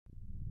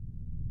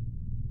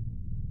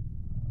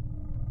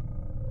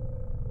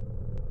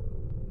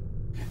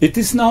It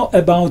is now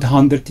about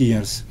 100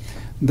 years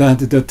that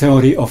the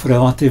theory of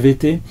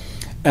relativity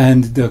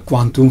and the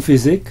quantum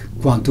physics,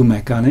 quantum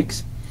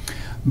mechanics,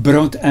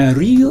 brought a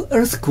real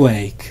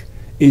earthquake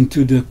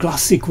into the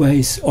classic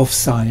ways of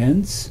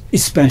science,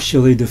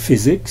 especially the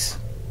physics.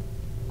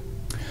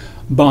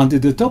 But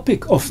the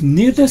topic of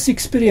near-death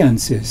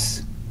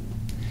experiences,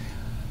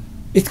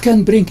 it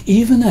can bring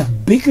even a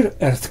bigger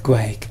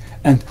earthquake,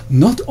 and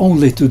not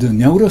only to the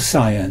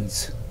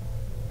neuroscience.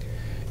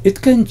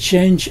 It can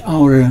change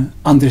our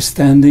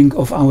understanding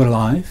of our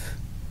life,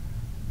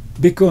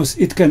 because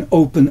it can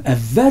open a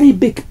very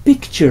big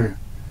picture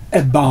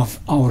above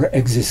our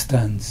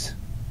existence.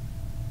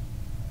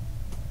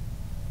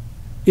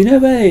 In a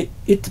way,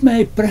 it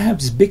may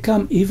perhaps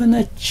become even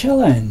a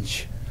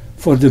challenge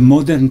for the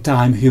modern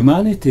time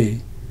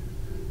humanity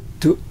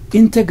to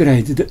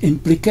integrate the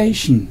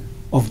implication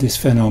of this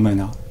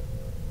phenomena.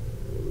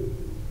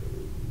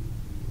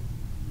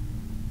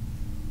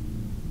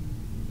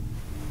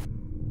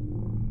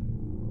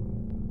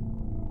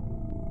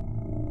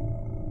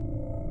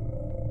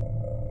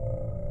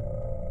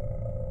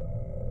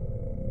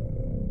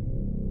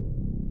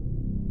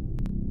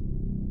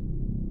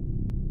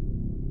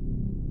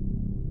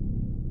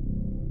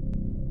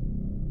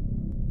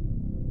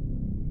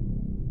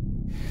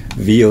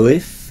 We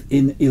live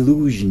in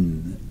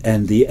illusion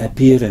and the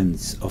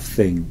appearance of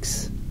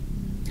things.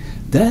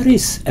 There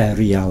is a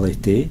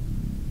reality.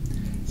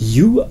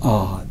 You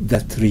are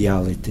that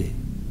reality.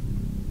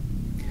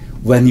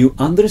 When you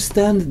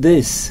understand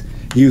this,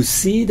 you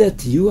see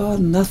that you are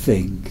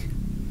nothing.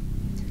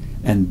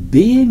 And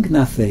being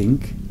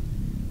nothing,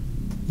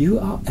 you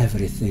are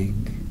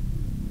everything.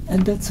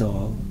 And that's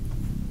all.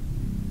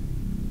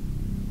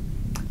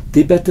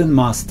 Tibetan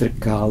Master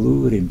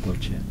Kalu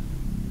Rinpoche.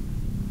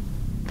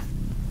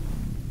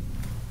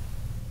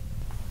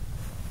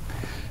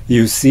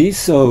 You see,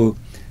 so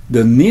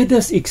the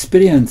near-death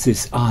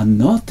experiences are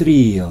not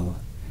real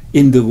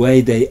in the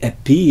way they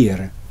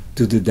appear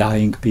to the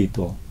dying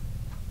people.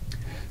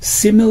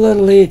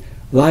 Similarly,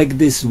 like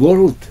this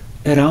world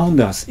around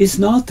us is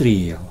not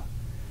real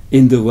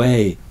in the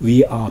way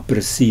we are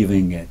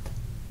perceiving it.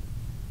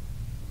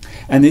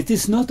 And it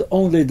is not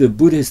only the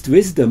Buddhist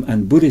wisdom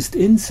and Buddhist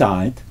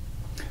insight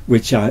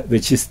which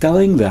is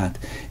telling that,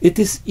 it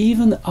is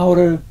even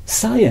our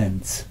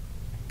science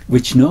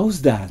which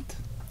knows that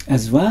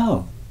as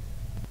well.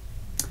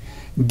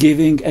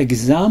 Giving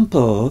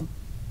example,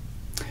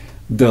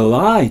 the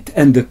light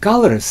and the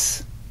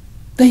colors,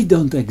 they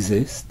don't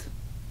exist.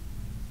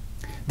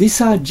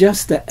 These are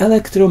just the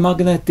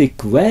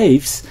electromagnetic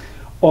waves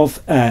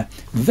of a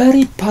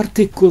very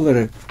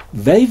particular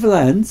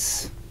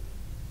wavelengths,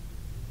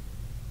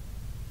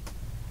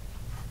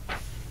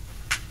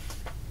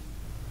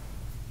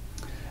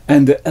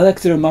 and the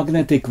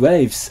electromagnetic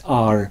waves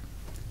are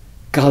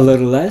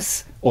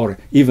colorless or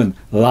even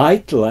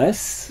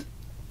lightless.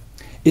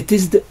 It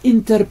is the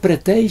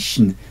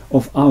interpretation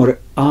of our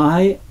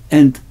eye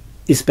and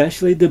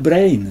especially the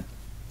brain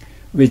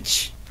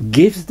which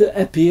gives the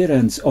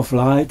appearance of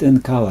light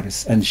and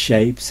colors and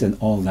shapes and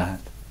all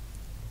that.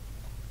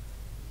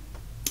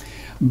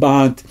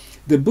 But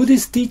the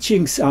Buddhist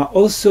teachings are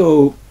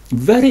also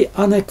very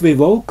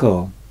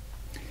unequivocal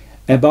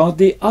about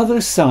the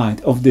other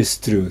side of this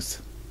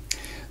truth,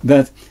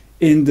 that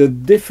in the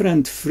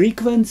different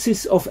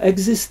frequencies of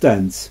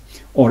existence,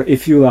 or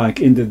if you like,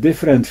 in the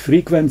different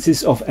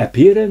frequencies of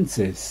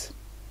appearances,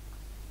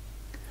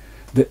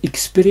 the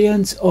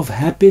experience of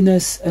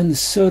happiness and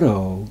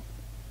sorrow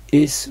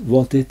is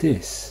what it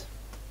is.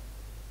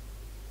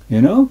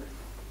 You know,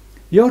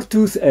 your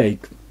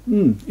toothache,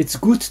 it's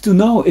good to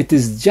know it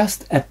is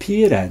just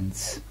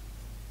appearance.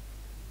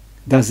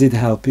 Does it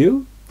help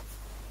you?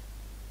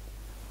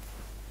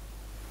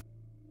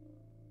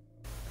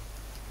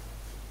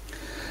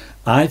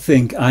 I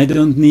think I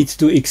don't need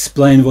to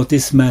explain what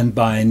is meant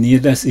by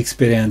near-death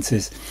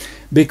experiences,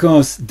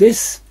 because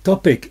this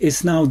topic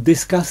is now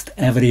discussed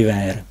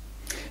everywhere.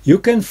 You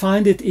can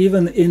find it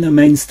even in the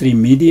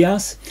mainstream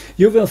medias,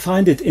 you will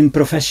find it in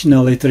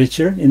professional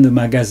literature, in the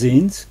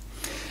magazines,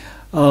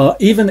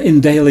 even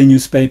in daily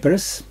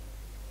newspapers.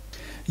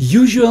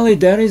 Usually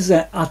there is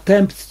an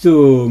attempt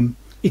to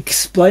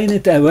explain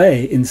it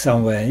away in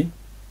some way.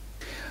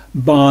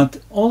 But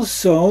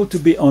also, to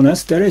be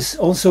honest, there is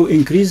also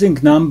increasing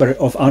number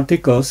of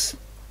articles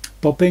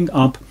popping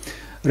up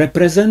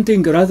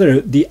representing rather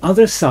the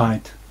other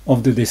side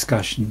of the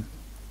discussion.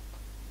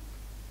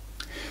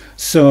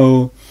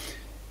 So,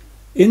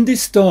 in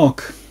this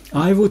talk,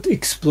 I would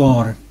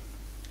explore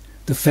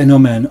the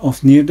phenomenon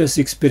of near-death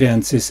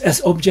experiences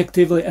as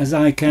objectively as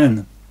I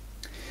can,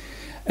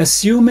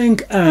 assuming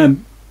a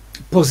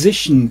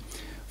position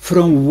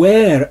from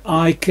where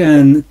I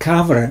can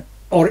cover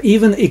or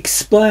even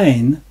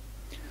explain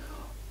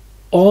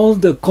all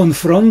the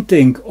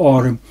confronting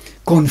or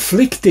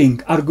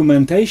conflicting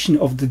argumentation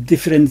of the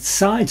different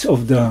sides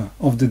of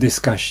the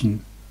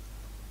discussion.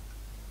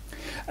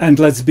 And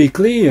let's be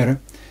clear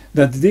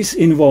that these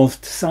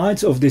involved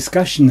sides of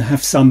discussion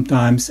have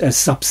sometimes a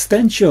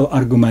substantial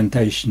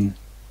argumentation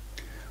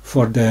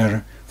for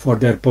their for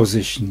their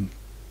position.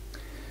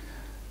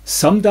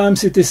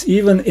 Sometimes it is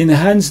even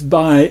enhanced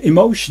by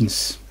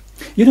emotions,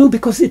 you know,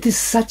 because it is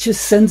such a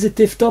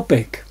sensitive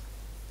topic.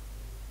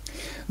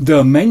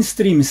 The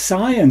mainstream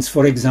science,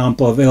 for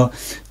example, will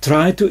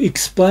try to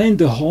explain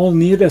the whole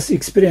near-death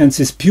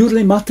experiences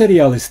purely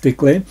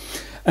materialistically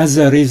as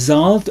a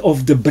result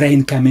of the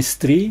brain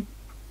chemistry,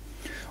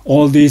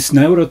 all these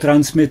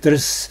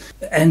neurotransmitters,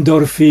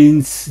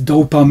 endorphins,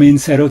 dopamine,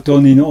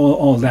 serotonin,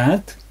 all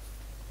that.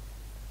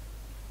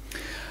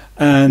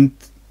 And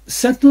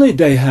certainly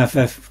they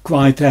have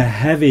quite a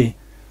heavy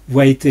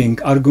weighting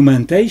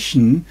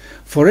argumentation,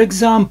 for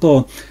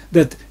example,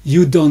 that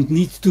you don't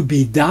need to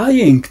be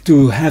dying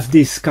to have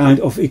this kind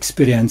of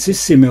experiences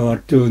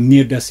similar to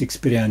near-death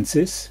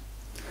experiences.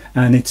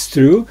 And it's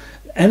true,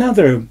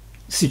 another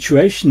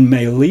situation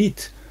may lead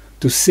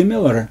to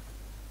similar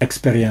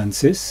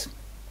experiences.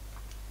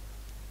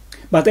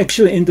 But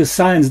actually in the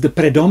science, the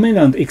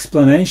predominant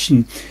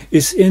explanation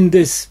is in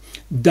this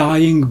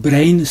dying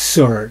brain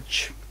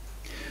surge,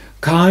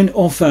 kind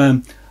of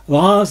a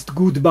last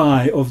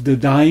goodbye of the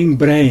dying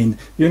brain,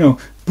 you know,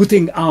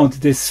 putting out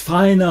this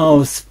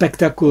final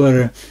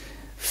spectacular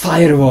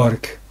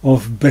firework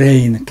of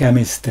brain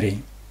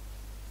chemistry.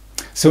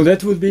 So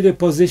that would be the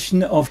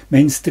position of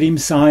mainstream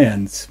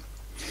science.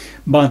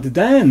 But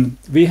then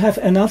we have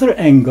another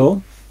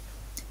angle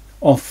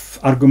of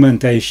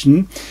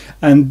argumentation,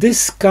 and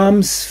this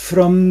comes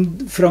from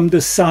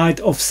the side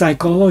of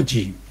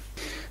psychology,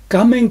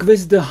 coming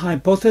with the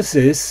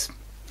hypothesis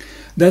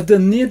that the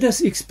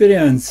near-death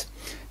experience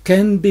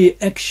can be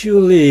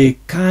actually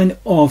kind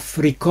of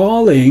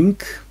recalling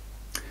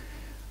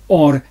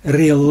or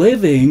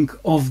reliving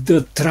of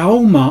the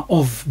trauma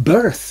of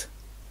birth.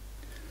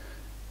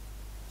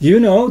 You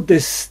know,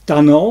 this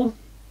tunnel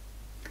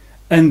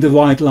and the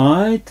white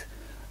light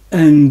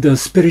and the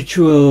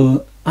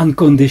spiritual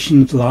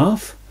unconditioned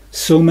love,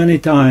 so many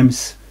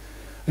times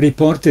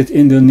reported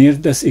in the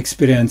near-death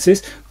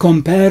experiences,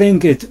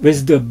 comparing it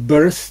with the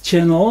birth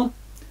channel,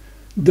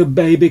 the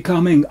baby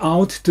coming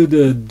out to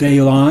the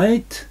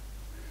daylight,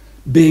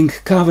 being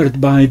covered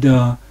by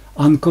the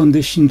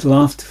unconditioned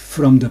love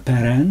from the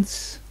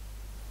parents.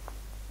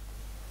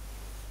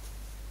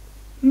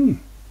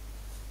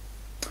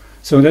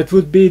 So that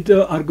would be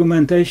the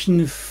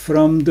argumentation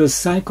from the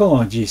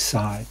psychology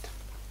side.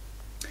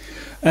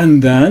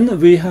 And then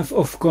we have,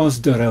 of course,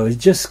 the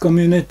religious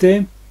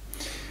community,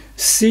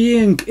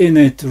 seeing in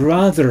it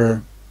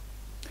rather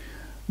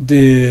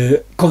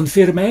the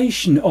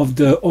confirmation of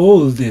the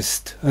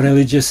oldest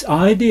religious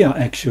idea,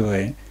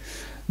 actually,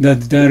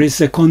 that there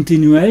is a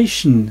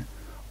continuation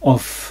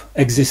of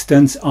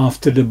existence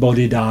after the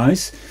body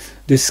dies,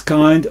 this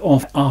kind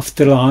of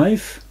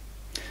afterlife,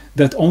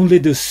 that only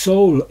the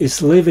soul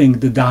is living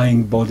the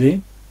dying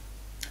body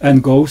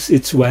and goes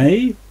its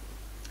way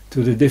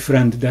to the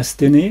different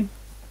destiny.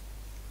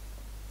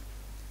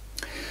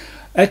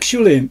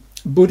 Actually,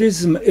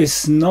 Buddhism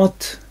is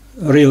not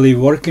really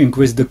working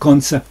with the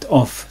concept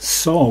of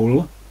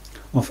soul,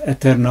 of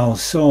eternal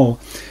soul,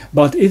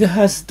 but it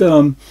has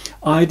the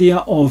idea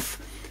of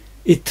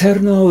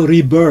eternal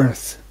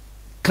rebirth,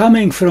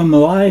 coming from a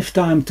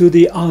lifetime to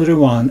the other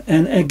one,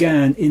 and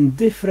again in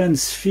different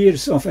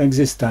spheres of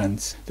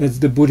existence. That's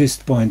the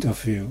Buddhist point of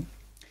view.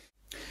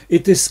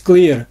 It is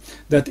clear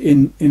that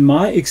in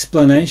my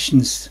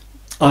explanations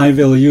I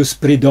will use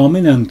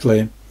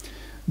predominantly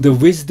the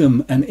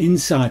wisdom and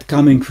insight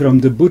coming from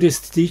the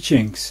Buddhist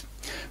teachings,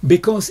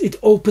 because it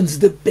opens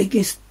the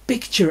biggest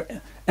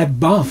picture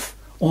above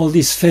all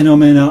these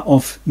phenomena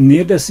of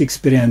near-death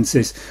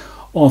experiences,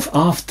 of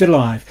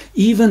afterlife,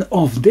 even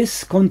of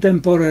this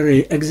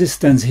contemporary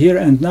existence here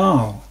and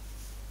now,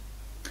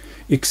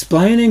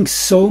 explaining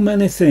so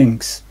many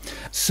things.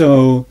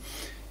 So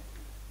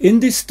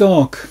in this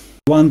talk,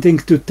 wanting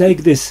to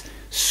take this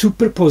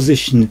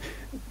superposition,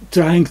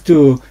 trying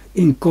to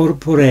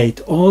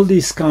incorporate all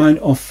this kind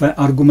of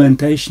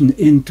argumentation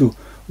into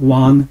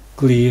one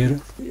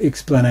clear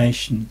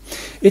explanation.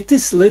 It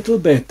is a little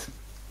bit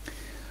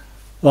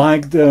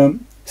like the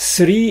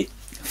three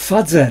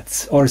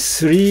facets or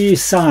three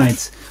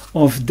sides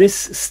of this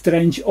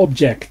strange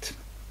object.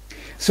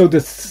 So the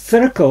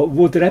circle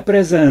would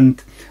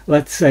represent,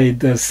 let's say,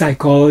 the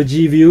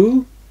psychology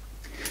view.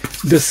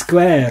 The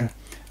square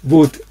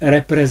would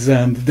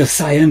represent the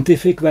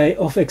scientific way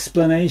of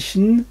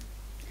explanation,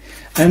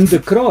 and the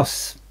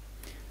cross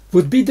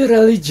would be the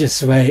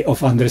religious way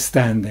of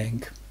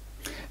understanding.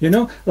 You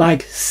know,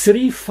 like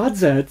three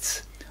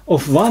facets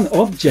of one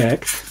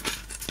object,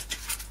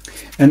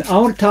 and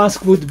our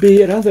task would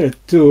be rather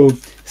to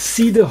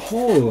see the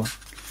whole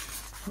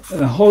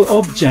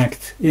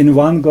object in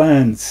one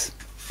glance.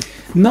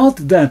 Not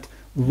that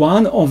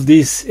one of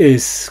these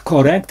is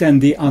correct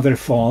and the other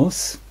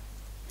false.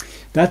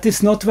 That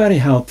is not very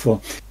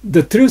helpful.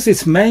 The truth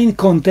is mainly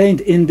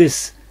contained in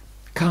this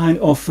kind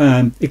of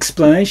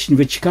explanation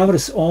which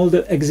covers all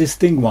the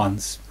existing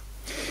ones.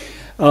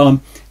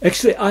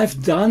 Actually,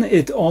 I've done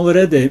it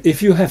already.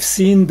 If you have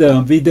seen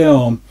the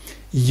video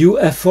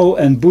UFO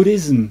and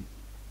Buddhism,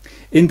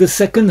 in the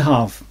second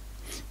half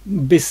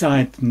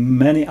beside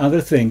many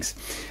other things,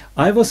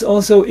 I was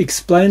also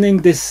explaining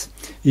this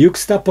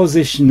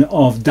juxtaposition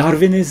of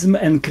Darwinism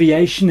and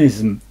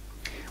creationism,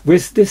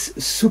 with this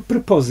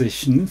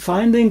superposition,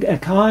 finding a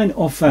kind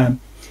of a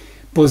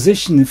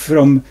position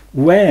from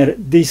where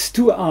these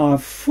two are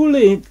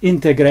fully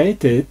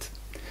integrated,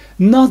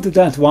 not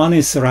that one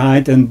is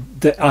right and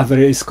the other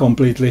is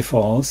completely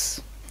false.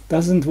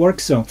 Doesn't work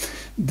so.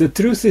 The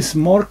truth is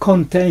more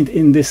contained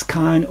in this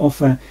kind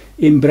of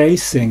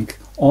embracing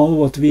all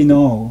what we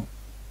know.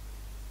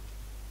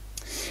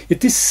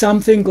 It is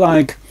something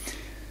like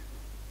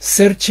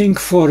searching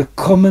for a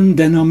common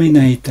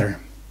denominator.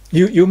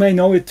 You may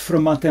know it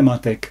from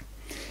mathematics.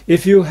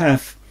 If you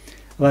have,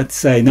 let's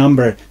say,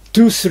 number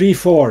 2, 3,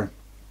 4,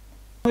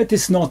 it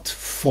is not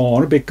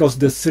 4 because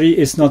the 3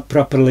 is not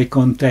properly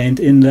contained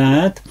in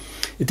that.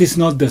 It is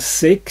not the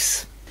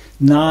 6,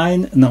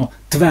 9, no,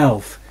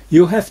 12.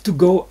 You have to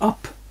go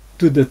up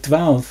to the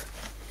 12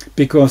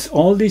 because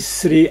all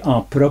these 3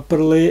 are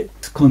properly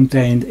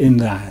contained in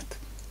that.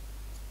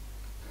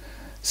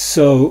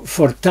 So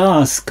for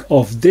task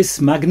of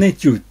this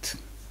magnitude,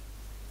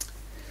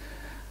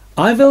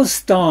 I will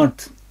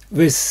start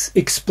with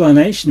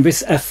explanation,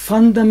 with a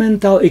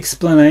fundamental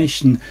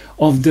explanation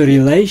of the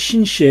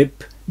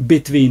relationship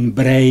between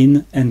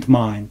brain and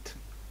mind.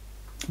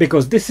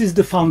 Because this is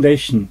the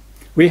foundation.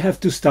 We have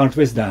to start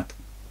with that.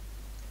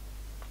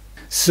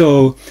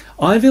 So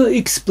I will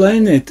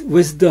explain it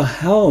with the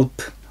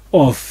help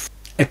of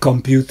a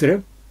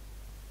computer,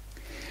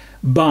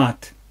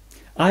 but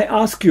I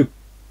ask you,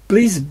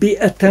 please be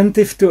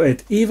attentive to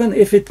it, even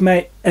if it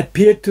may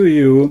appear to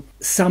you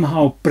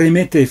somehow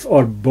primitive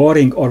or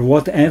boring or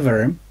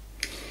whatever.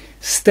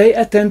 Stay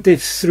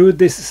attentive through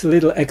this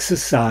little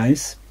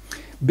exercise,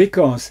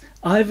 because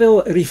I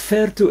will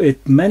refer to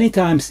it many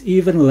times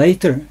even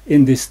later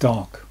in this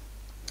talk.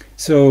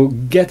 So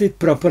get it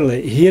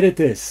properly. Here it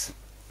is.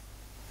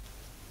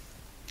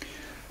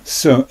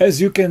 So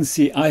as you can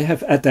see, I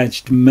have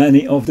attached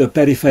many of the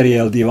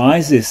peripheral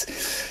devices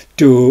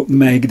to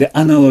make the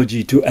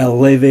analogy to a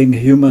living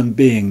human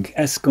being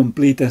as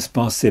complete as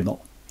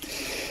possible.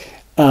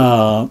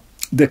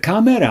 The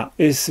camera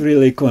is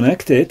really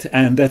connected,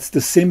 and that's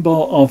the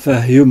symbol of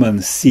a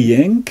human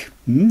seeing,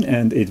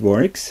 and it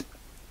works.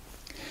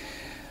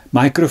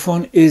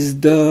 Microphone is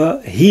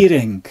the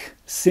hearing,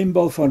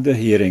 symbol for the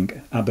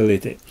hearing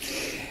ability.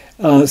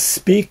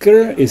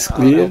 Speaker is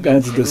clear,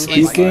 that's the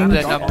speaking.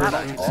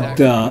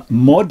 The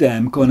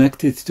modem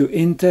connected to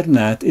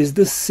internet is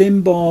the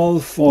symbol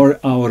for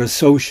our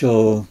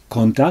social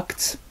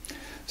contacts,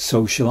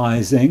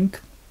 socializing.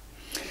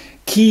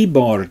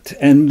 Keyboard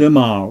and the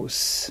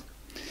mouse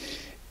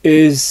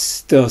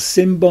is the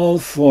symbol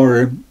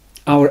for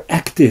our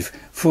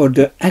for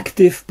the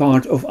active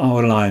part of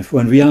our life,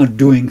 when we are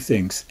doing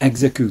things,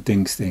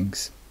 executing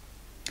things.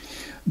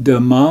 The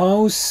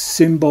mouse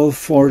symbol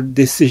for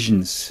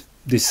decisions,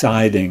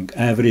 deciding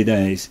every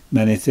day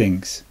many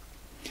things.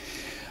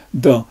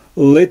 The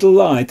little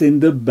light in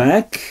the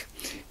back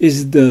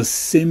is the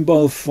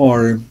symbol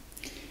for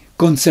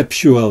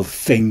conceptual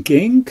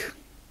thinking,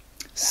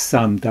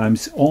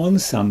 sometimes on,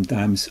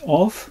 sometimes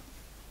off.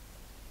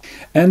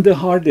 And the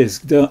hard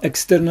disk, the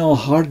external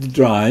hard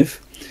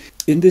drive,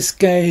 in this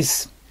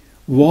case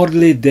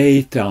worldly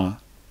data,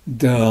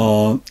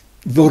 the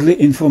worldly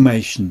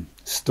information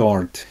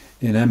stored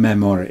in a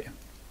memory.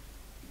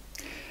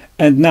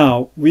 And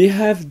now we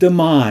have the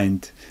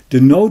mind. The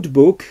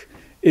notebook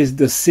is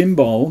the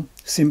symbol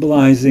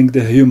symbolizing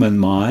the human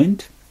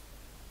mind,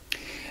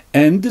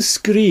 and the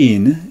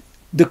screen,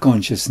 the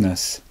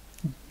consciousness.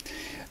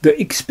 The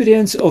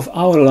experience of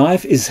our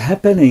life is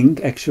happening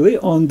actually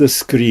on the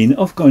screen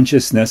of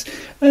consciousness,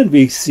 and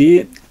we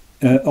see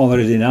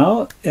already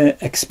now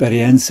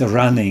experience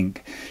running.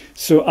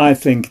 So I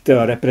think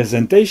the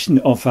representation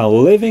of a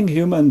living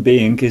human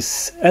being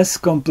is as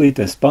complete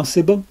as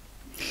possible.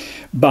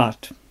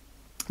 But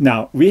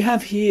now we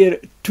have here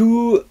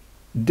two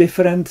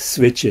different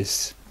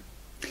switches.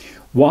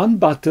 One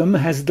button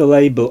has the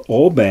label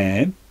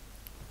OB,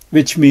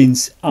 which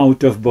means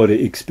out of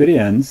body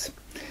experience,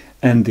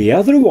 and the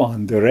other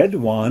one, the red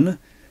one,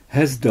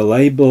 has the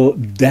label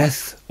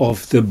death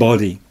of the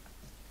body.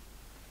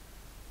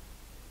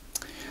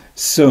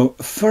 So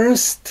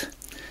first,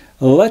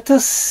 let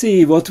us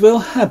see what will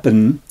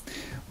happen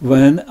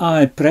when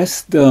I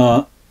press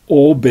the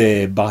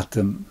OB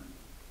button.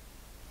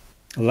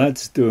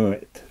 Let's do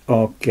it.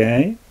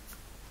 Okay.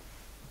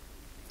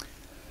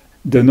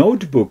 The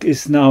notebook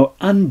is now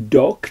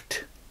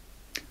undocked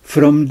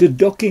from the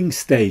docking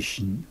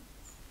station.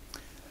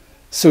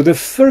 So the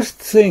first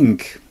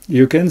thing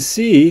you can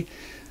see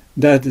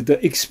that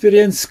the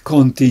experience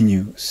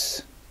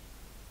continues.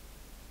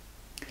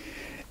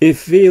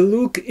 If we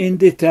look in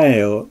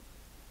detail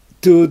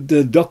to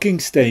the docking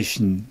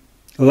station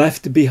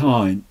left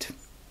behind,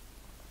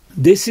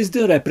 this is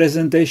the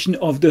representation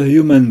of the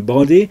human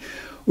body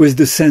with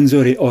the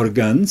sensory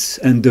organs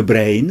and the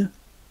brain.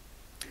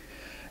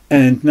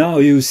 And now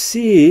you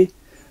see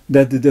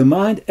that the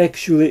mind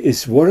actually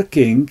is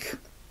working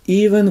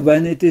even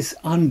when it is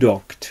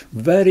undocked.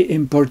 Very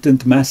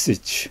important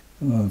message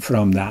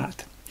from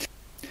that.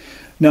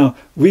 Now,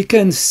 we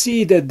can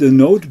see that the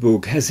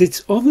notebook has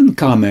its own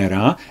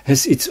camera,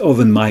 has its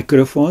own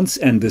microphones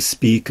and the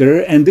speaker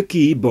and the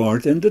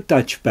keyboard and the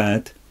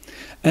touchpad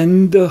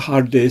and the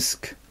hard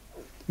disk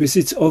with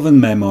its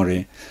own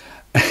memory.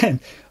 And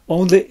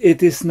only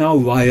it is now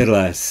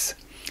wireless.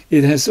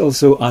 It has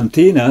also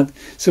antenna,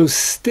 so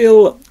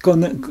still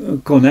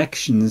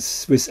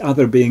connections with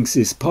other beings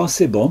is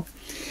possible.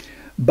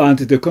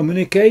 But the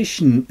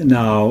communication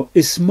now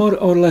is more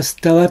or less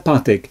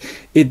telepathic.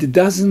 It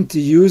doesn't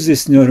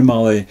use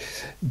normally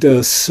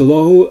the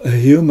slow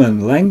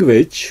human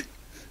language.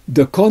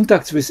 The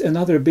contacts with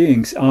another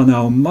beings are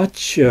now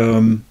much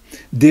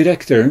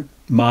directer,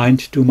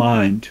 mind to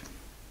mind.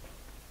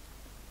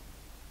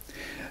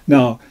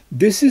 Now,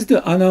 this is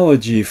the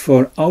analogy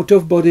for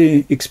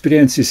out-of-body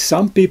experiences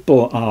some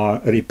people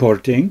are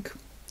reporting.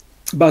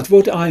 But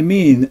what I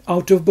mean,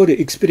 out-of-body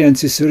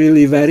experience is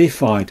really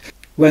verified.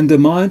 When the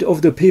mind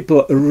of the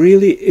people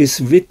really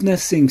is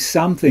witnessing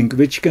something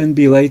which can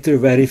be later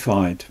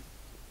verified.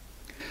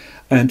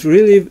 And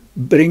really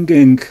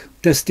bringing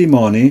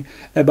testimony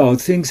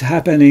about things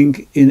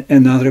happening in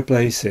another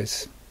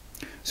places.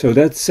 So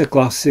that's a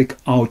classic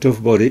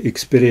out-of-body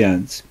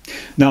experience.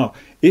 Now,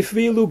 if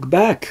we look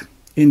back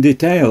in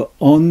detail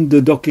on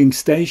the docking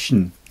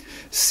station,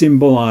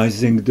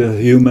 symbolizing the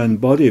human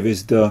body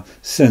with the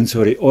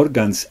sensory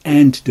organs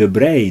and the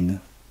brain,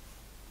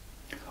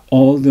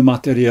 all the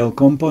material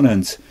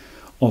components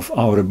of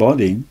our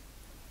body,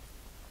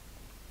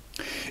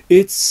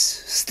 it's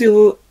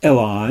still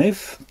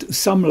alive.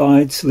 Some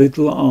lights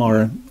little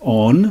are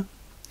on,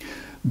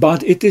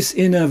 but it is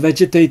in a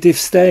vegetative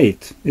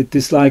state. It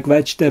is like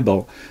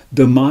vegetable.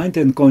 The mind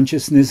and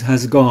consciousness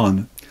has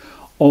gone.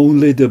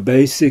 Only the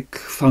basic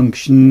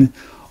function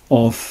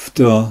of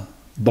the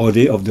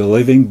body, of the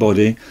living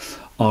body,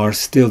 are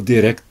still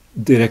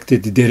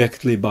directed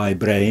directly by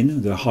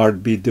brain, the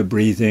heartbeat, the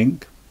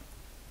breathing.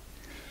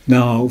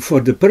 Now,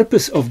 for the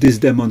purpose of this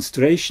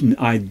demonstration,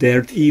 I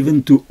dared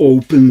even to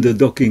open the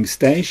docking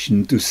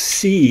station to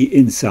see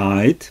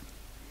inside.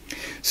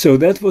 So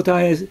that what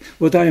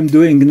I am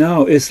doing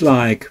now is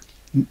like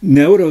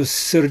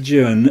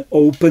neurosurgeon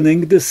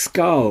opening the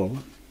skull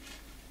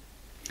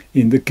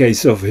in the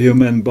case of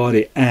human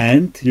body.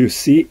 And you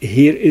see,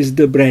 here is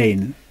the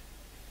brain.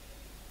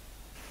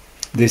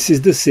 This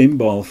is the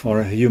symbol for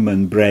a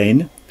human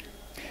brain.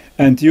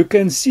 And you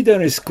can see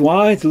there is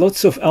quite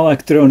lots of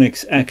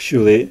electronics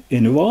actually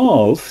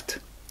involved.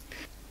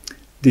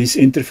 These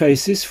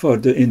interfaces for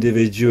the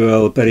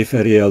individual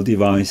peripheral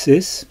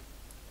devices.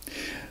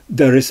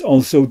 There is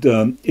also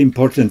the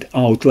important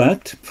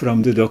outlet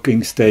from the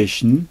docking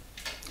station,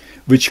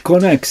 which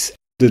connects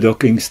the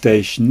docking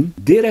station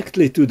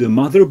directly to the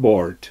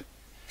motherboard.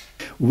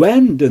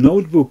 When the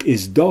notebook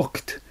is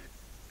docked,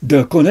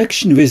 the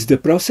connection with the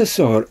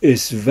processor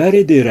is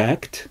very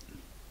direct.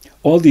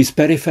 All these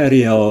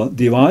peripheral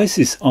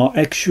devices are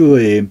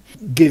actually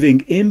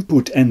giving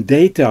input and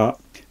data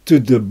to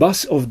the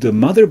bus of the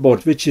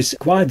motherboard, which is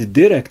quite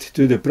direct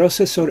to the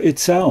processor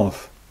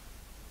itself.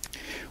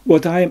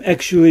 What I am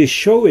actually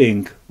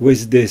showing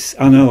with this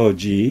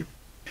analogy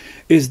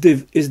is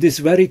this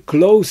very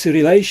close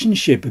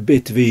relationship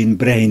between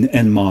brain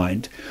and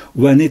mind.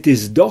 When it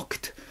is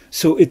docked,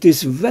 so it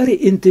is very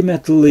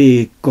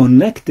intimately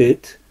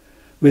connected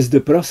with the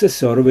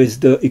processor,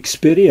 with the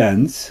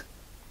experience.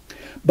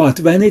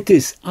 But when it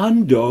is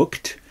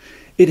undocked,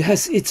 it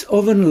has its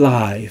own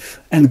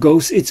life and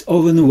goes its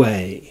own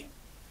way.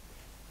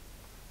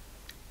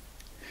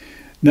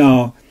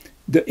 Now,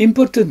 the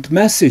important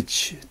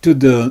message to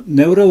the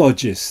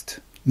neurologist,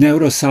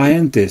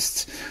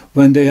 neuroscientists,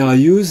 when they are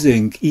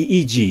using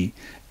EEG,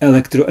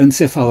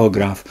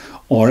 electroencephalograph,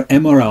 or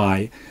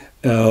MRI,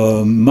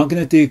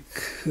 magnetic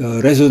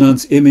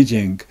resonance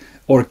imaging,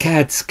 or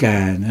CAT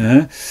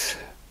scan,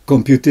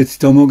 computed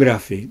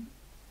tomography,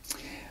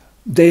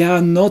 they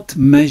are not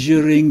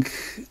measuring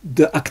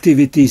the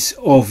activities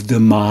of the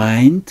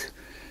mind,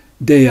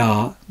 they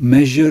are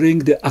measuring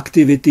the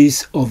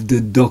activities of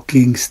the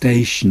docking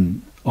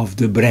station, of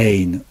the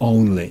brain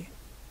only.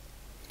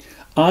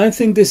 I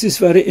think this is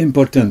a very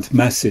important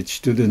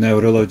message to the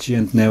neurology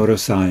and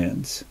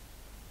neuroscience.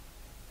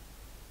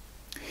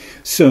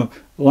 So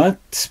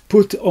let's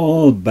put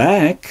all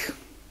back,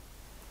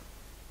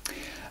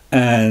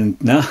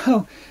 and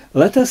now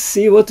let us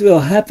see what will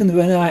happen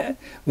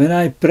when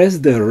I press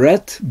the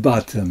red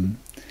button.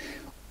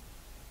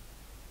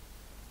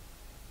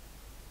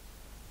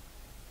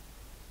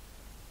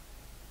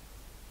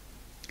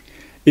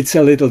 It's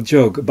a little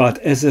joke, but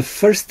as a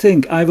first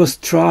thing I was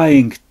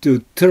trying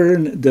to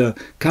turn the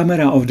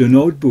camera of the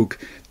notebook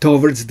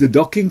towards the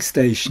docking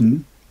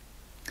station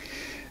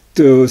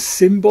to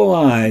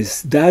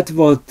symbolize that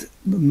what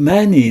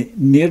many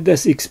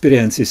near-death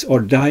experiences or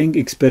dying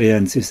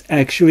experiences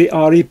actually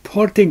are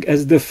reporting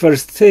as the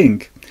first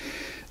thing,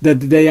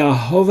 that they are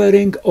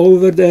hovering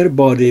over their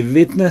body,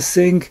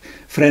 witnessing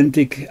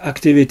frantic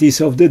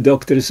activities of the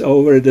doctors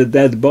over the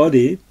dead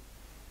body.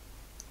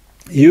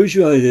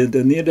 Usually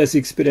the near-death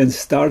experience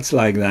starts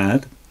like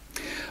that,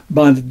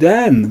 but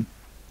then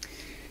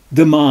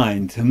the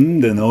mind,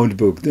 the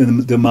notebook,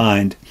 the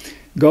mind,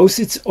 goes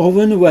its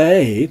own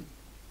way,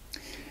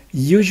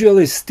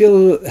 usually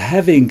still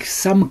having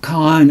some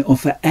kind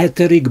of an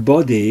etheric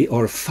body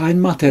or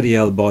fine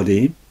material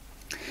body,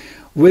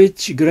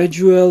 which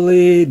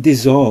gradually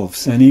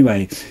dissolves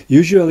anyway.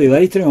 Usually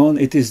later on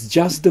it is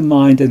just the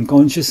mind and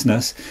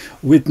consciousness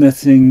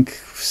witnessing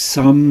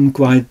some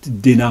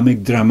quite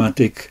dynamic,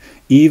 dramatic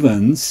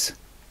events,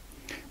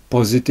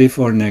 positive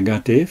or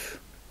negative.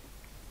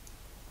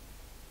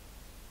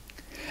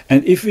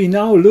 And if we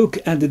now look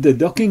at the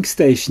docking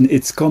station,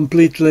 it's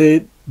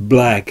completely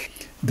black.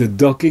 The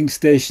docking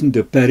station,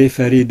 the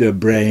periphery, the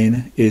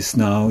brain is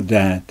now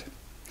dead.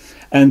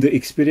 And the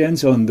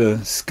experience on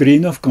the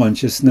screen of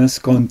consciousness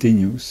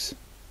continues.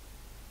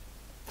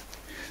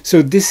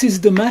 So this is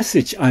the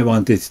message I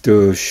wanted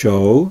to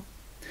show,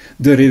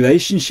 the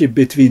relationship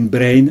between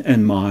brain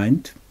and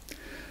mind.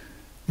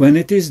 When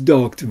it is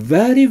docked,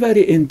 very,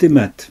 very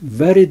intimate,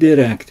 very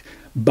direct,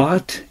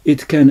 but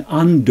it can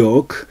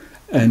undock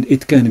and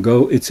it can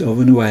go its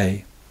own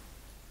way.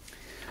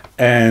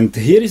 And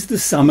here is the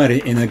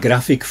summary in a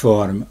graphic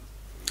form.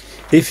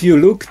 If you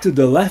look to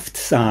the left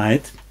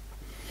side,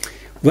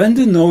 when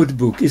the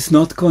notebook is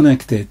not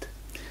connected,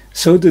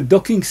 so the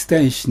docking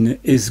station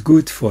is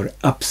good for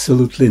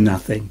absolutely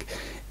nothing.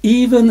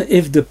 Even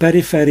if the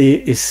periphery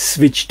is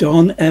switched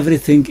on,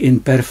 everything in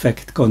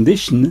perfect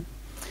condition,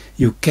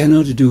 you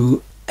cannot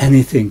do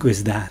anything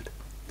with that.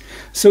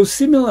 So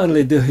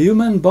similarly, the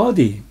human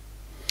body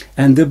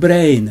and the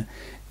brain,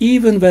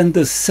 even when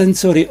the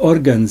sensory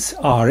organs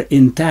are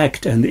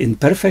intact and in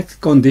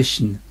perfect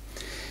condition,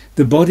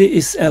 the body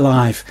is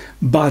alive,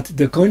 but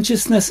the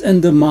consciousness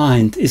and the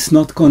mind is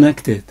not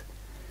connected.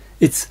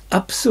 It's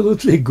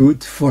absolutely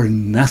good for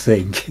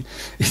nothing.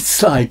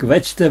 It's like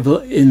vegetable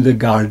in the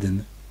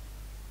garden.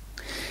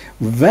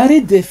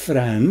 Very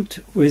different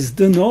with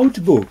the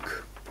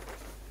notebook.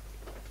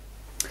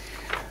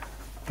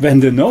 When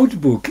the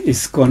notebook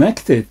is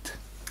connected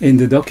in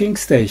the docking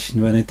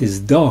station, when it is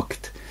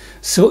docked,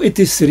 so it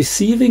is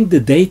receiving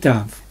the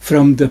data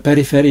from the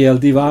peripheral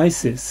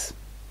devices.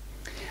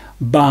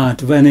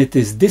 But when it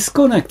is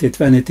disconnected,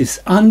 when it is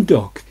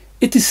undocked,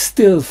 it is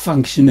still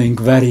functioning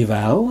very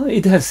well.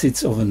 It has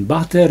its own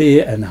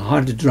battery and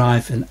hard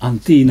drive and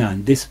antenna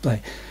and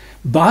display.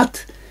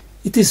 But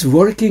it is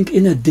working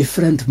in a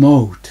different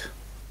mode.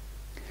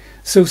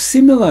 So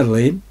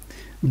similarly,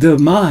 the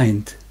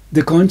mind,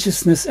 the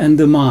consciousness and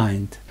the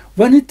mind,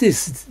 when it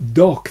is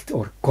docked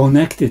or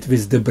connected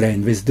with the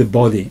brain, with the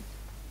body,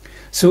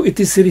 so it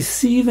is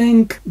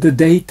receiving the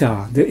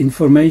data, the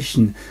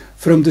information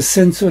from the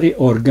sensory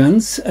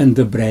organs and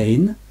the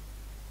brain,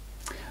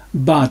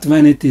 but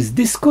when it is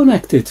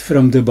disconnected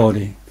from the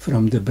body,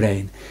 from the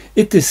brain,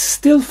 it is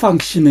still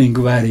functioning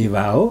very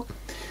well,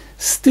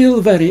 still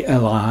very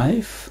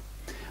alive,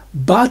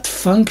 but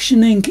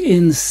functioning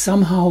in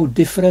somehow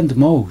different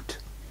mode.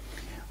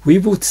 We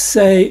would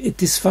say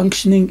it is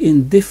functioning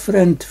in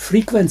different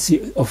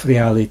frequency of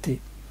reality,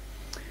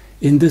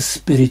 in the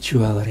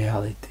spiritual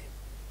reality.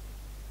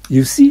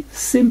 You see,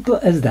 simple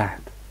as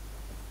that.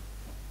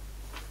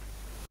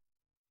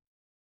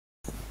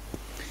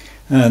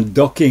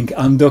 Docking,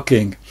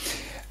 undocking.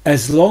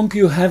 As long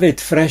you have it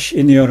fresh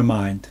in your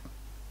mind.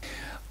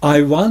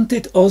 I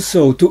wanted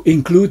also to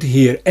include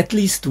here at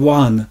least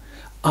one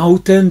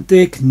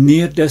authentic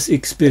near-death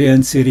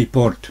experience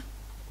report.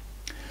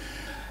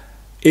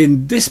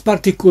 In this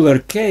particular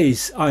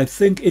case, I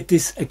think it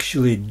is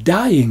actually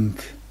dying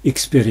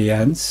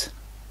experience,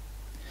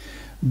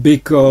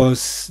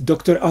 because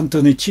Dr.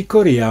 Anthony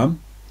Chicoria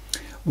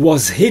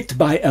was hit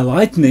by a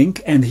lightning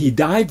and he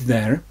died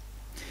there.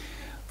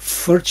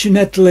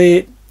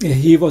 Fortunately,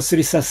 he was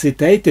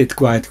resuscitated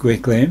quite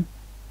quickly.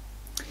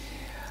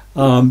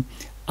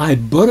 I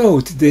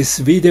borrowed this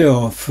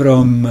video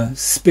from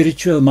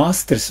Spiritual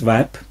Masters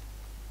web,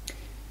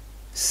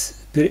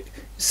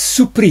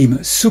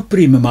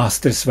 Supreme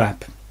Masters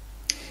web.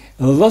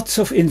 Lots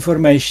of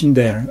information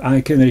there,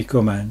 I can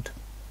recommend.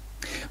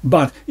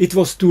 But it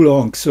was too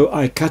long, so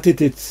I cut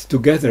it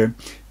together,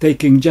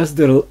 taking just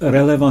the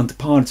relevant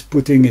parts,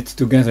 putting it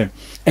together.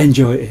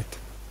 Enjoy it.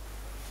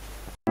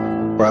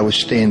 Where I was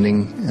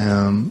standing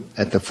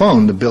at the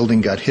phone, the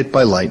building got hit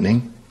by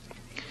lightning,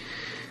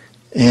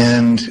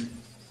 and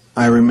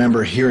I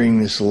remember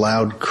hearing this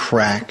loud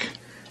crack,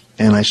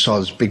 and I saw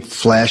this big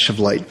flash of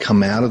light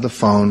come out of the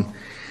phone,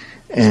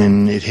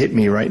 and it hit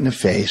me right in the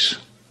face.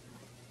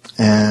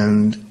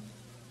 And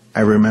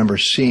I remember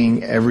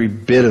seeing every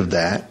bit of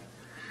that.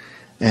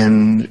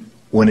 And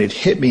when it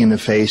hit me in the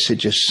face, it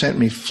just sent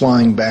me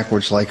flying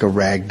backwards like a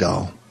rag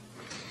doll.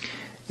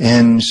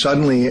 And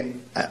suddenly,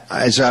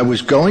 as I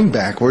was going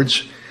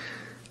backwards,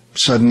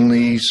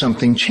 suddenly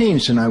something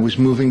changed and I was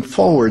moving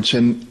forwards.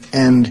 And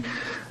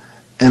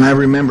I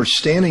remember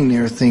standing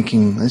there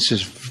thinking, this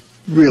is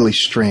really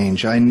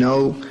strange. I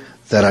know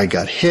that I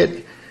got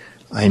hit.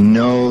 I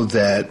know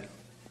that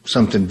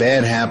something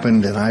bad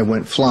happened and I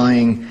went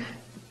flying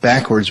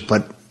backwards,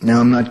 but now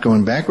I'm not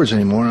going backwards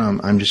anymore.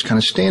 I'm just kind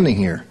of standing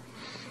here.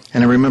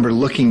 And I remember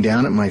looking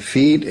down at my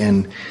feet,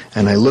 and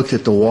I looked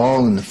at the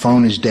wall, and the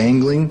phone is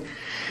dangling,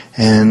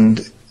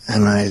 and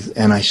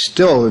I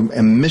still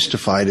am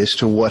mystified as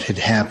to what had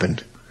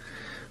happened.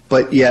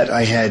 But yet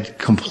I had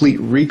complete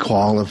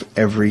recall of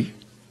every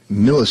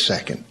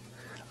millisecond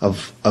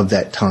of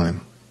that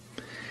time.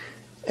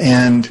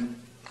 And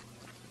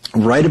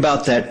right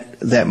about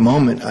that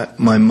moment,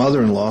 my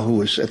mother-in-law, who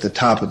was at the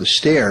top of the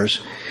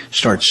stairs,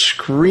 starts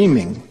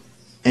screaming,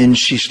 and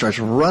she starts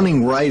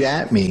running right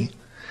at me.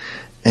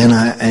 And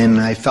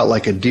I felt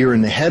like a deer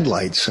in the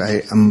headlights.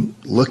 I'm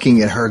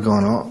looking at her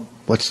going, oh,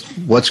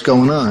 what's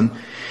going on?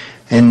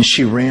 And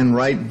she ran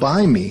right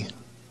by me.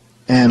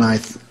 And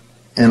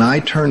I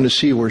turned to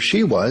see where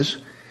she was.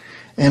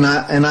 And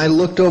I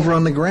looked over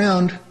on the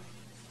ground,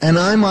 and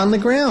I'm on the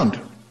ground.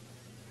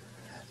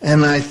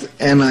 And I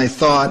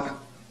thought,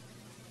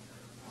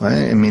 well,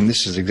 I mean,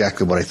 this is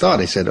exactly what I thought.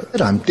 I said,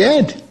 I'm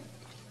dead.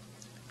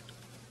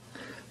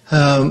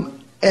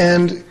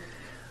 And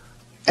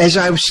as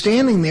I was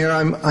standing there,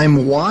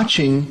 I'm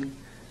watching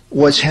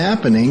what's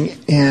happening,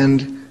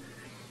 and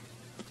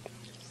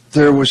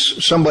there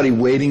was somebody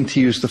waiting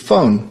to use the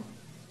phone,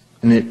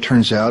 and it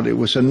turns out it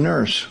was a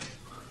nurse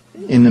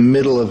in the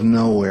middle of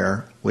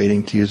nowhere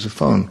waiting to use the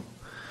phone.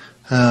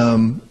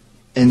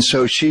 And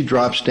so she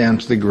drops down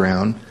to the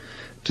ground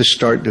to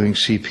start doing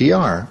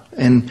CPR,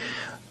 and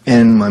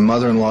my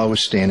mother-in-law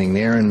was standing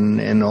there,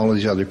 and all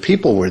these other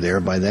people were there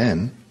by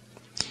then.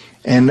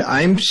 And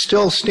I'm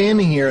still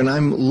standing here, and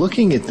I'm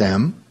looking at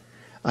them.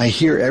 I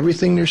hear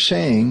everything they're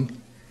saying,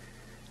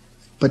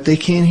 but they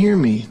can't hear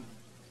me,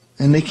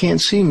 and they can't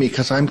see me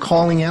because I'm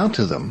calling out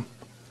to them.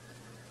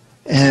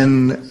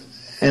 And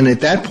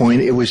at that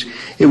point, it was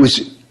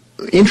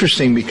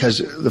interesting, because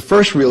the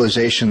first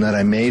realization that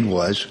I made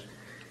was,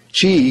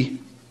 gee,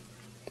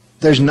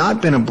 there's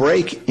not been a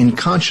break in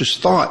conscious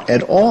thought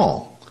at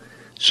all.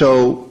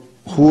 So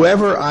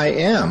whoever I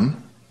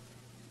am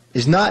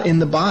is not in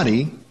the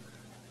body.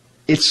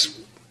 It's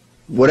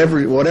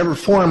whatever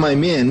form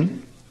I'm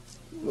in,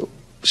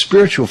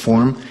 spiritual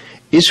form,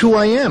 is who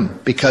I am,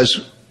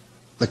 because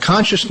the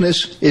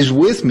consciousness is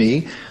with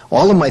me,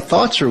 all of my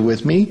thoughts are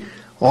with me,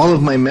 all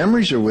of my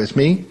memories are with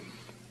me,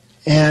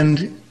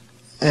 and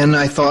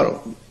I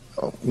thought,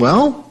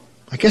 well,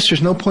 I guess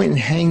there's no point in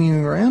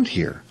hanging around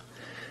here.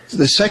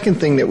 The second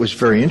thing that was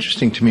very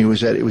interesting to me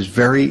was that it was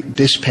very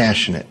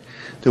dispassionate.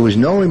 There was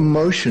no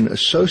emotion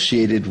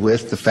associated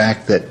with the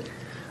fact that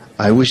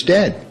I was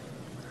dead.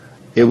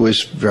 It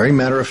was very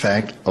matter of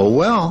fact, oh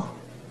well,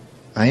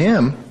 I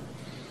am.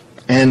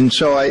 And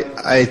so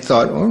I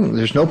thought, oh,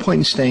 there's no point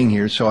in staying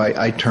here, so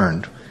I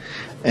turned.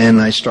 And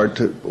I started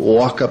to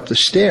walk up the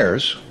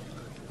stairs,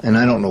 and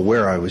I don't know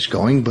where I was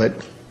going,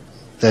 but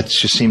that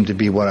just seemed to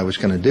be what I was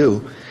going to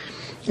do.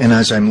 And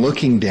as I'm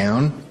looking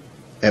down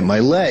at my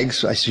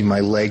legs, I see my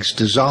legs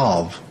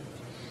dissolve.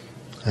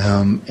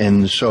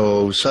 And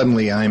so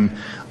suddenly I'm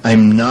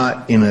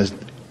not in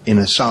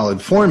a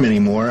solid form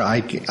anymore.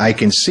 I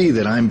can see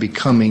that I'm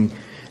becoming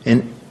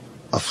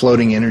a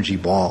floating energy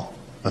ball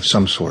of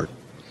some sort.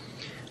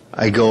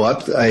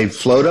 I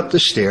float up the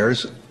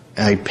stairs,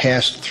 I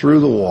passed through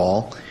the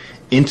wall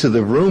into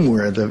the room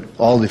where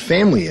all the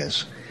family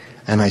is.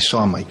 And I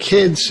saw my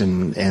kids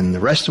and the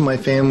rest of my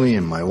family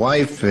and my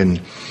wife, and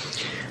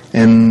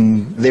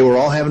they were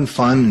all having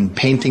fun and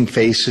painting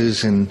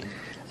faces, and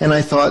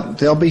I thought,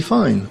 they'll be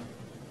fine.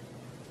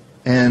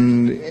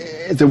 And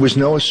there was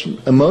no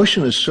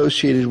emotion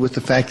associated with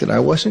the fact that I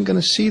wasn't going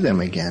to see them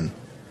again.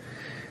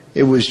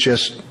 It was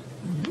just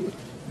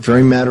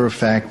very matter of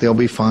fact, they'll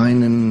be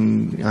fine,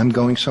 and I'm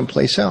going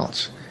someplace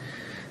else.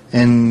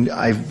 And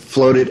I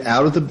floated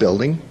out of the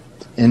building,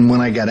 and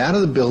when I got out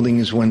of the building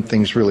is when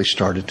things really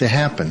started to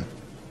happen.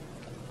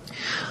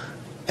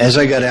 As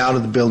I got out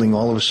of the building,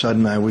 all of a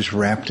sudden I was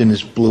wrapped in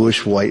this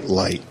bluish white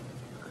light.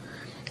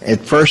 At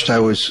first I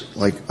was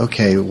like,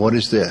 okay, what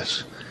is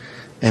this?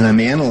 And I'm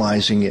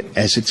analyzing it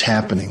as it's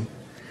happening.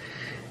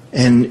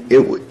 And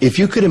if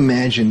you could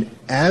imagine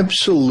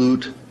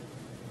absolute,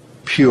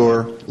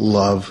 pure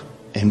love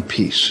and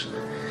peace,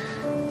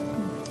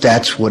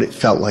 that's what it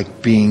felt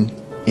like being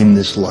in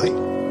this light.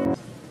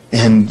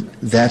 And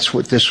that's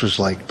what this was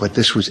like, but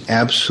this was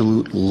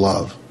absolute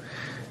love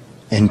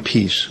and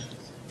peace.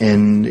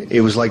 And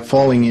it was like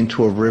falling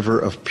into a river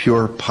of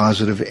pure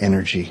positive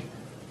energy.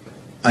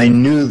 I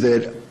knew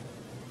that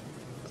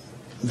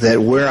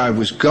where I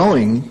was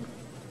going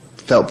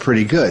felt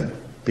pretty good,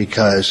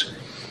 because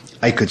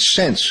I could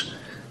sense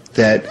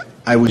that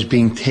I was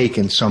being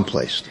taken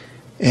someplace.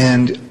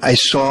 And I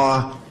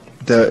saw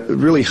the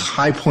really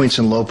high points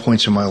and low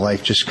points in my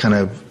life just kind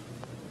of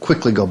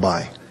quickly go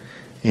by.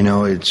 You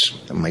know,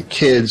 it's my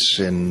kids,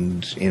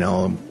 and, you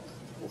know,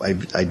 I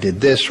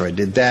did this or I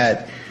did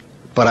that,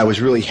 but I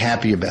was really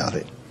happy about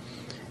it.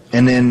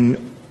 And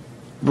then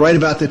right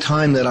about the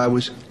time that I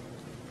was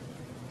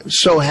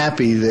so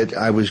happy that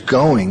I was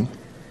going,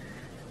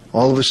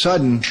 all of a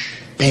sudden,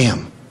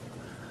 bam,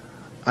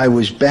 I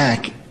was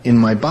back in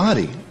my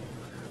body.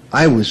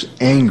 I was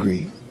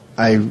angry.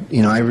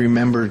 I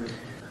remember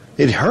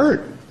it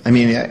hurt. I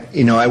mean,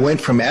 I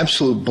went from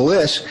absolute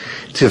bliss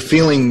to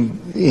feeling,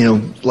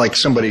 like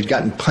somebody had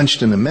gotten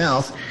punched in the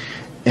mouth,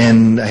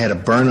 and I had a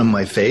burn on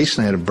my face,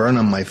 and I had a burn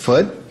on my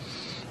foot,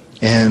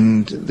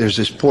 and there's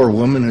this poor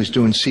woman who's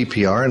doing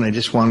CPR, and I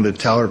just wanted to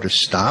tell her to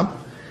stop,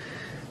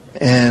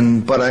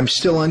 but I'm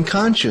still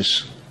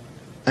unconscious.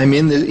 I'm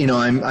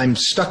I'm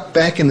stuck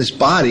back in this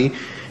body.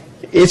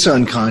 It's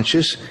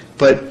unconscious,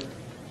 but,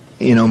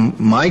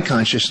 my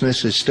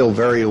consciousness is still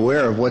very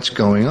aware of what's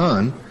going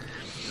on.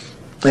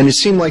 And it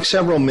seemed like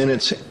several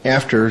minutes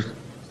after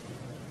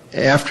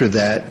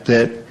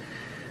that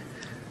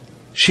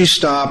she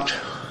stopped,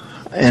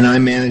 and I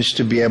managed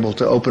to be able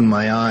to open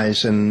my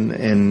eyes,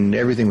 and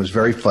everything was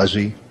very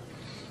fuzzy,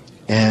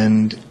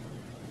 and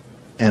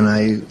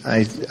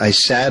I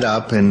sat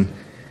up, and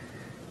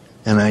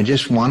I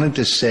just wanted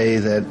to say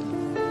that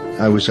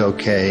I was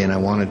okay, and I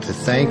wanted to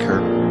thank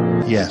her.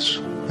 Yes.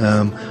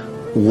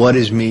 What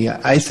is me?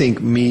 I think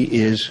me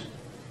is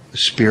the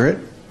spirit.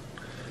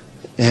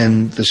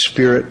 And the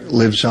spirit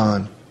lives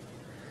on,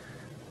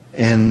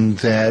 and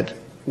that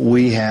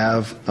we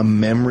have a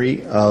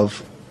memory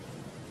of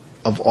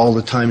all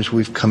the times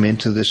we've come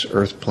into this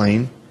earth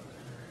plane,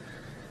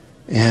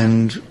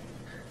 and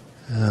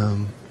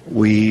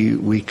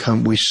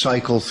we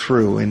cycle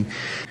through,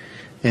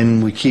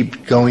 and we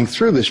keep going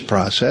through this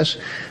process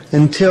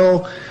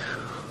until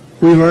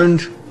we've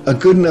earned a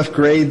good enough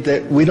grade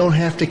that we don't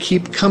have to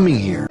keep coming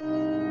here.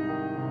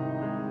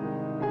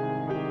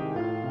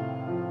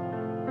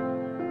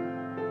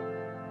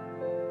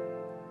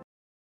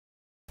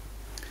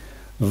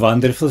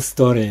 Wonderful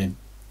story,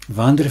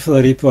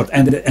 wonderful report,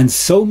 and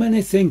so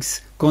many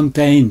things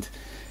contained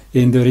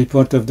in the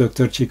report of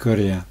Dr.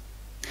 Chicoria.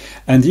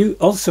 And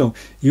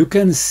you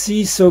can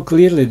see so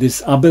clearly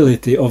this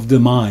ability of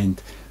the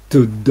mind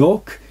to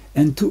dock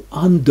and to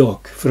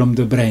undock from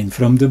the brain,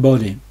 from the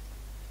body.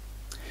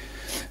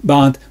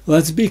 But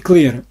let's be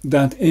clear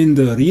that in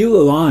the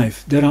real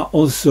life there are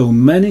also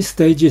many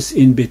stages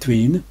in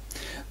between,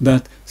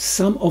 that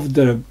some of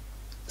the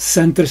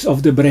centers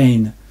of the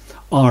brain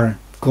are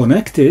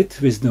connected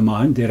with the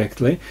mind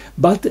directly,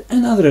 but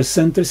another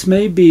centers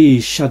may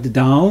be shut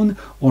down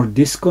or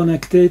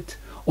disconnected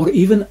or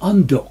even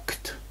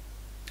undocked.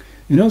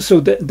 So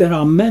there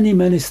are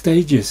many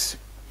stages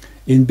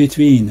in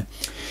between.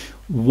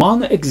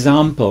 One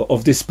example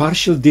of this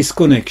partial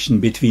disconnection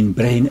between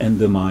brain and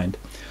the mind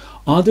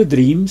are the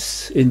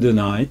dreams in the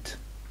night,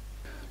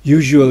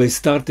 usually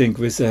starting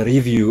with a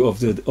review of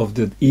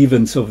the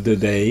events of the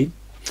day.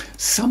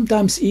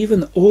 Sometimes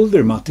even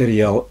older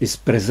material is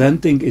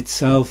presenting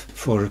itself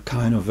for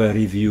kind of a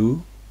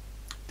review.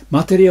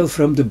 Material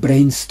from the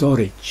brain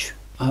storage,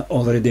 I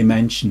already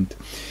mentioned,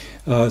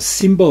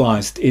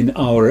 symbolized in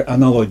our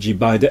analogy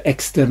by the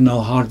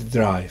external hard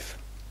drive.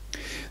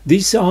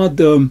 These are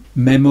the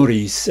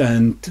memories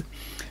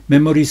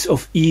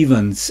of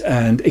events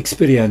and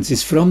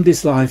experiences from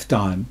this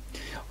lifetime,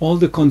 all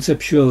the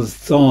conceptual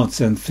thoughts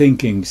and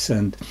thinkings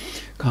and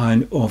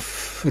kind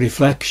of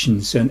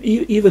reflections and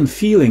even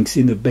feelings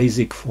in a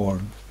basic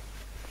form.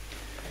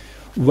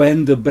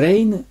 When the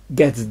brain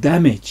gets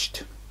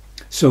damaged,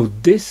 so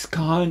this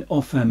kind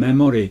of a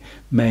memory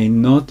may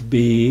not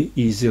be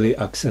easily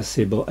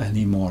accessible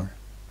anymore.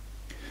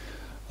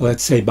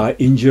 Let's say by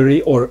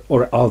injury or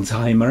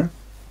Alzheimer.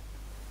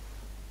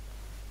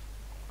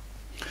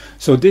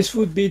 So this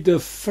would be the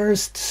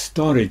first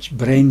storage,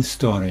 brain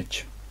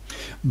storage.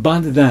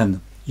 But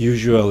then,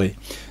 usually,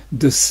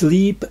 the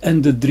sleep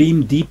and the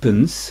dream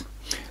deepens.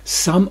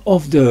 Some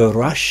of the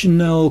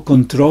rational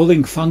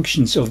controlling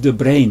functions of the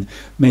brain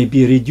may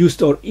be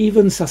reduced or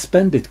even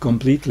suspended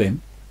completely,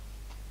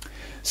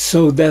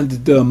 so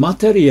that the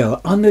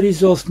material,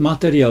 unresolved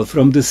material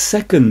from the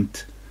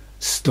second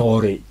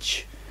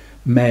storage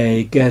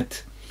may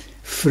get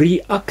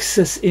free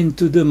access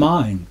into the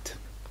mind.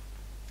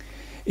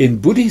 In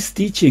Buddhist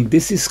teaching,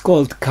 this is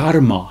called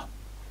karma.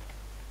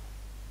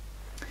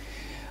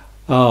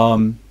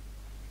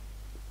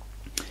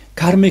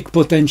 Karmic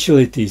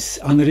potentialities,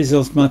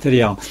 unresolved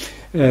material,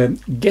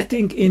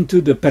 getting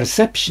into the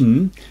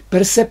perception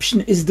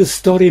is the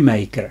story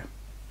maker.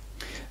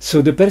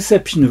 So the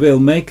perception will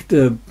make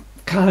the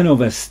kind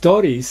of a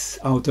stories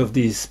out of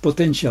these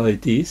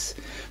potentialities,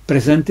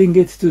 presenting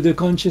it to the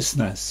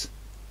consciousness.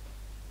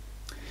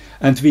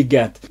 And we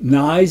get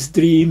nice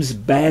dreams,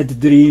 bad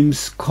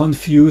dreams,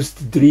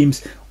 confused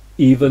dreams,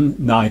 even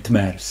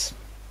nightmares.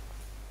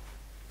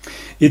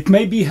 It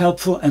may be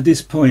helpful at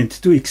this point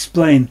to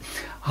explain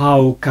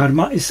how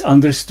karma is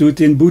understood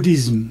in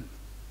Buddhism.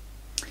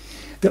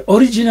 The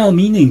original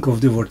meaning of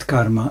the word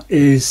karma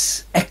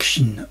is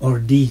action or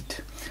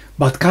deed,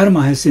 but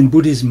karma has in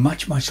Buddhism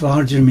much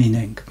larger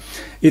meaning.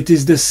 It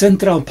is the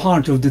central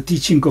part of the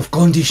teaching of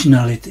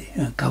conditionality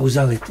and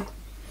causality.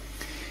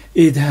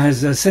 It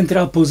has a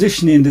central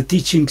position in the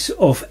teachings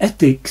of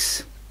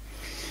ethics.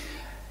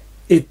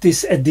 It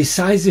is a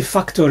decisive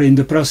factor in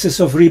the process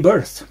of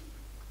rebirth.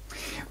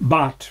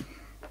 But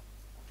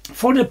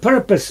For the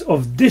purpose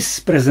of this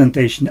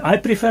presentation, I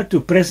prefer to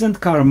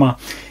present karma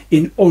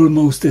in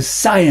almost a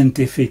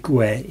scientific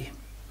way.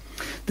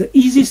 The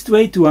easiest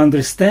way to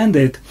understand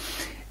it,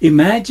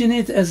 imagine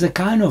it as a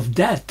kind of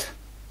debt.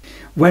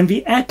 When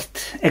we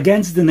act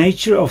against the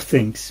nature of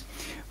things,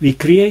 we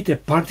create a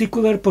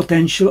particular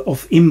potential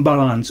of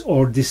imbalance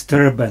or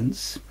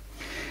disturbance.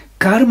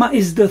 Karma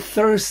is the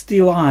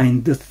thirsty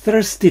line, the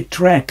thirsty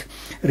track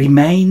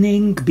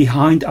remaining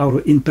behind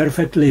our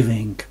imperfect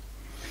living.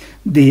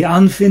 The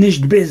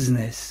unfinished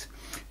business,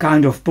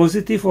 kind of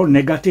positive or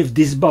negative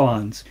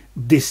disbalance,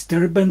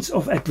 disturbance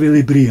of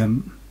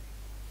equilibrium.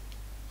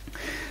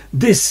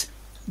 This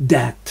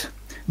debt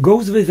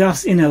goes with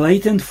us in a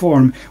latent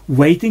form,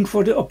 waiting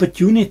for the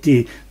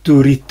opportunity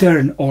to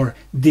return or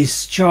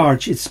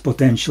discharge its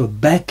potential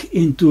back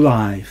into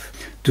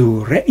life,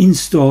 to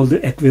reinstall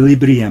the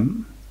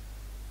equilibrium.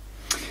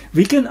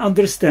 We can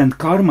understand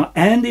karma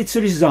and its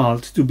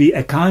result to be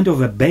a kind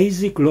of a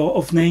basic law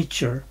of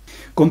nature,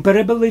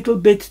 comparable a little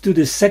bit to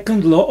the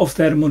second law of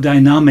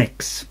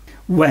thermodynamics,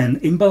 when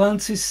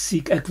imbalances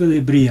seek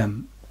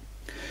equilibrium.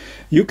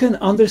 You can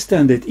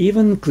understand it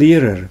even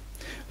clearer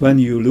when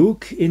you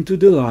look into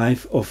the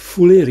life of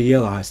fully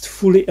realized,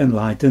 fully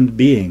enlightened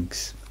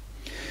beings.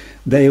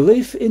 They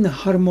live in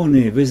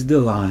harmony with the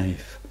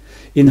life,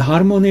 in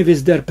harmony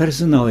with their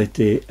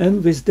personality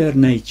and with their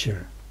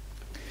nature.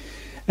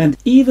 And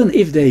even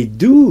if they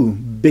do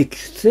big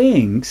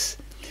things,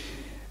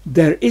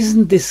 there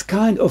isn't this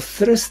kind of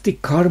thirsty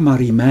karma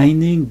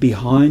remaining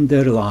behind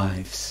their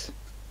lives.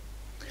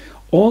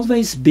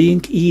 Always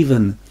being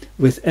even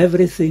with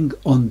everything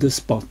on the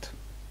spot.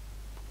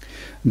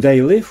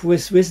 They live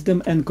with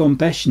wisdom and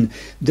compassion.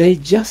 They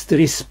just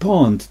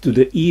respond to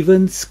the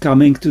events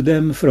coming to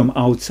them from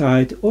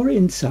outside or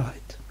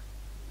inside.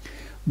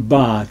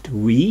 But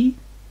we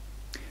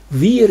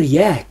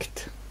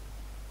react.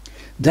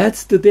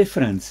 That's the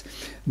difference.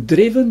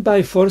 Driven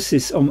by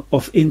forces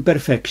of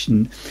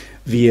imperfection,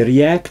 we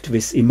react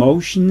with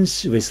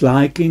emotions, with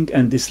liking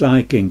and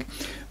disliking,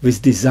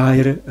 with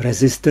desire,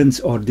 resistance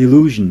or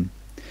delusion.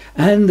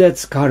 And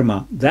that's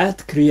karma.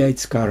 That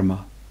creates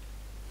karma.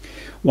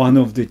 One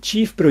of the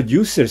chief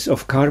producers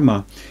of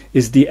karma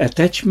is the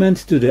attachment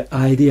to the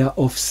idea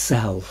of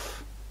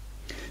self.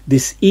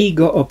 This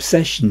ego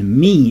obsession,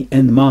 me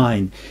and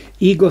mine,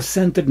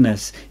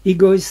 ego-centeredness,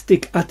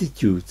 egoistic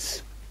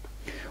attitudes.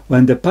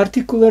 When the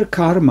particular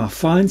karma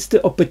finds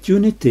the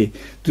opportunity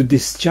to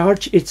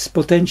discharge its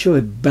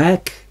potential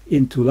back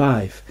into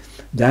life,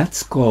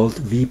 that's called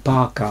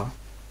vipaka.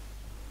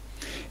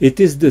 It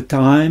is the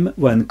time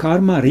when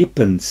karma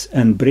ripens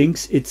and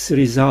brings its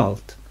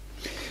result.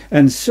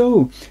 And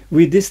so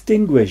we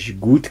distinguish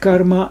good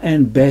karma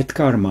and bad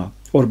karma,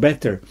 or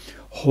better,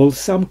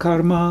 wholesome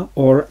karma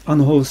or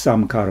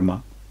unwholesome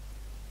karma.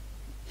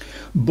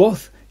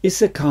 Both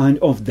is a kind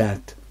of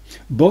that.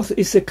 Both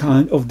is a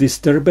kind of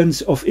disturbance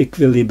of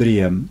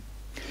equilibrium.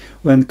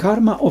 When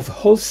karma of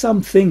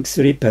wholesome things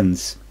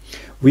ripens,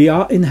 we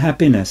are in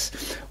happiness.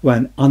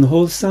 When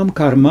unwholesome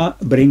karma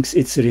brings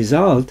its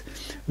result,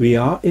 we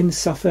are in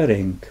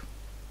suffering.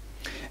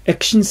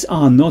 Actions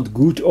are not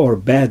good or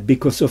bad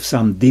because of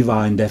some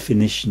divine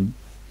definition.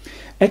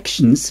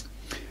 Actions,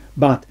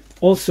 but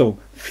also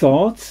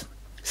thoughts,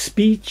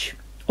 speech,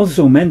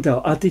 also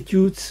mental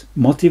attitudes,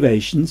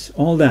 motivations,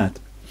 all that.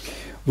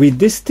 We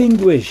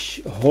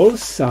distinguish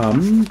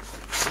wholesome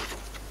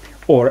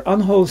or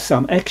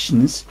unwholesome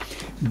actions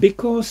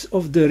because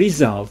of the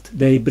result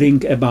they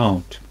bring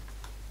about.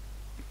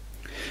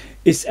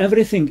 Is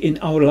everything in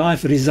our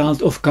life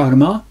result of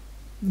karma?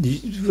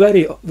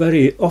 Very,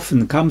 very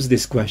often comes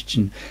this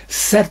question.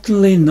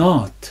 Certainly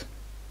not.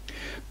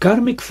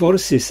 Karmic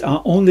forces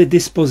are only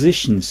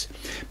dispositions.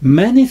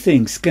 Many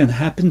things can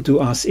happen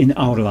to us in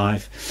our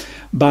life,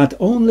 but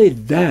only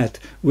that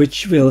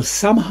which will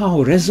somehow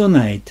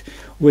resonate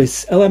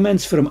with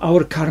elements from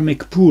our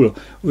karmic pool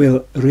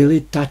will really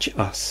touch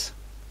us,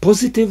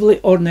 positively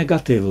or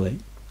negatively.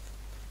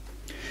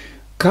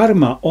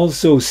 Karma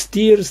also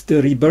steers the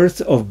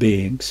rebirth of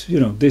beings.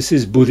 This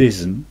is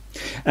Buddhism.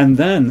 And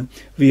then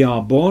we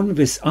are born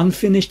with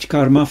unfinished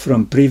karma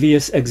from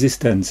previous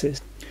existences.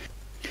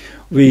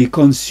 We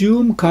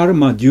consume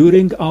karma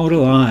during our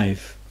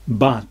life,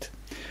 but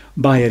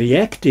by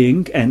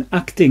reacting and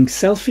acting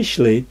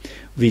selfishly,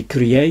 we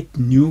create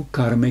new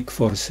karmic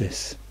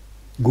forces,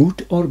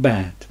 good or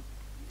bad.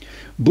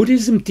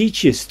 Buddhism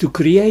teaches to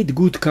create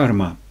good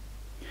karma,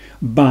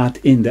 but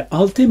in the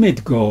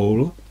ultimate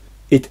goal,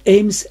 it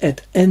aims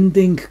at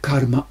ending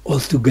karma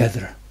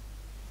altogether.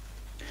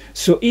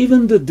 So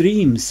even the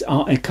dreams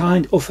are a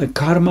kind of a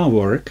karma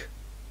work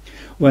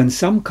when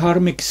some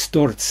karmic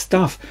stored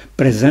stuff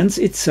presents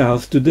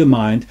itself to the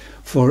mind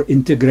for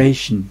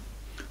integration,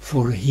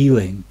 for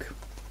healing.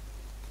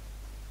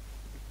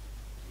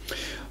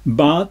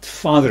 But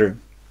Father,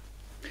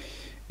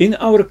 in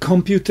our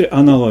computer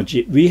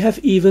analogy, we have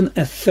even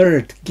a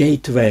third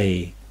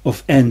gateway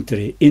of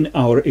entry in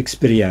our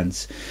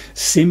experience,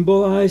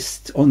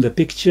 symbolized on the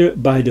picture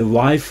by the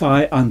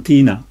Wi-Fi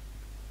antenna.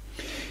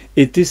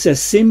 It is a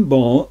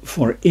symbol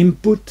for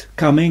input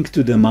coming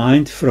to the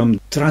mind from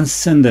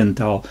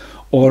transcendental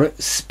or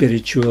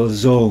spiritual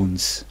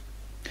zones,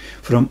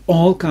 from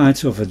all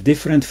kinds of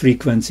different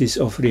frequencies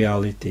of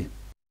reality.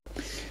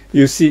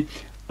 You see,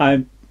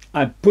 I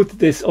put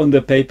this on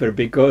the paper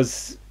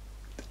because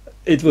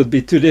it would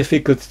be too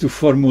difficult to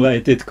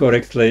formulate it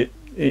correctly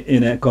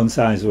in a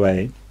concise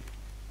way.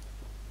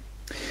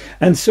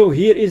 And so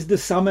here is the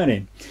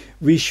summary.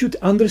 We should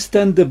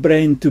understand the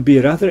brain to be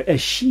rather a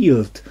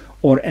shield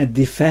or a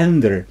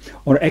defender,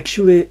 or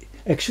actually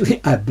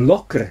a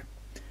blocker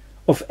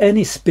of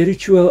any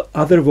spiritual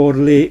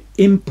otherworldly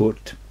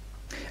input.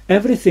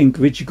 Everything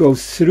which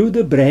goes through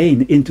the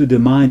brain into the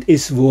mind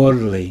is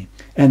worldly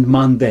and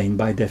mundane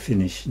by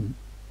definition.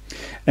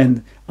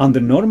 And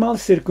under normal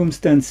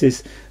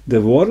circumstances,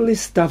 the worldly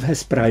stuff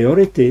has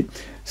priority,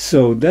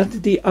 so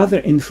that the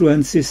other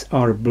influences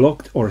are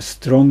blocked or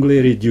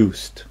strongly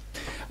reduced.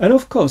 And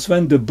of course,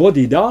 when the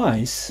body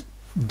dies,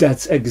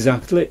 that's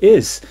exactly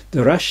is.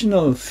 The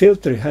rational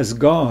filter has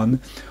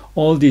gone,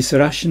 all these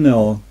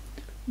rational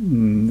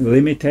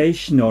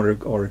limitation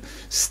or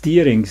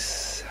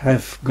steerings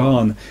have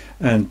gone,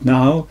 and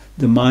now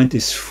the mind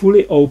is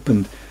fully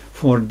opened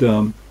for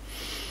the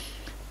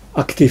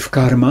active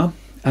karma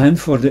and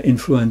for the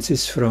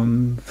influences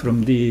from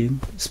the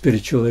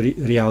spiritual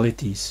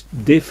realities,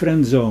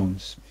 different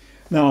zones.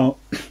 Now,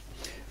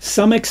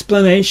 some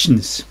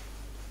explanations.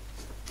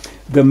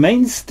 The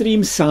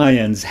mainstream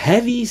science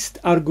heaviest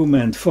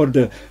argument for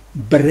the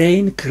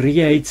brain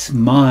creates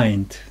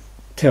mind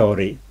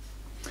theory,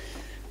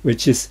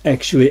 which is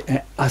actually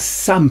an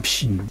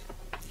assumption,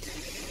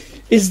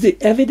 is the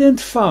evident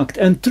fact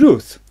and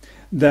truth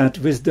that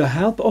with the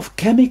help of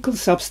chemical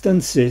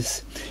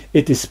substances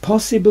it is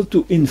possible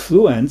to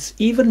influence,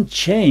 even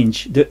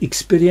change, the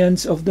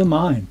experience of the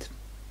mind.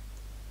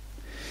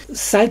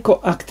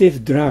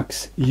 Psychoactive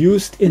drugs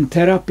used in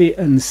therapy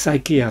and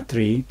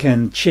psychiatry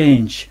can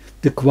change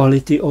the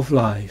quality of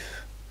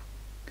life.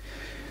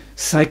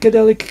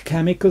 Psychedelic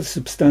chemical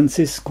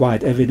substances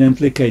quite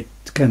evidently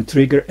can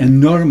trigger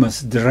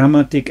enormous,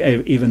 dramatic,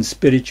 even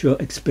spiritual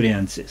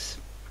experiences.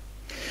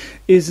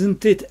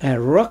 Isn't it a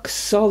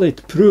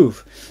rock-solid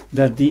proof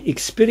that the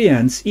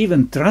experience,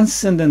 even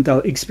transcendental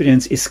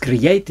experience, is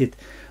created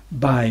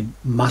by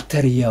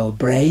material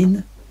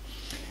brain?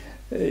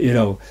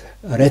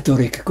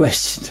 Rhetoric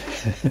question.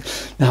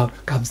 Now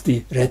comes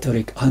the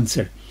rhetoric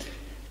answer.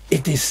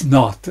 It is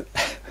not.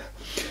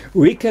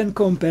 We can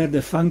compare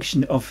the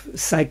function of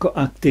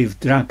psychoactive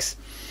drugs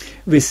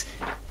with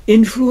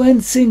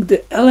influencing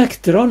the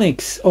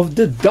electronics of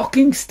the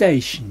docking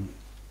station.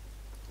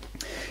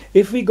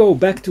 If we go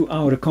back to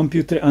our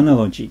computer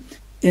analogy,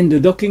 in the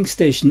docking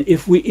station,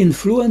 if we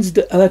influence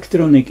the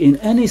electronic in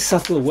any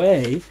subtle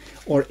way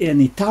or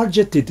any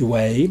targeted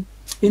way,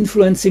 it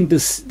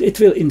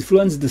will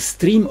influence the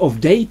stream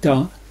of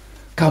data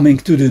coming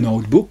to the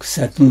notebook,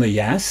 certainly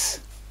yes.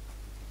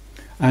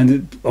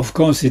 And of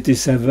course it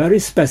is a very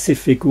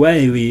specific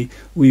way.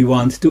 We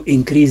want to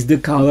increase the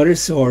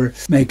colors or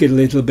make it a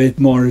little bit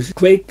more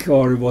quick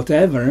or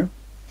whatever.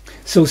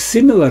 So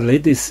similarly,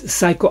 these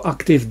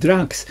psychoactive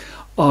drugs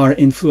are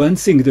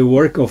influencing the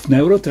work of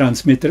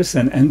neurotransmitters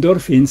and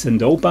endorphins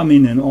and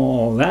dopamine and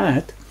all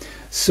that,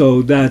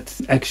 so that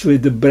actually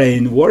the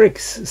brain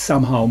works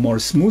somehow more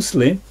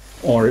smoothly,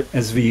 or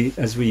as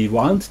we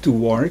want to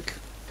work.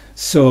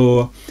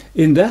 So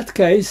in that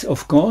case,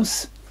 of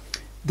course,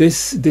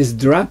 these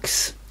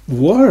drugs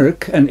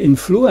work and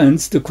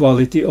influence the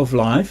quality of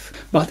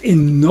life, but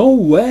in no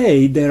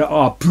way there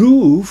are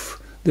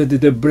proof that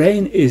the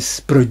brain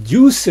is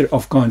producer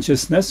of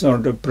consciousness or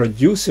the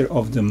producer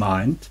of the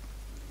mind.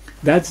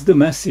 That's the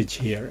message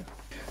here.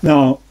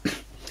 Now,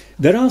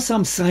 there are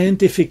some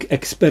scientific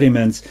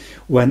experiments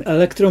when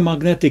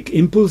electromagnetic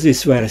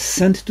impulses were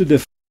sent to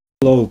the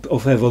lobe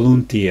of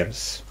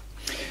volunteers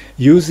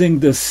using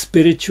the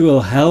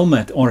spiritual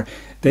helmet, or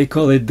they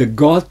call it the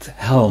God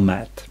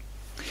helmet.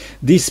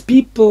 These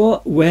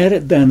people were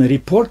then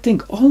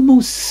reporting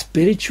almost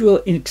spiritual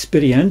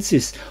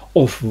experiences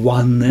of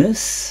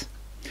oneness,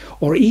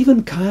 or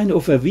even kind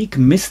of a weak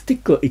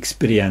mystical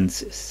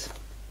experiences.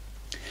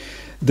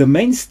 The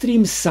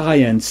mainstream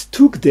science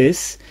took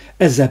this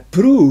as a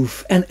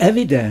proof and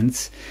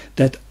evidence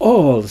that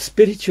all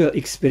spiritual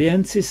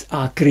experiences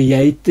are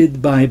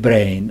created by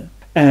brain,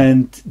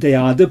 and they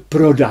are the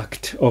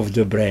product of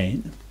the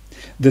brain.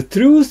 The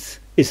truth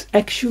is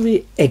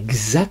actually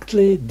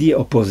exactly the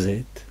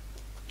opposite.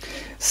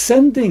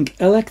 Sending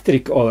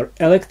electric or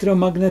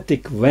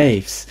electromagnetic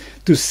waves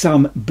to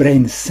some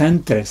brain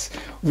centers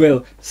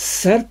will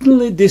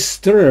certainly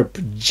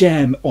disturb,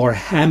 jam or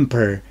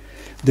hamper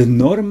the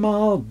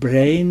normal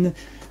brain,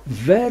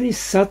 very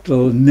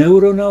subtle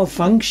neuronal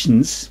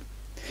functions.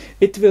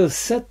 It will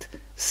set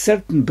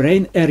certain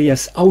brain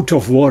areas out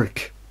of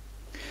work,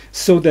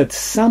 so that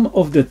some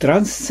of the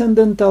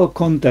transcendental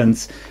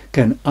contents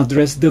can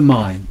address the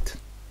mind.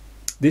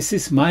 This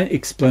is my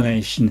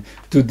explanation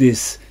to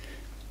this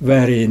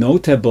very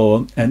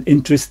notable and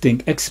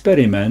interesting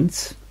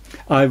experiments.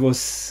 I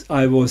was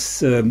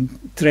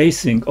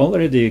tracing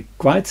already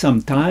quite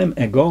some time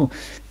ago,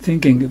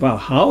 thinking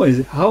about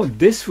how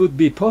this would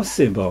be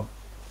possible.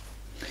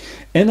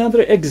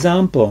 Another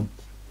example: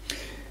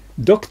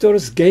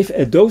 doctors gave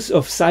a dose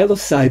of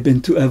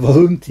psilocybin to a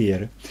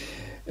volunteer.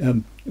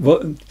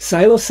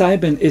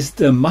 Psilocybin is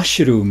the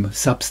mushroom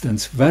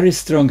substance, very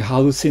strong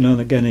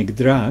hallucinogenic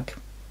drug.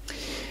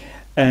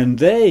 And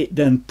they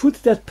then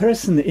put that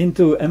person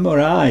into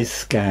MRI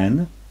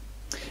scan,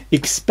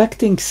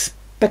 expecting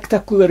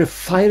spectacular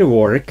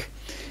firework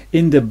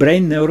in the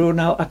brain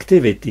neuronal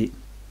activity.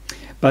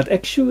 But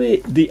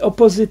actually the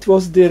opposite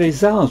was the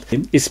result.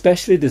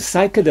 Especially the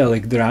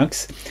psychedelic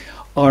drugs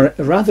are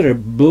rather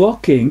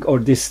blocking or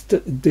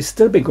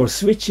disturbing or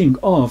switching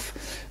off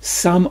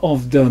some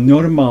of the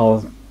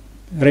normal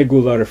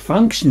regular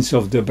functions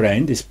of the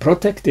brain, these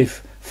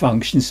protective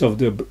functions of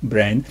the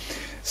brain,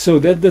 so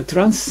that the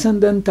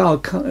transcendental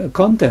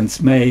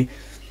contents may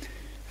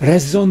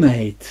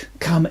resonate,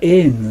 come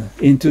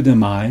into the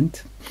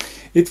mind.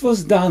 It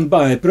was done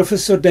by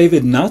Professor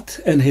David Nutt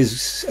and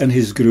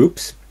his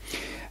groups.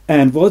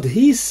 And what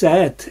he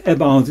said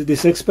about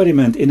this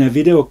experiment in a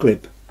video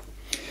clip,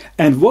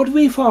 and what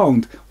we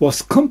found,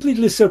 was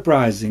completely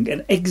surprising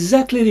and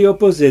exactly the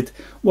opposite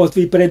what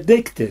we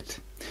predicted.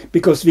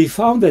 Because we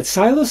found that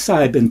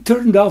psilocybin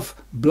turned off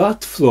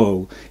blood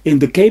flow in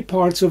the key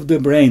parts of the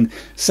brain,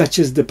 such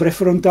as the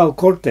prefrontal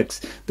cortex,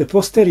 the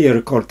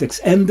posterior cortex,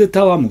 and the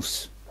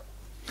thalamus.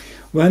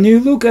 When you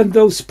look at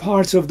those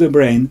parts of the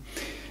brain,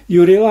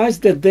 you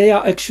realize that they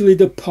are actually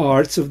the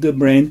parts of the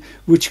brain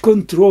which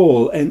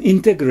control and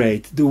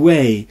integrate the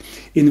way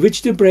in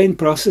which the brain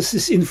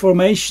processes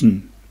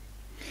information.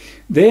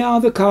 They are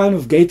the kind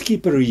of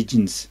gatekeeper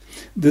regions,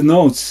 the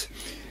nodes,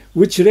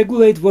 which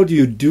regulate what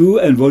you do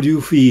and what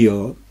you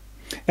feel.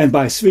 And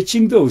by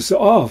switching those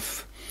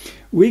off,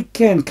 we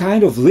can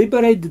kind of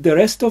liberate the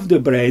rest of the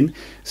brain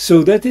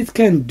so that it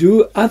can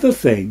do other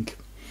things.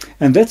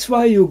 And that's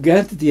why you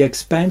get the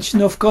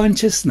expansion of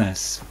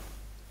consciousness.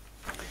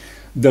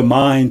 The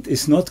mind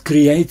is not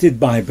created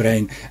by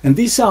brain, and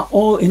these are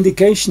all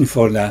indication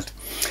for that.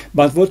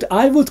 But what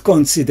I would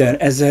consider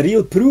as a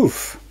real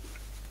proof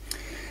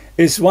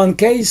is one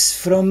case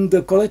from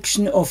the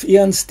collection of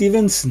Ian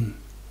Stevenson.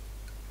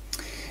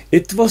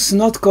 It was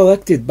not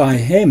collected by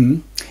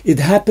him. It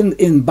happened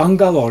in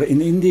Bangalore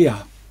in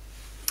India.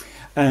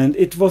 And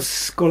it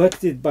was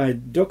collected by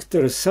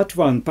Dr.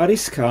 Satwan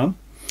Pariskha,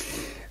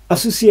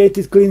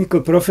 Associated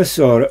Clinical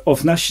Professor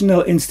of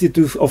National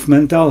Institute of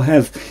Mental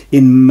Health,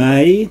 in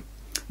May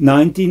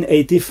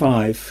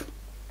 1985.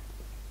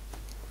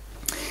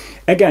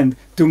 Again,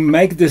 to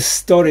make the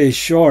story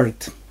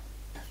short,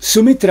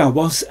 Sumitra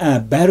was a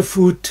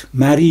barefoot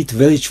married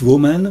village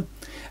woman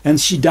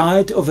and she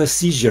died of a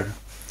seizure.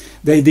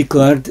 They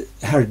declared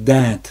her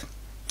dead.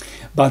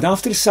 But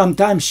after some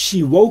time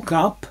she woke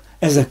up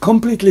as a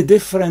completely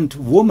different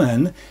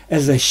woman,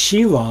 as a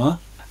Shiva,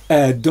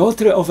 a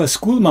daughter of a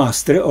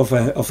schoolmaster, of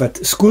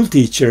a school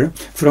teacher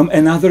from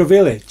another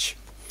village,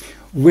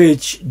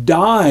 which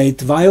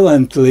died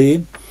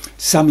violently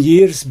some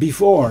years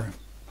before.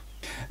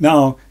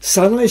 Now,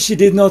 suddenly she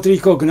did not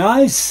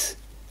recognize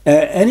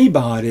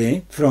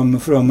anybody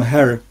from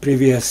her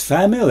previous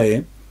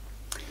family.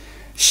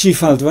 She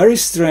felt very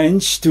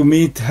strange to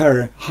meet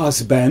her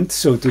husband,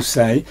 so to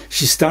say.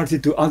 She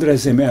started to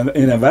address him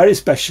in a very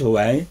special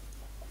way.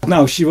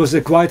 Now, she was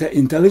quite an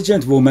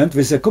intelligent woman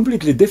with a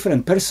completely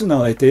different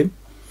personality.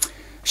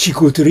 She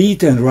could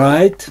read and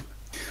write.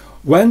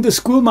 When the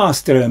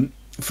schoolmaster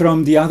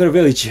from the other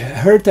village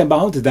heard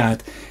about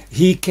that,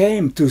 he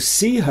came to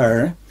see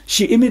her.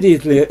 She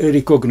immediately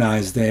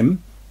recognized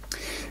him.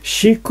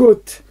 She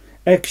could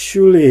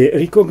actually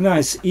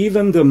recognize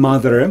even the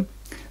mother.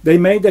 They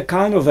made a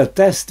kind of a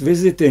test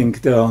visiting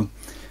the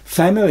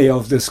family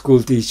of the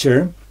school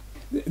teacher.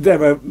 There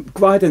were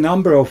quite a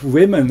number of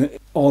women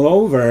all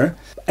over,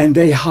 and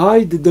they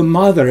hid the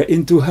mother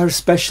into her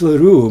special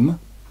room.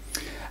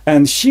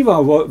 And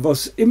Shiva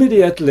was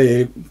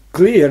immediately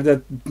clear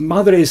that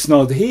mother is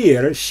not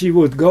here. She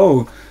would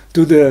go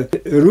to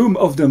the room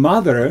of the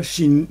mother.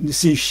 She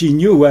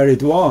knew where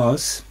it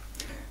was.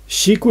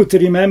 She could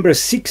remember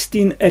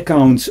 16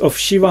 accounts of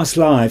Shiva's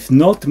life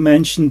not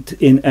mentioned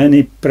in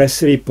any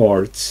press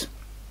reports.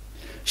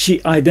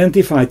 She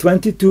identified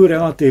 22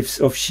 relatives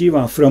of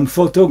Shiva from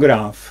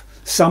photograph,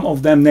 some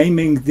of them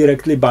naming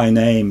directly by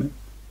name.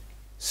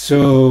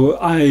 So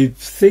I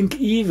think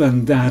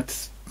even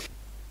that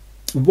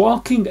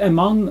walking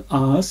among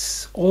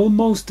us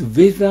almost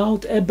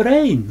without a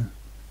brain.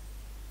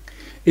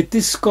 It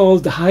is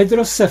called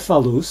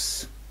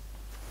hydrocephalus.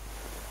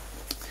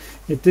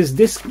 It is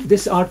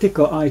this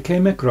article I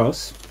came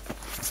across.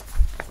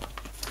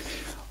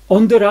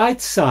 On the right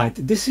side,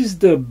 this is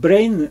the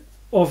brain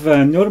of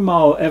a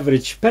normal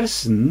average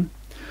person.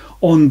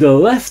 On the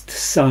left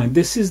side,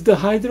 this is the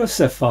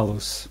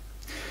hydrocephalus,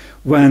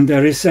 when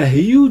there is a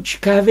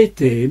huge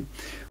cavity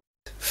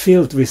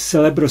filled with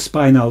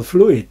cerebrospinal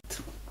fluid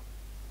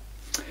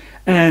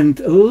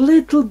and a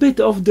little bit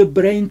of the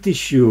brain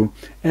tissue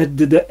at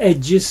the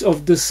edges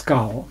of the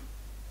skull.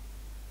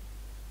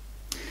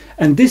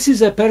 And this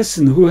is a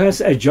person who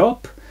has a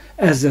job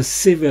as a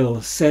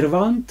civil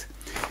servant,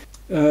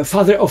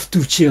 father of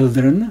 2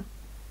 children.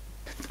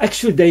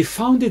 Actually, they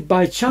found it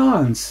by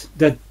chance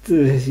that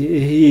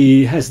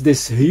he has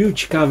this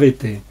huge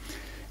cavity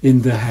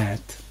in the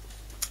head.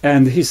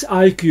 And his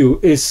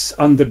IQ is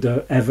under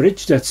the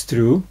average, that's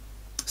true.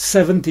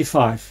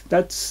 75,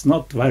 that's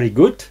not very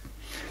good.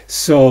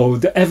 So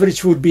the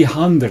average would be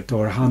 100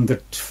 or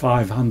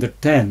 105,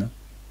 110.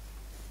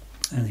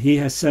 And he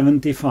has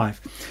 75.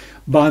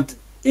 But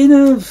in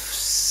a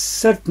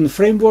certain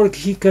framework,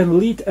 he can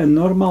lead a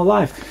normal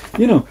life.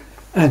 You know,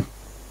 and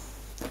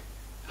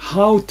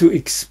how to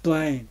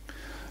explain?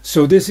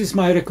 So this is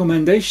my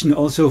recommendation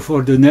also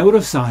for the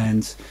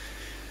neuroscience.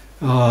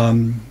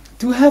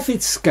 To have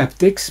its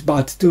skeptics,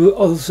 but to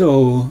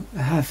also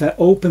have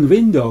open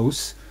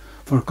windows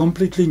for a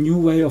completely new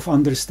way of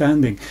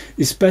understanding,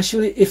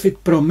 especially if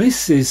it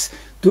promises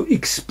to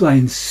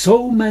explain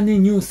so many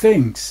new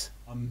things,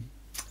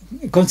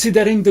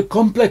 considering the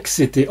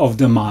complexity of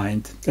the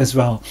mind as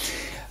well.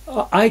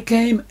 I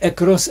came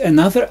across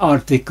another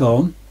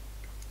article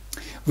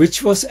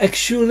which was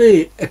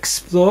actually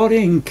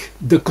exploring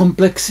the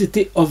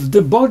complexity of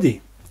the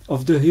body,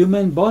 of the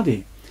human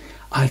body.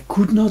 I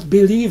could not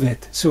believe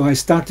it, so I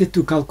started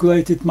to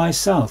calculate it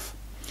myself.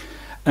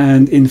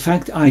 And in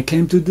fact, I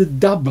came to the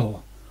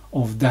double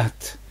of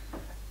that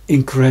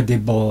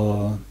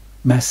incredible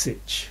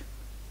message.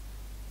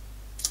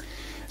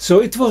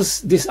 So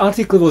this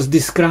article was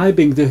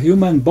describing the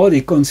human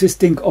body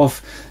consisting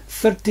of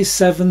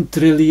 37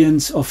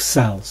 trillions of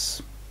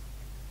cells.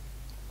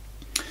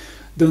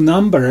 The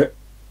number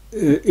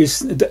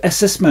the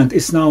assessment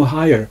is now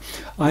higher.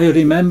 I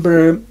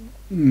remember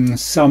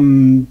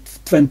some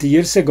 20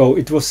 years ago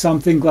it was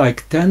something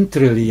like 10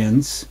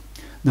 trillions.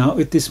 Now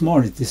it is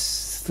more, it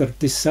is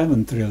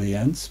 37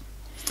 trillions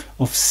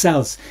of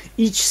cells.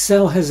 Each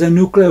cell has a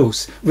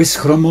nucleus with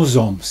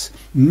chromosomes.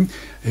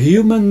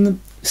 Human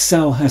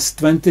cell has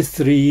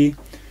 23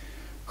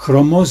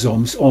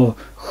 chromosomes, or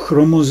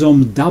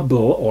chromosome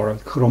double or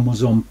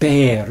chromosome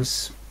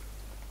pairs.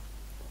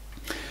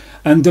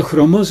 And the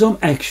chromosome,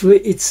 actually,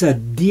 it's a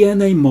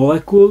DNA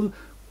molecule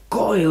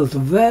coiled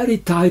very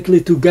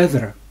tightly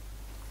together.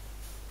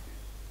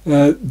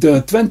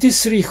 The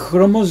 23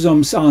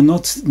 chromosomes are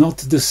not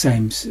the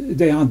same.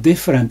 They are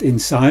different in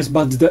size,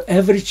 but the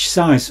average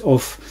size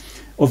of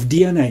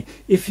DNA,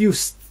 if you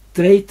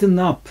straighten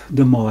up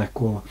the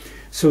molecule,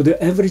 so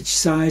the average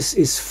size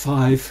is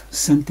 5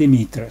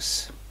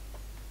 centimeters.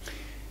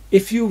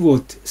 If you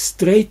would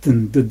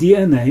straighten the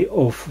DNA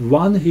of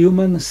one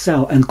human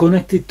cell and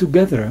connect it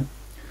together,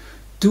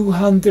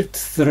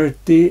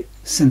 230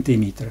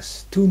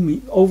 centimeters,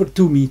 over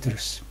 2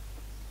 meters,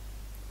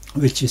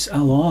 which is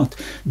a lot,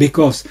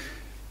 because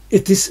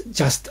it is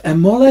just a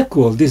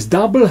molecule. This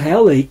double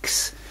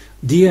helix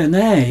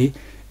DNA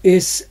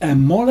is a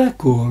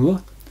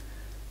molecule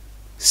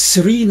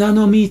 3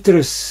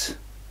 nanometers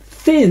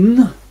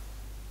thin,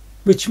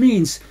 which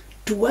means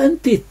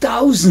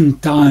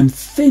 20,000 times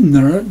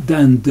thinner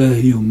than the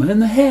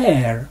human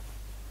hair.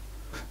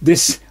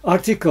 This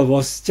article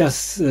was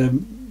just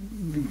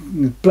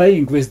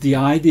playing with the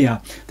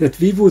idea that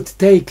we would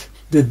take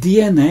the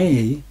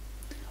DNA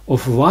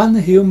of one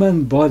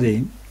human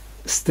body,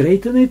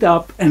 straighten it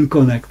up and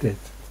connect it.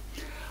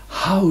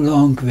 How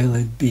long will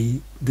it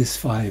be, this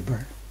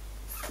fiber?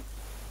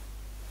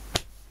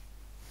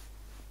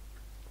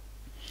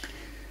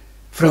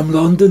 From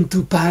London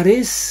to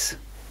Paris?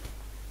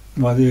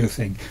 What do you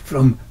think?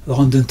 From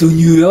London to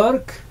New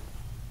York?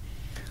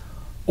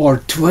 Or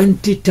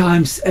 20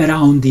 times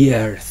around the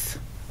earth?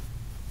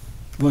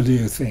 What do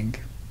you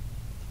think?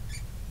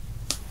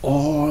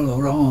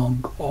 All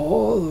wrong,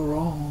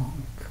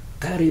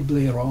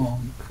 terribly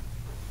wrong.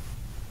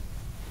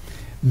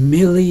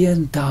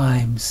 Million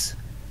times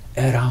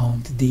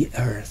around the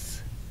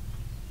earth.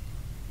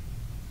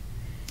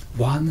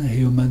 One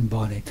human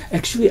body.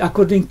 Actually,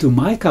 according to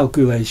my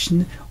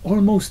calculation,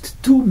 almost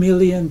 2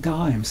 million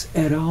times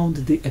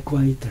around the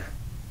equator.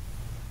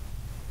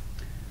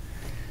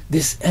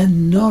 This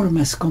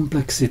enormous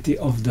complexity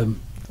of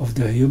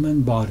the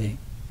human body.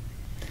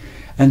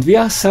 And we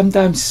are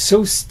sometimes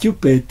so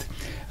stupid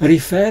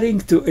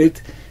referring to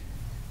it,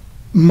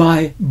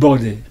 my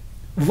body.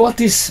 What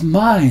is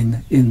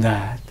mine in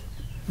that?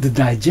 The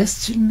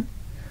digestion,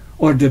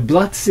 or the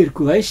blood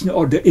circulation,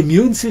 or the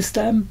immune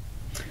system,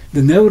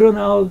 the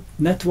neuronal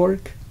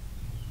network?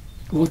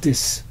 What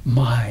is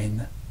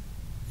mine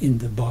in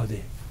the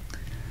body?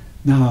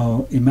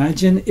 Now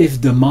imagine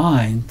if the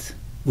mind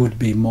would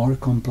be more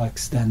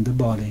complex than the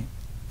body.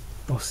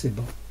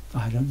 Possible.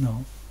 I don't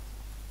know.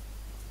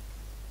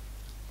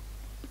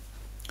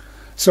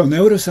 So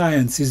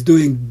neuroscience is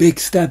doing big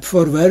step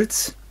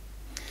forwards.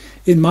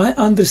 In my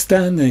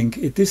understanding,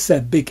 it is a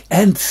big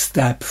end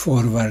step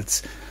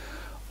forwards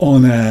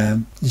on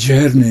a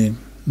journey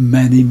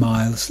many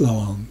miles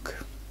long.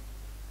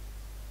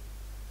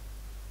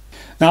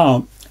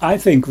 Now, I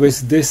think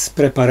with this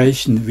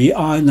preparation we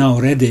are now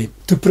ready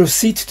to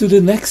proceed to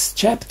the next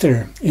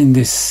chapter in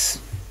this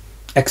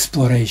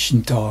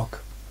exploration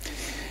talk.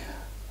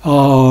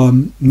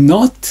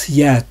 Not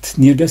yet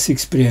near-death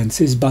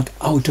experiences, but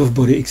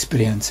out-of-body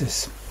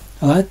experiences.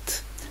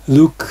 Let's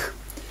look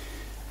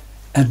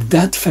at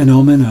that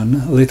phenomenon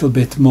a little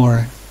bit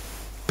more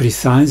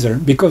preciser,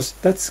 because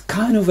that's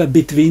kind of a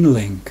between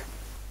link.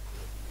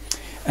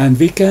 And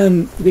we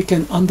can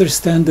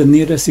understand the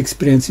near-death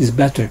experiences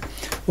better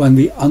when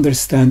we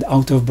understand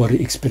out-of-body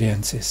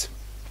experiences.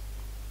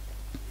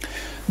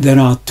 There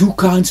are two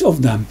kinds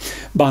of them,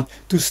 but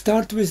to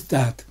start with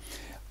that,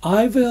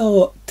 I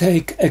will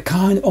take a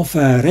kind of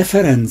a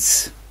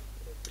reference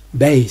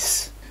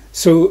base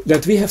so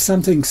that we have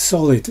something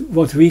solid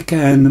what we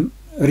can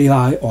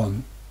rely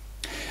on.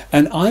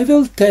 And I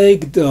will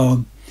take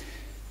the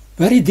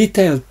very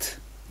detailed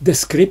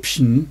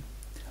description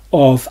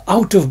of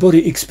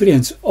out-of-body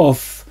experience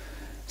of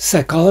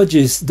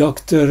psychologist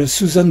Dr.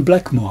 Susan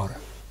Blackmore.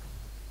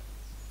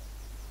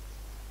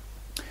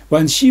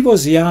 When she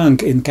was young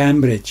in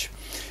Cambridge,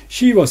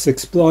 she was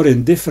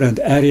exploring different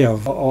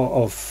areas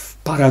of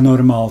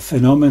paranormal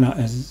phenomena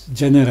as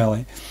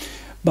generally,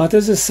 but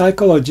as a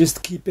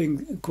psychologist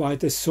keeping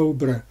quite a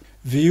sober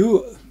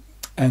view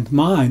and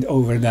mind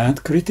over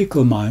that,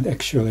 critical mind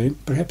actually,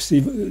 perhaps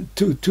even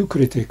too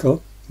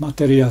critical,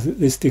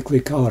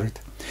 materialistically colored.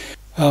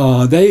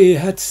 They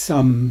had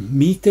some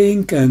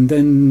meeting and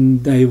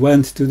then they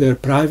went to their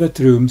private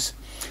rooms,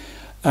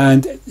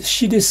 and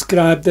she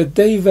described that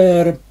they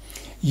were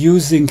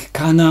using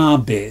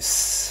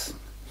cannabis.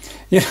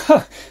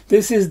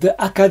 This is the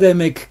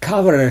academic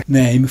cover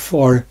name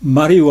for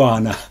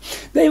marijuana.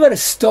 They were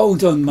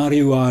stoned on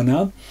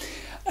marijuana,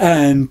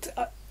 and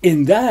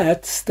in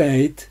that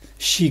state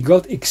she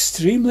got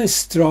extremely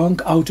strong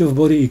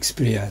out-of-body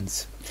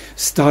experience,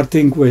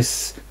 starting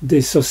with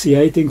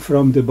dissociating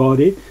from the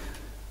body,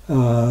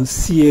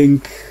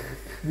 seeing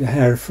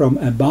her from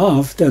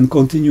above, then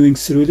continuing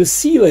through the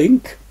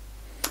ceiling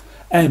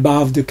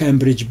above the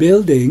Cambridge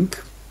building.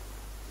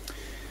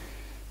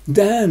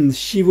 Then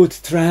she would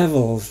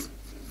travel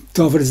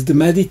towards the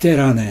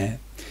Mediterranean,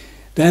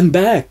 then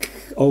back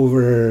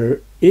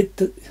over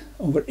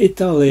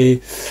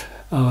Italy,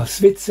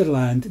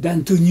 Switzerland,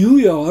 then to New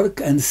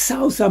York and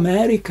South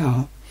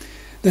America.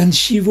 Then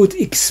she would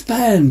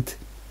expand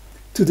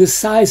to the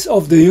size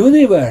of the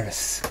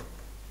universe.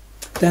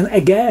 Then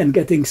again,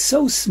 getting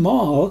so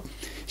small,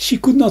 she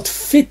could not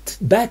fit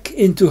back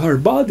into her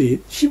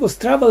body. She was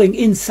traveling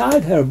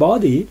inside her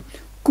body,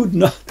 could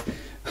not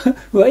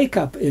wake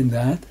up in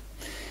that.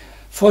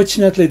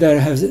 Fortunately, there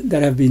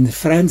have been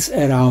friends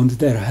around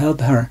that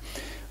helped her.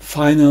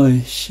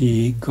 Finally,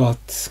 she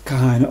got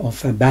kind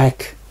of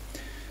back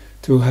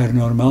to her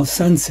normal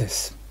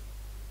senses.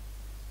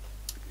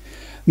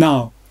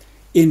 Now,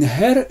 in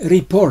her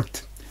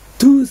report,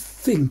 two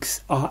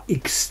things are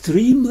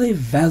extremely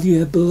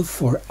valuable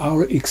for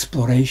our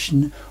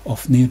exploration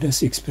of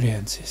near-death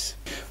experiences.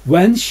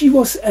 When she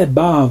was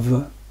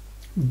above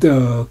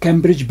the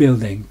Cambridge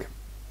building,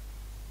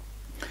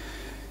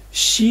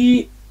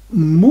 she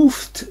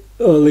moved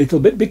a little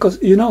bit, because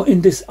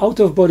in this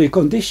out-of-body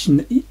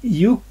condition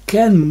you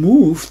can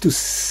move to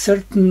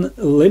certain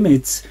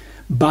limits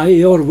by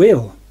your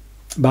will,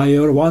 by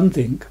your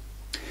wanting.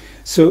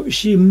 So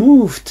she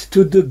moved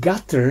to the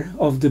gutter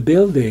of the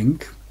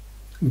building.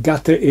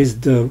 Gutter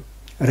is the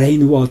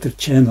rainwater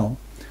channel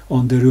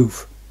on the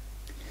roof.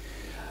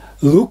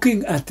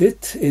 Looking at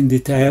it in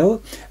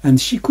detail, and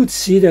she could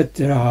see that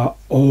there are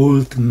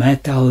old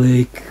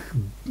metallic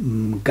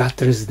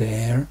gutters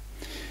there.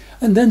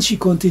 And then she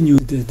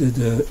continued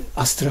the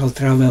astral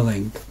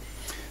traveling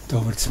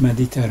towards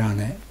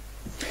Mediterranean.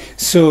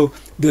 So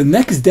the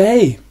next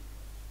day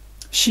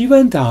she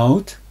went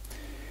out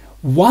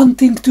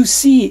wanting to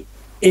see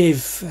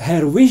if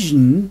her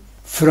vision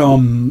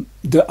from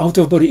the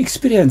out-of-body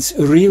experience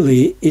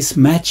really is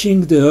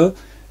matching the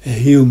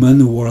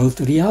human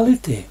world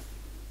reality.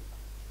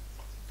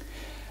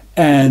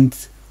 And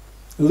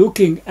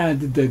looking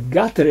at the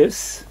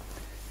gutters,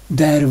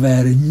 there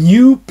were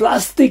new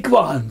plastic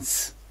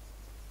ones.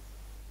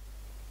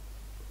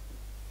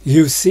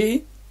 You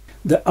see,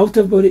 the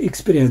out-of-body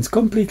experience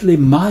completely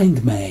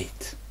mind-made.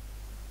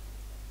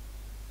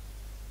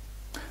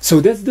 So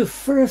that's the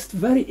first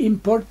very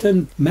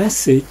important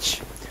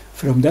message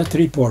from that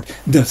report.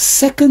 The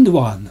second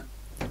one,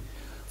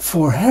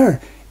 for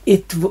her,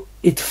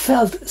 it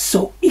felt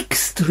so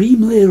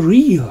extremely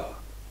real.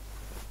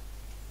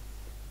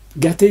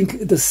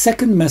 Getting the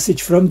second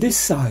message from this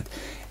side,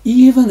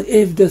 even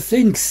if the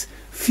things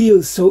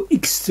feel so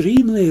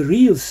extremely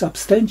real,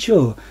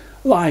 substantial,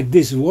 like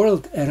this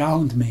world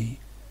around me,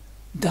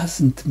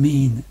 doesn't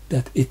mean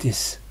that it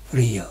is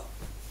real.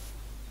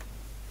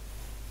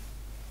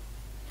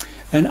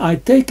 And I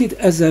take it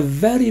as a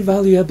very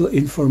valuable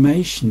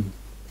information,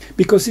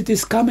 because it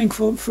is coming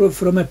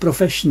from a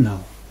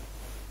professional.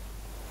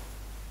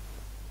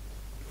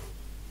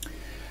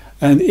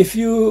 And if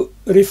you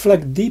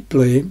reflect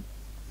deeply,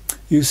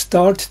 you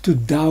start to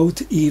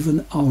doubt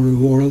even our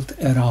world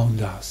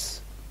around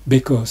us,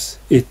 because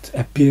it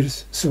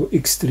appears so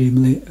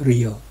extremely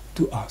real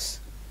to us.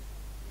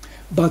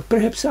 But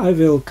perhaps I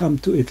will come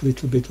to it a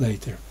little bit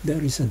later.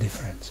 There is a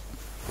difference.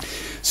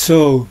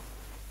 So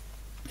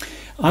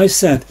I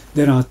said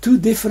there are two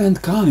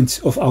different kinds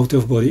of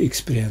out-of-body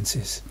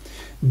experiences.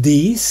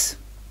 These,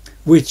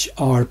 which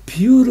are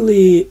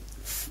purely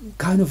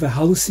kind of a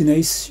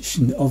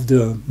hallucination of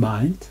the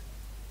mind,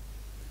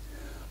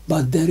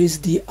 but there is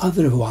the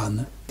other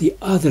one, the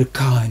other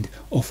kind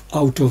of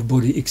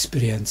out-of-body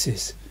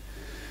experiences.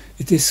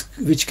 It is,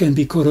 which can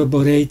be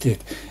corroborated,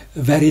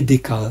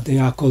 veridical. They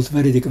are called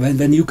veridical.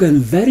 When you can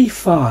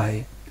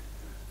verify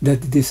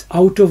that this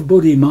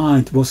out-of-body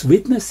mind was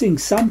witnessing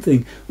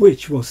something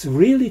which was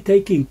really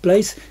taking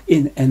place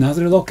in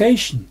another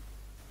location.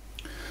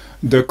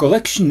 The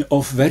collection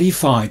of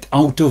verified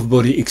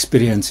out-of-body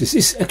experiences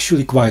is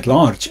actually quite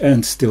large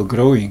and still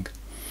growing.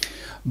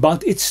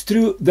 But it's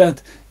true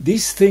that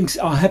these things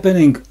are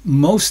happening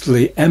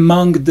mostly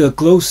among the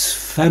close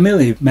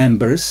family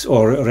members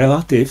or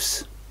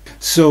relatives,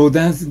 so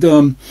that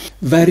the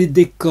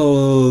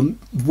veridical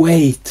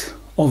weight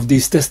of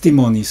these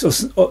testimonies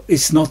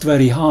is not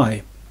very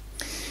high.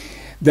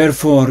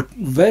 Therefore,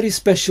 very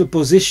special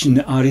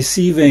position are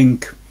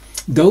receiving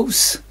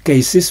those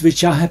cases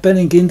which are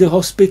happening in the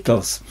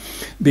hospitals,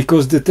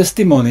 because the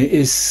testimony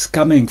is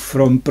coming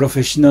from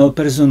professional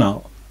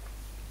personnel.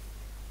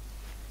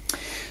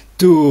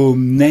 To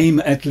name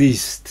at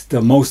least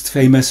the most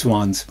famous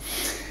ones,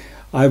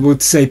 I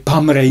would say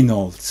Pam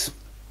Reynolds.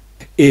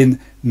 In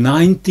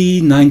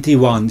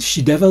 1991,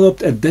 she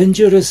developed a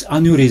dangerous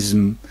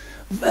aneurysm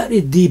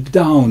very deep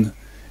down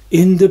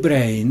in the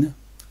brain,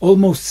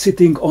 almost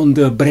sitting on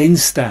the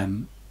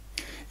brainstem.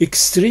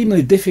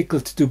 Extremely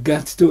difficult to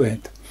get to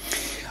it.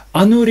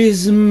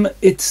 Aneurysm,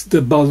 it's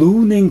the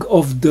ballooning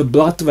of the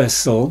blood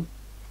vessel.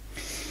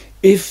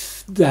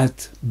 If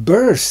that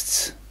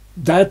bursts,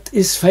 that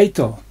is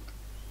fatal.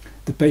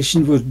 The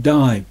patient would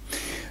die.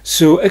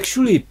 So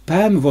actually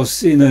Pam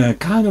was in a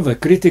kind of a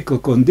critical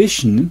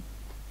condition,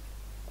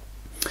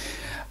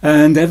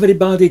 and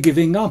everybody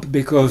giving up,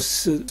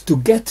 because to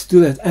get to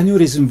that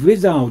aneurysm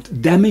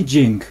without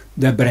damaging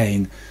the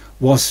brain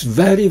was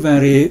very,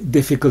 very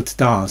difficult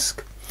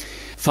task.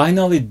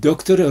 Finally,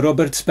 Dr.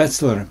 Robert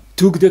Spetzler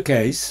took the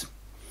case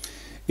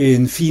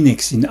in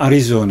Phoenix, in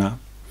Arizona,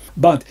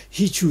 but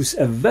he chose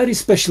a very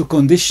special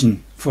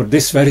condition for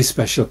this very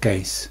special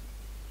case.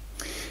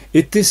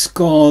 It is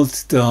called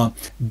the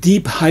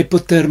deep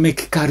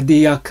hypothermic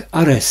cardiac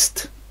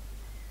arrest,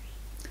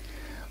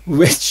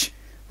 which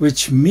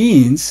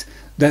means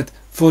that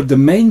for the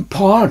main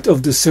part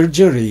of the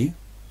surgery,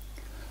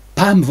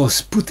 Pam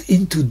was put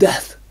into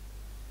death.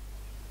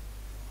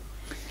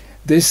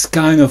 This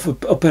kind of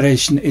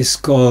operation is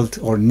called,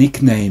 or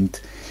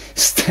nicknamed,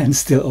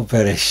 standstill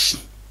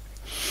operation.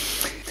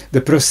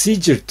 The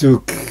procedure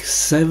took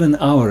 7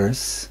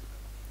 hours,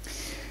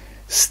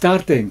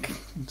 starting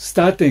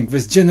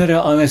with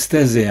general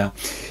anesthesia.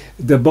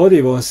 The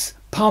body was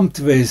pumped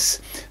with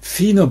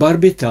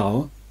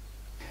phenobarbital,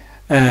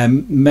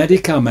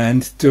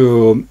 medicament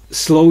to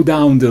slow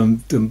down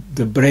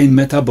the brain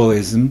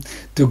metabolism,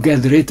 to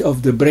get rid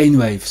of the brain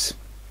waves.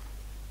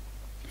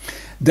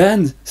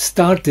 Then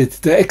started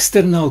the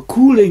external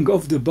cooling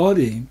of the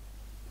body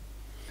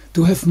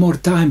to have more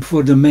time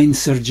for the main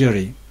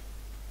surgery.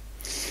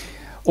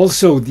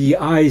 Also, the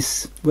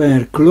eyes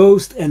were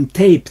closed and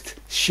taped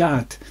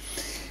shut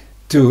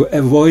to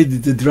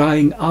avoid the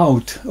drying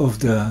out of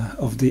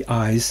the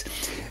eyes.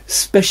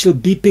 Special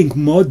beeping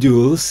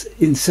modules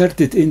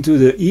inserted into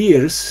the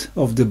ears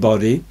of the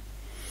body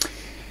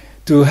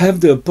to have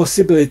the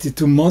possibility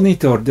to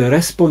monitor the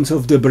response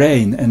of the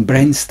brain and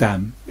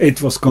brainstem. It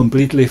was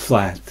completely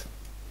flat.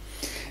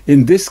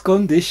 In this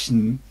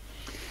condition,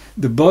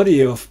 the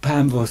body of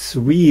Pam was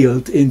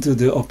wheeled into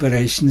the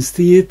operations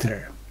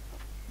theater.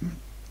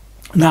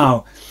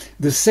 Now,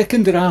 the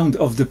second round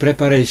of the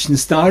preparation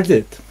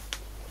started.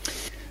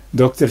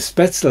 Dr.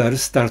 Spetzler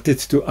started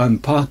to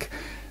unpack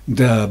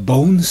the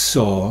bone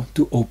saw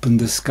to open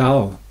the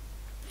skull.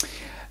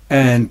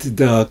 And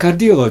the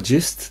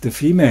cardiologist, the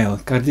female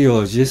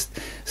cardiologist,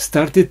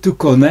 started to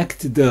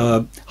connect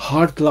the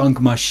heart-lung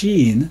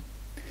machine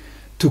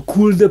to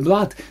cool the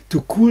blood,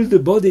 to cool the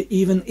body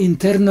even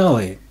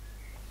internally.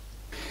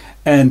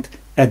 And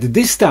at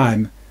this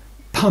time,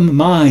 Pam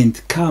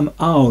mind come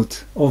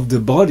out of the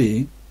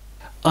body,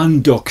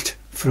 undocked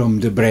from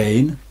the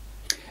brain,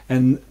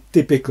 and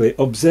typically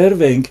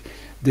observing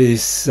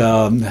these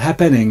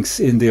happenings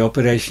in the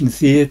operation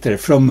theater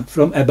from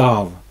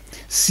above,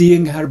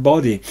 seeing her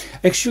body.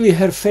 Actually,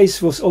 her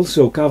face was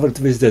also covered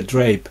with the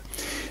drape.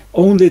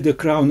 Only the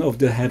crown of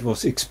the head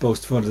was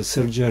exposed for the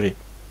surgery.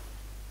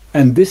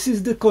 And this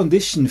is the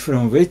condition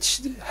from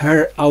which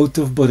her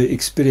out-of-body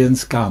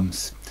experience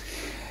comes.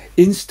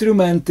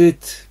 Instrumented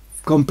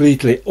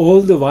completely,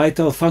 all the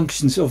vital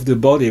functions of the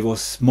body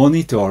was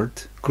monitored,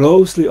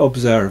 closely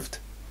observed,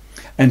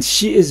 and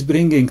she is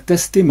bringing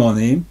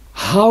testimony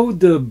how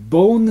the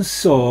bone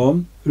saw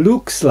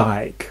looks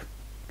like.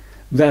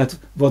 That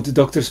what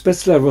Dr.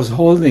 Spetzler was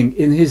holding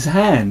in his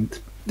hand,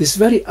 this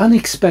very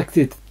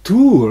unexpected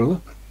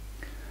tool,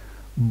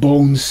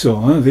 bone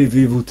saw,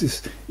 we would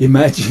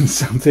imagine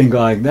something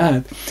like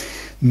that.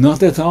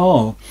 Not at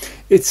all.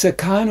 It's a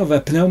kind of a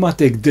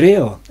pneumatic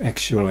drill,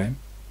 actually,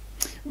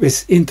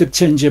 with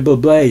interchangeable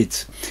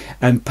blades.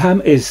 And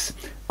Pam is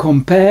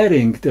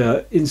comparing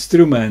the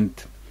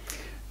instrument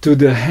to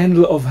the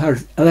handle of her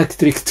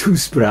electric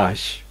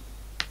toothbrush.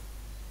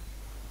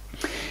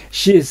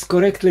 She is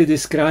correctly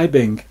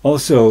describing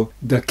also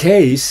the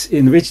case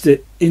in which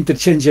the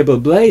interchangeable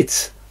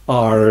blades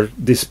are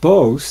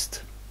disposed.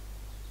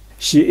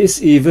 She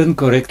is even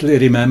correctly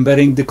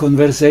remembering the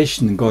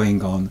conversation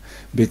going on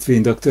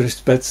between Dr.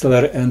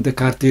 Spetzler and the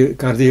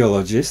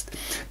cardiologist,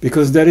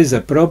 because there is a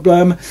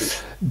problem.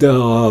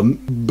 The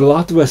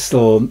blood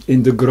vessel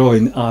in the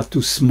groin are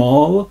too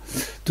small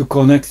to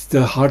connect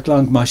the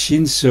heart-lung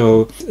machine,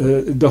 so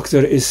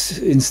doctor is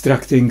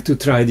instructing to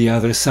try the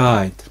other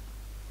side.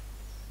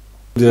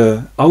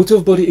 The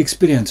out-of-body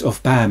experience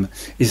of Pam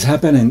is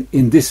happening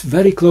in this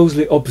very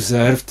closely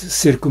observed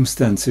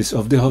circumstances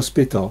of the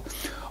hospital,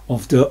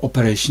 of the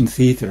operation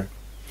theater.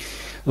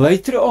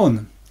 Later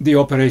on, the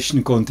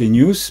operation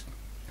continues.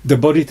 The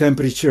body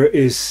temperature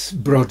is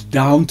brought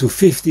down to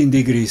 15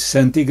 degrees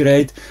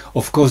centigrade.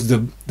 Of course,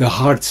 the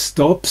heart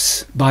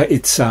stops by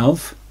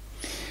itself.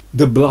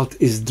 The blood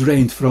is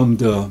drained from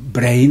the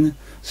brain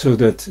so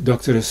that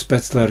Dr.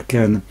 Spetzler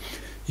can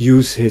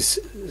use his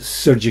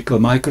surgical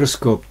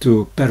microscope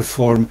to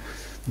perform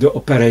the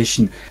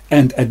operation.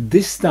 And at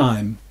this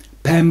time,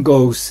 Pam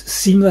goes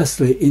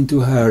seamlessly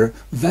into her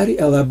very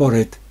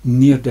elaborate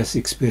near-death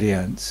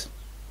experience.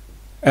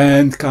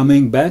 And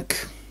coming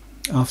back,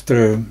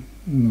 after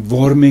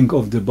warming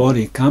of the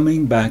body,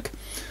 coming back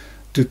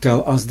to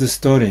tell us the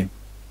story.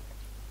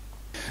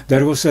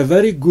 There was a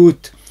very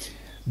good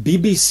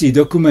BBC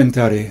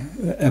documentary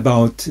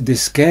about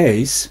this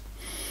case.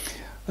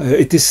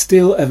 It is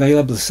still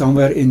available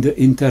somewhere in the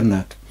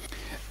internet.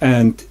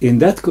 And in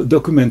that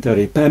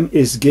documentary, Pam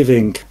is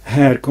giving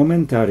her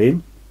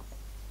commentary.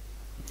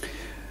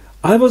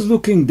 I was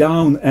looking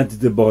down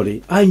at the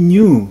body. I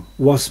knew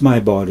was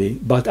my body,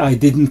 but I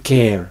didn't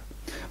care.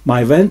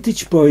 My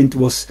vantage point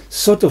was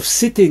sort of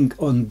sitting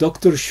on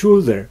doctor's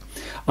shoulder.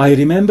 I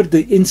remember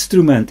the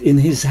instrument in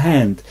his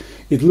hand.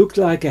 It looked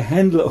like a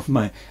handle of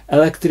my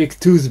electric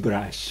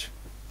toothbrush.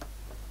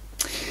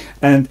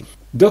 And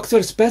Dr.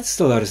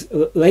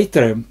 Spetzler,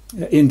 later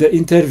in the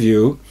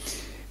interview,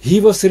 he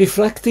was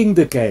reflecting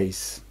the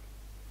case.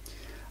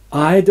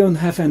 I don't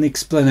have an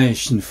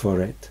explanation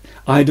for it.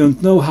 I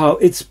don't know how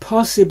it's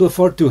possible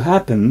for it to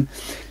happen,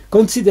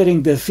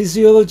 considering the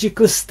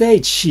physiological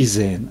state she's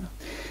in.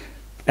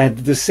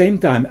 At the same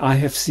time, I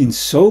have seen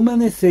so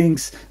many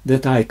things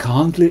that I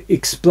can't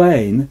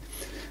explain,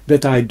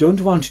 that I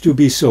don't want to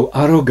be so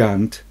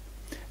arrogant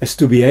as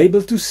to be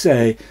able to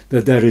say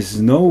that there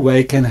is no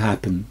way can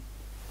happen.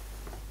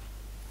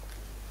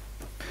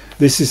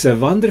 This is a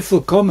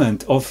wonderful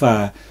comment of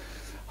a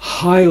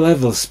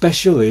high-level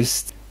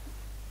specialist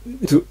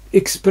to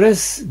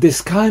express this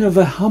kind of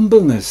a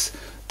humbleness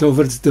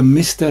towards the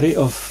mystery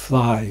of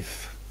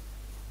life.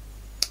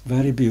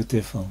 Very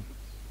beautiful.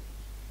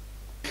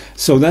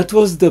 So that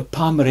was the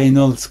Pam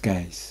Reynolds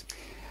case.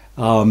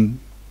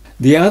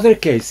 The other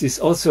case is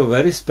also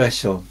very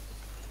special.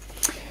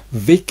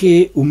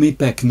 Vicky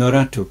Umipek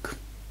Noratuk,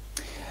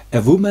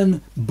 a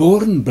woman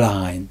born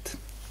blind.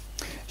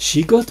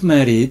 She got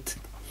married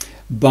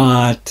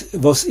but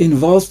was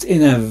involved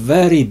in a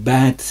very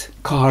bad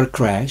car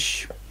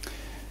crash.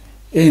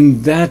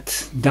 In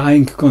that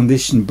dying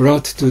condition,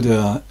 brought to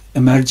the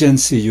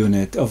emergency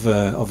unit of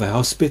a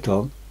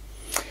hospital,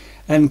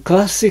 and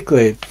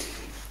classically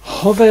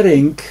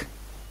hovering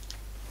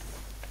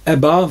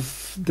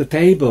above the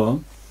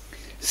table,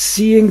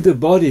 seeing the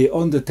body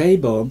on the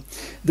table.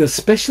 The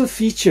special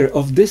feature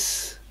of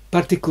this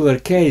particular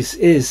case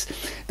is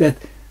that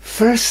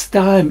first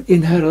time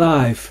in her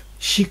life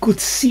she could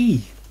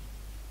see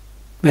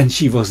when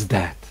she was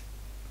dead.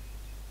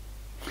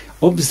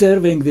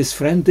 Observing these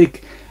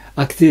frantic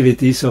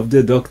activities of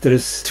the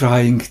doctors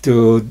trying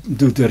to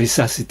do the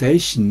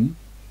resuscitation,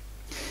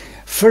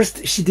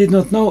 first she did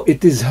not know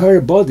it is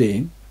her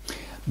body,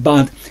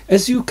 but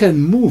as you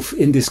can move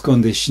in this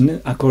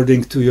condition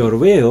according to your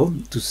will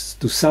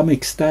to some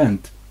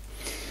extent,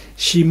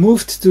 she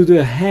moved to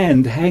the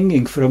hand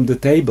hanging from the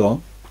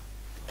table.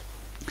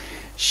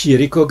 She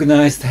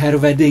recognized her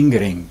wedding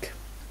ring,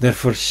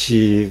 therefore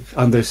she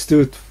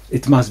understood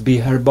it must be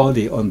her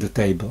body on the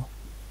table.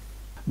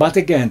 But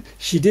again,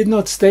 she did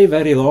not stay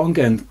very long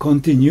and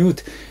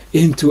continued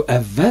into a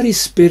very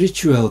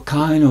spiritual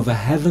kind of a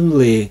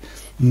heavenly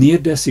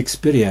near-death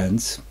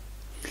experience,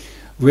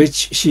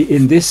 which she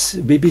in this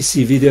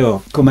BBC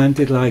video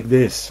commented like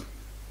this.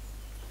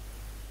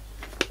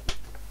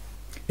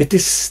 It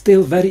is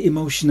still very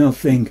emotional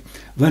thing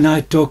when I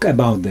talk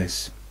about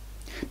this,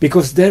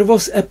 because there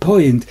was a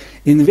point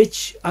in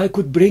which I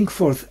could bring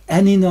forth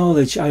any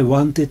knowledge I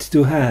wanted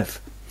to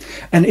have.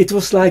 And it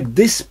was like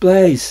this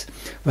place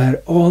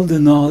where all the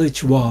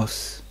knowledge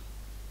was.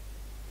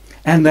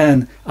 And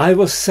then I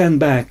was sent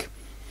back.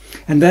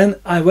 And then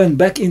I went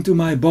back into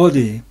my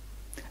body.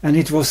 And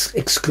it was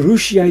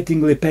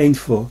excruciatingly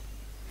painful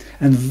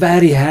and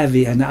very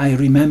heavy. And I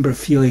remember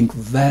feeling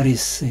very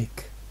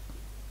sick.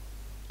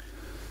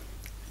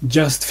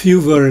 Just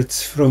few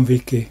words from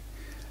Vicky,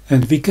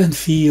 and we can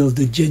feel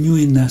the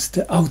genuineness,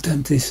 the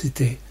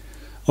authenticity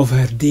of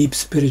her deep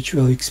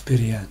spiritual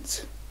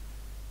experience.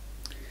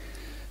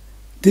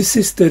 This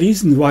is the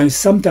reason why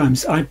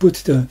sometimes I put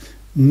the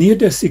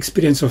near-death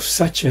experience of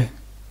such a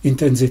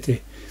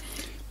intensity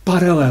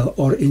parallel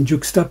or in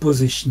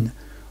juxtaposition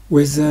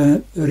with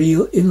a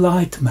real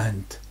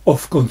enlightenment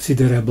of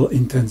considerable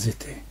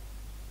intensity.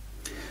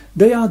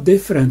 They are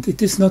different,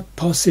 it is not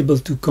possible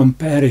to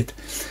compare it,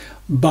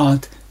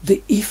 but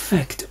the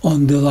effect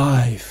on the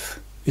life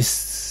is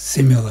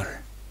similar.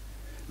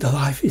 The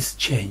life is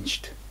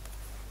changed.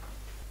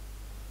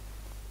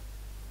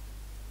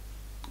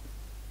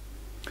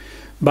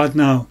 But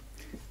now,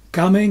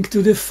 coming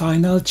to the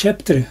final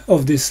chapter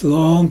of this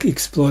long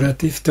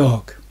explorative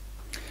talk,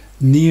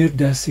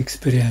 near-death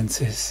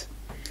experiences,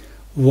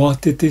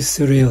 what it is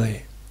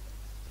really.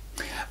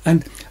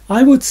 And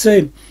I would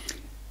say,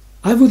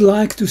 I would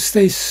like to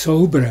stay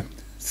sober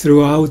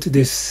throughout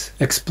this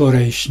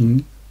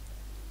exploration,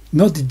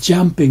 not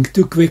jumping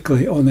too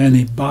quickly on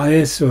any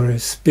bias or a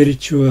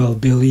spiritual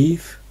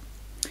belief.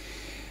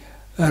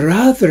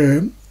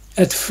 Rather,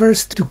 at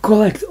first to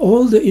collect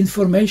all the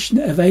information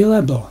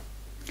available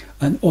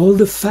and all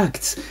the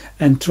facts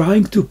and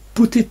trying to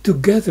put it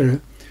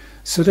together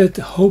so that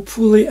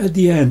hopefully at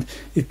the end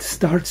it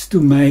starts to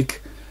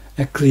make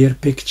a clear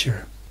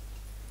picture.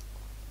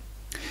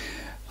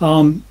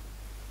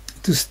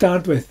 To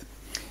start with,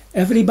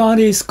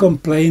 everybody is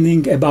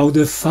complaining about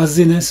the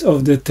fuzziness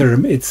of the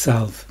term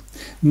itself,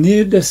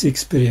 near-death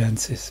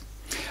experiences.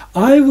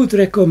 I would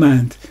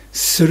recommend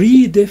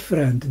 3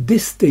 different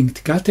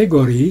distinct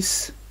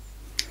categories: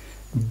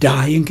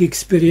 dying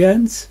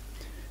experience,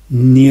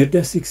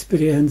 near-death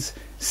experience,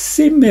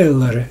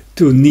 similar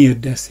to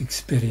near-death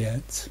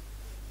experience.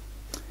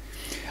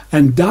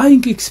 And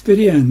dying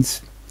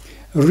experience,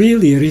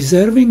 really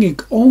reserving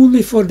it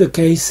only for the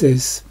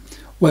cases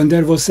when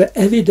there was an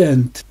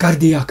evident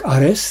cardiac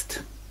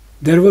arrest,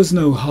 there was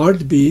no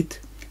heartbeat,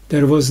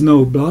 there was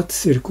no blood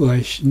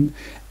circulation,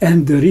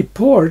 and the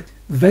report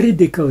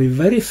veridically,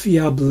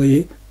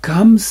 verifiably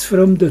comes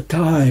from the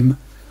time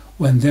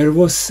when there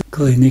was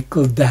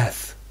clinical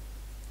death.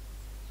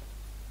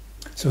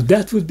 So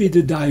that would be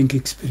the dying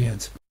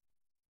experience.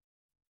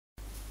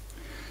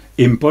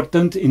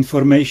 Important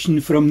information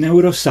from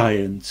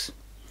neuroscience.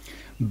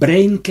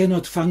 Brain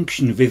cannot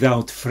function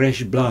without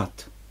fresh blood.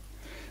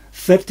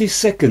 30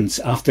 seconds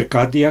after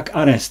cardiac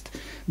arrest,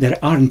 there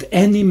aren't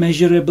any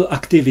measurable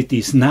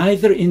activities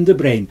neither in the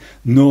brain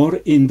nor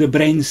in the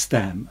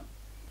brainstem.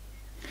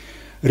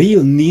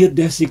 Real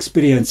near-death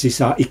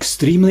experiences are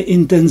extremely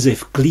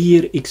intensive,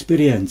 clear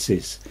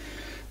experiences.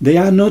 They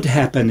are not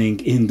happening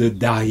in the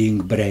dying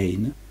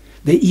brain.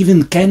 They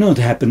even cannot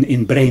happen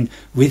in brain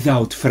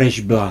without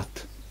fresh blood.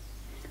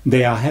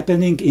 They are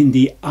happening in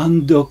the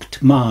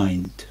undocked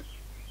mind.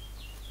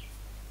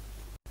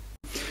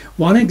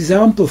 One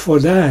example for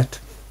that,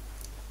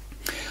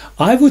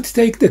 I would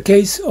take the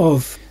case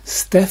of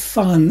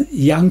Stefan von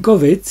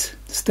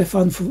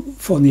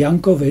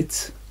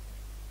Jankovitz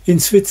in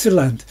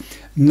Switzerland,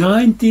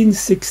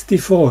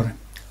 1964,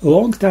 a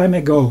long time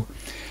ago,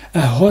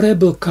 a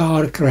horrible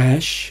car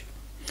crash.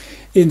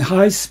 In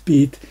high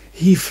speed,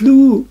 he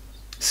flew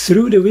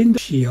through the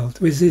windshield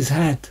with his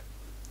head.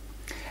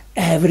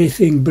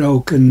 Everything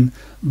broken,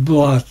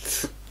 blood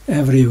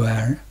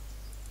everywhere.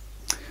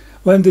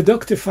 When the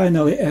doctor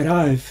finally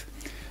arrived,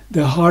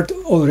 the heart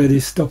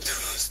already stopped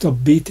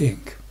beating.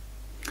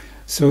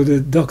 So the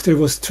doctor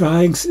was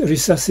trying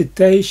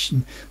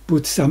resuscitation,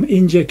 put some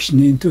injection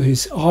into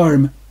his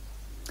arm,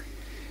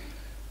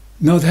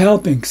 not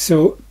helping.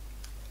 So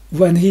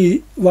when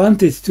he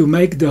wanted to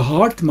make the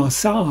heart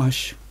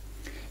massage,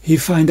 he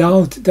found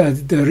out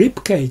that the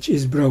rib cage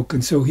is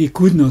broken, so he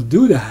could not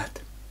do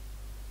that.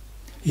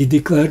 He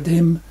declared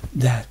him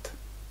dead.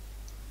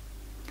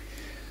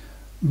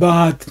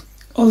 But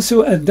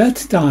also at that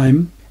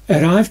time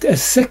arrived a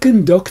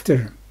second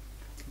doctor.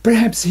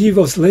 Perhaps he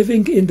was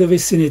living in the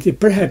vicinity,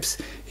 perhaps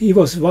he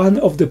was one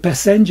of the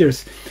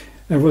passengers.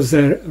 There was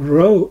a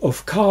row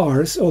of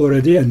cars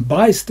already and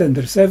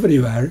bystanders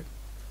everywhere.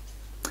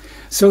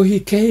 So he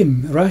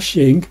came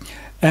rushing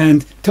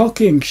and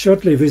talking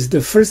shortly with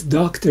the first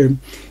doctor.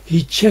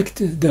 He checked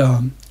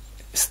the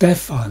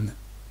Stefan,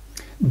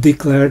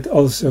 declared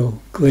also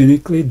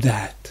clinically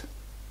dead.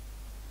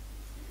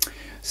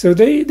 So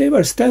they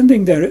were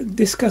standing there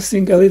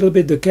discussing a little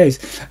bit the case.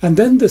 And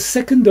then the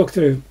second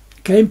doctor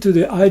came to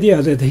the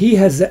idea that he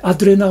has the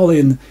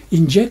adrenaline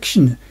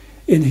injection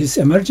in his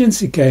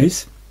emergency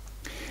case.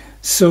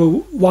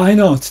 So why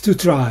not to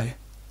try?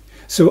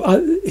 So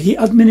he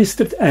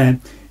administered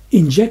an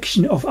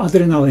injection of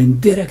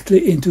adrenaline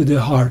directly into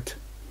the heart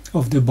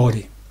of the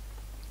body.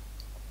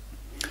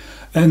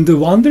 And the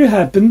wonder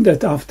happened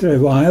that after a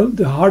while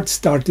the heart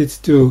started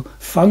to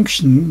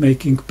function,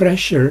 making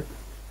pressure.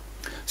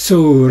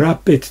 So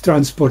rapid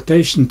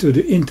transportation to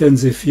the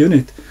intensive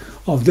unit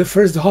of the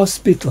first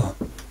hospital.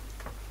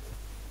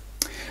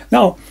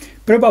 Now,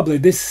 probably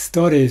this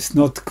story is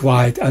not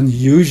quite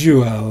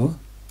unusual.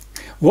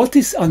 What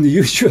is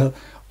unusual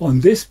on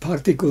this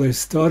particular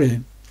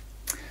story,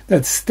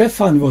 that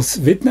Stefan was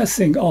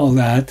witnessing all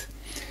that,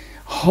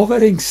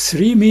 hovering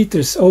 3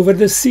 meters over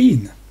the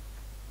scene,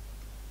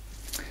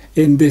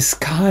 in this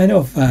kind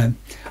of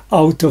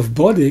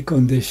out-of-body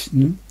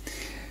condition.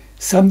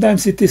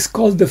 Sometimes it is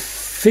called the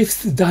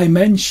 5th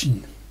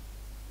dimension.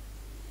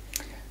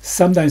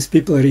 Sometimes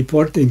people are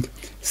reporting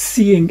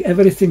seeing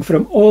everything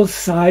from all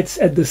sides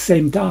at the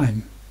same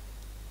time.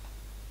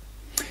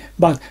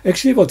 But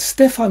actually what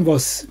Stefan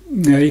was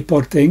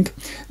reporting,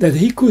 that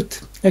he could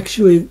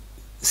actually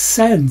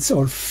sense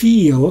or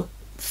feel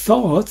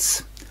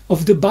thoughts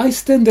of the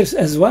bystanders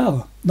as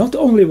well. Not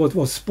only what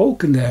was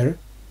spoken there,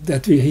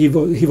 that he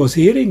was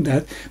hearing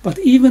that, but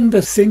even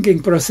the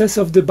thinking process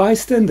of the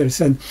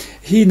bystanders. And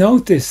he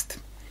noticed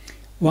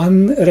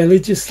one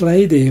religious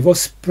lady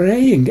was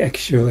praying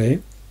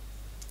actually,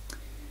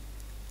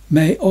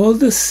 may all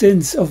the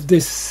sins of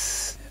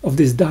this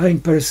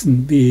dying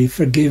person be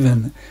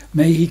forgiven,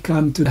 may he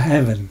come to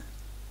heaven.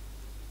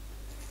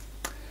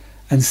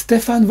 And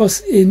Stefan was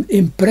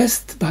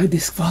impressed by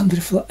this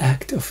wonderful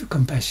act of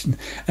compassion.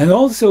 And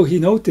also he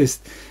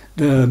noticed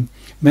the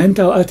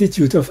mental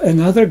attitude of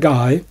another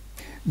guy,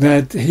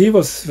 that he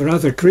was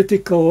rather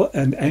critical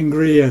and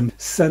angry and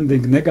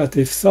sending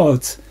negative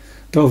thoughts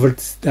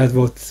towards that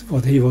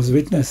what he was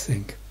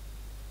witnessing.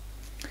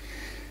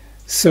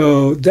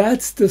 So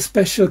that's the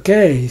special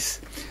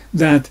case,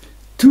 that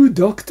 2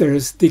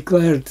 doctors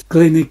declared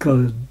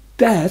clinical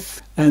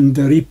death, and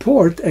the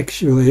report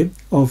actually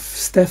of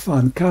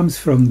Stefan comes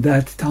from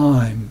that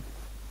time.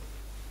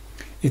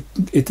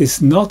 It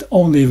is not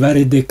only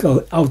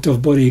veridical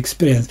out-of-body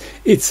experience,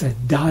 it's a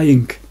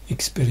dying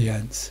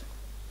experience.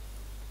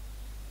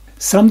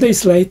 Some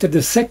days later, the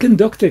 2nd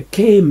doctor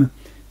came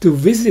to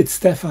visit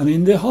Stefan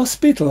in the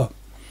hospital.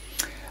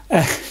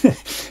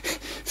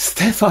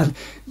 Stefan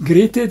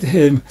greeted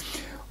him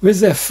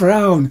with a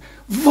frown.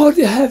 What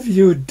have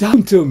you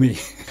done to me?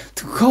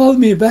 To call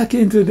me back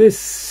into this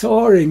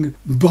soaring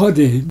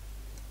body.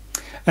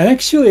 And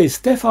actually,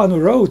 Stefan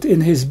wrote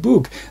in his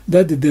book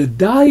that the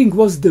dying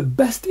was the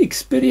best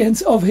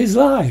experience of his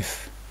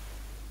life.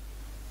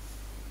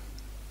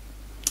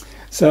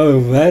 So,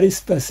 very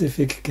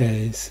specific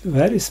case,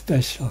 very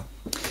special.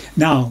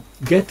 Now,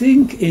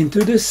 getting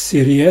into the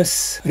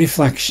serious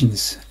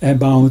reflections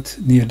about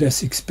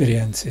near-death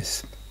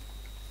experiences.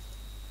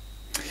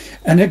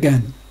 And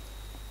again,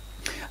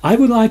 I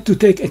would like to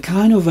take a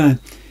kind of a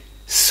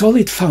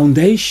solid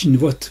foundation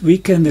what we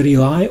can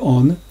rely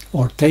on,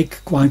 or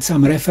take quite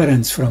some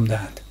reference from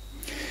that.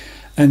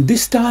 And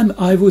this time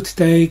I would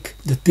take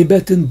the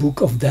Tibetan Book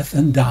of Death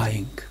and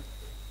Dying,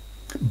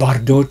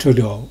 Bardo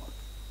Todo.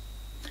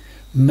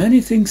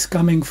 Many things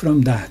coming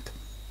from that.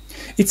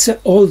 It's an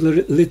old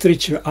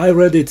literature. I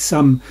read it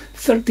some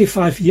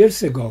 35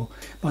 years ago,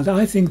 but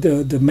I think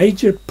the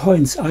major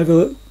points I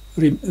will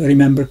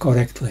remember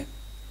correctly.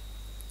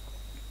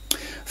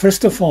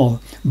 First of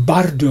all,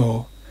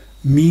 Bardo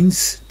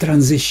means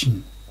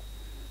transition,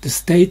 the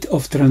state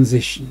of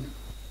transition.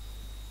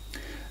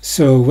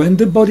 So when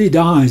the body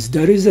dies,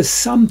 there is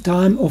some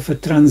time of a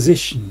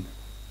transition.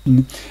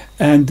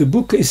 And the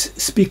book is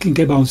speaking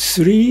about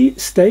 3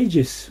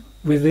 stages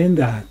within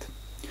that.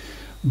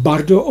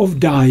 Bardo of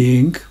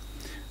dying,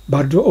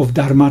 Bardo of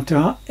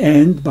dharmata,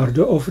 and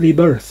Bardo of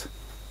rebirth.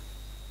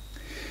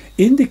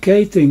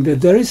 Indicating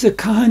that there is a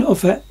kind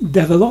of a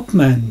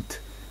development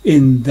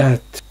in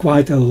that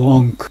quite a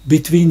long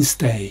between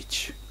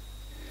stage.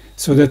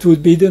 So that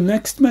would be the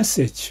next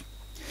message.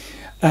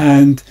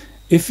 And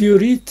if you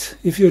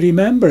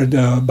remember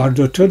the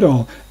Bardo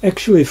Todo,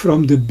 actually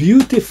from the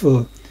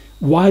beautiful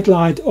white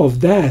light of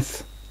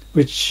death,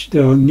 which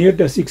the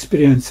near-death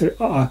experiencer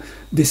are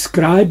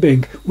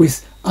describing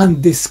with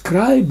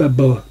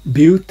undescribable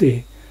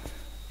beauty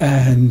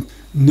and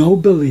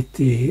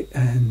nobility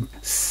and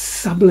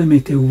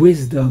sublimity,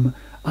 wisdom,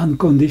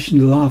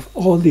 unconditional love,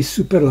 all these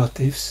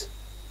superlatives.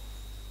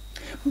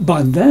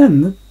 But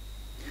then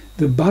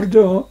the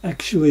Bardo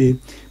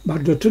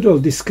Todo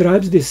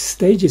describes these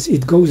stages.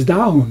 It goes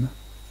down.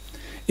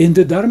 In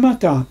the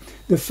Dharmata,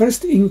 the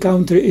first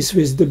encounter is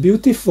with the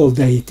beautiful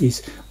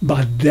deities,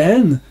 but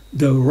then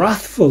the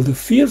wrathful, the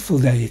fearful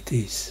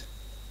deities.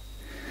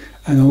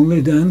 And only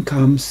then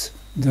comes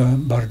the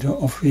Bardo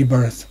of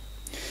rebirth.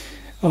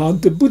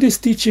 The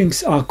Buddhist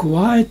teachings are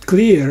quite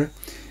clear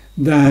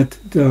that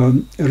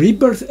the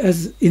rebirth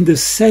as in the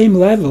same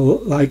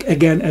level, like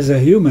again as a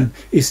human,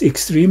 is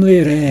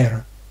extremely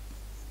rare.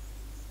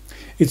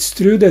 It's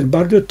true that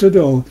Bardo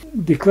Todo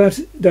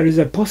declares there is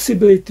a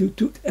possibility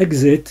to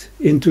exit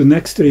into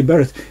next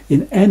rebirth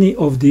in any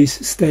of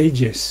these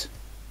stages.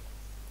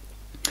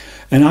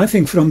 And I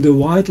think from the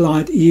white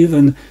light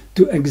even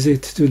to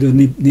exit to the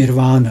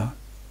nirvana.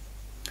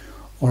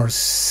 Or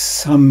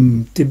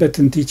some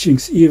Tibetan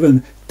teachings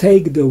even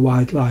take the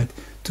white light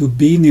to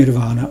be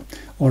nirvana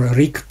or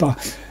rikpa.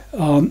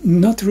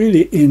 Not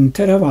really in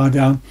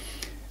Theravada.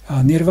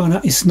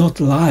 Nirvana is not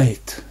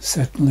light,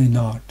 certainly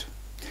not.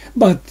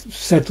 But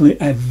certainly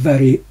a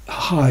very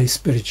high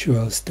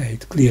spiritual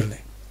state, clearly.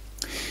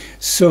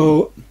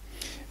 So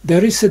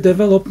there is a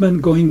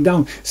development going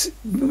down.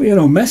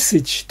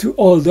 Message to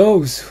all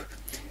those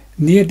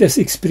near-death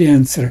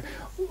experiencer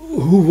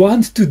who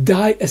want to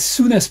die as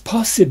soon as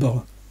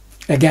possible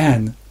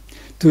again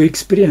to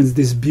experience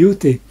this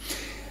beauty.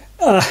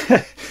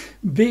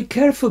 Be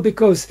careful,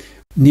 because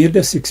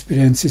near-death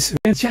experience is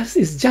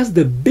just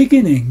the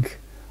beginning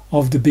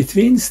of the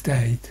between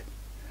state,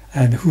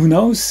 and who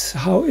knows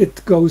how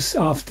it goes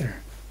after.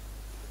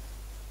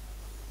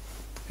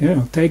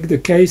 Take the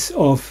case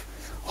of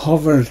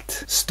Howard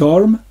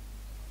Storm,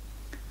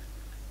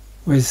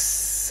 with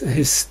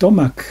his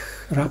stomach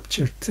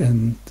ruptured,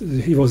 and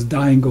he was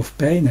dying of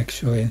pain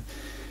actually.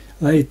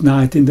 Late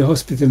night in the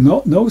hospital,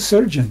 no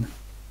surgeon.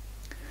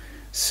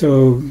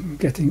 So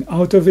getting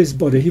out of his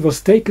body, he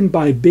was taken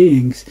by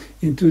beings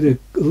into the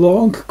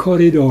long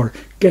corridor,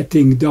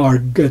 getting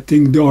dark,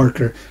 getting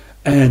darker,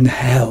 and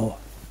hell,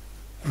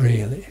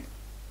 really.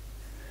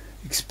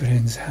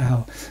 Experience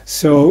hell.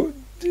 So,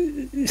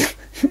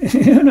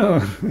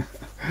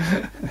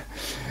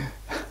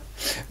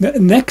 The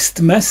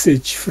next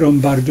message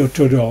from Bardo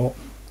Todol,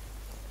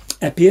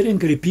 appearing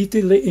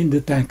repeatedly in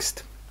the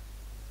text.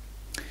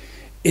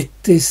 It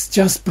is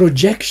just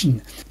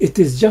projection. It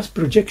is just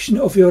projection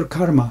of your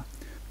karma.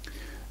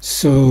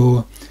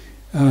 So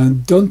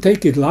don't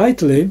take it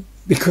lightly,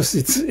 because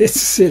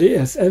it's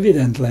serious,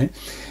 evidently.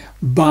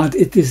 But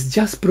it is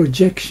just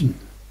projection.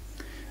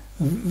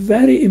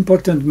 Very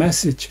important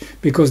message,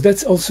 because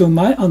that's also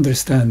my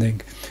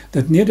understanding,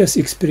 that near-death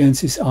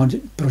experiences are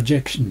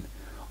projection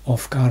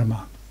of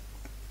karma.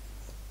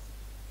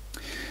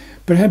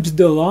 Perhaps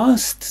the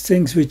last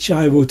things which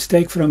I would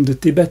take from the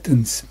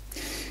Tibetans,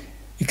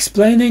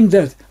 explaining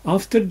that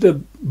after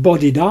the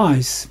body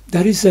dies,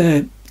 there is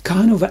a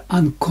kind of an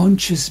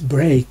unconscious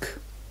break.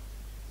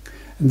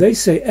 And they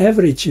say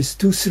average is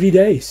 2-3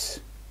 days,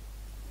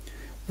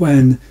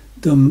 when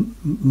the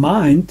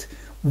mind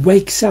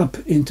wakes up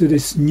into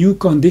this new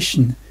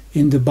condition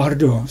in the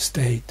Bardo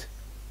state,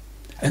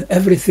 and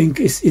everything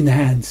is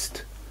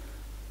enhanced.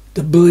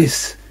 The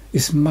bliss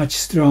is much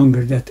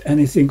stronger than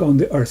anything on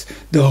the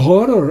earth. The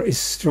horror is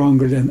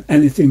stronger than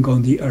anything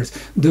on the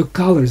earth. The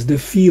colors, the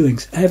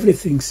feelings,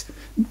 everything's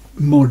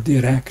more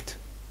direct.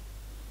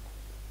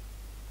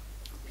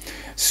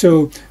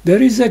 So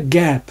there is a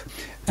gap,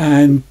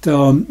 and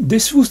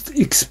this would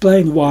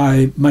explain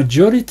why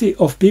majority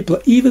of people,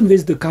 even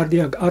with the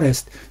cardiac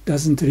arrest,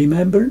 doesn't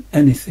remember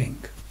anything.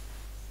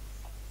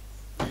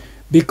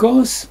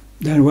 Because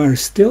they were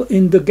still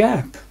in the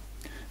gap.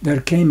 They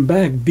came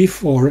back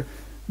before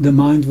the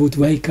mind would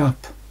wake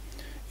up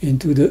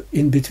into the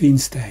in-between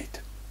state.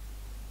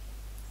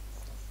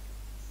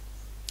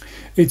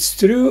 It's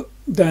true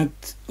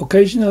that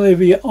occasionally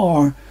we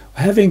are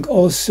having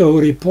also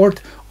a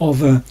report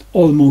of an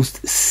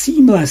almost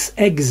seamless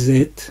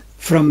exit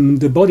from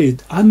the body,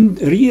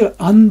 real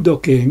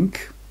undocking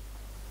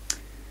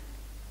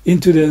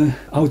into the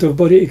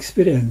out-of-body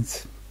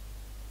experience.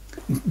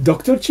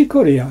 Dr.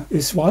 Chicoria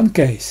is one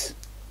case.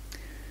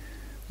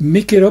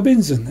 Mickey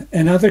Robinson,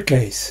 another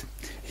case.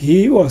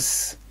 He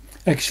was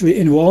actually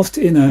involved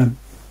in a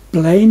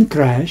plane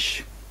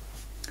crash,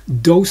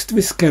 dosed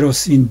with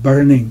kerosene,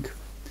 burning,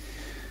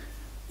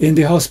 in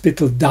the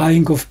hospital,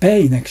 dying of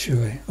pain,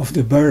 actually, of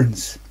the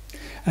burns.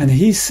 And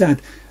he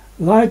said,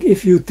 like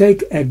if you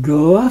take a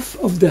glove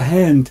of the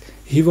hand,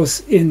 he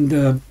was in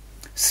the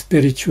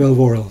spiritual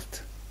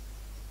world.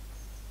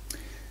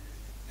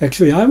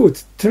 Actually, I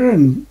would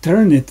turn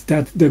it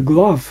that the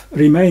glove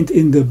remained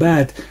in the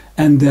bed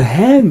and the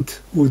hand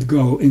would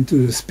go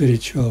into the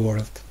spiritual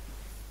world.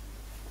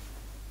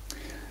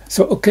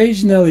 So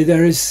occasionally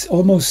there is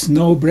almost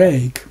no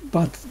break,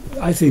 but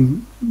I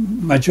think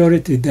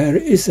majority there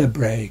is a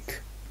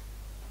break.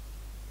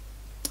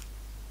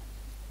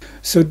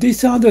 So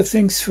these are the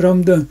things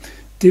from the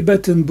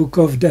Tibetan Book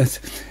of Death.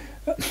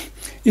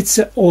 It's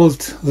an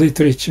old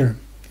literature,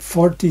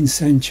 14th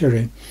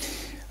century.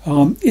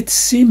 It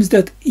seems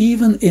that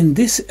even in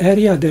this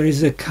area there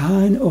is a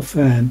kind of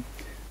a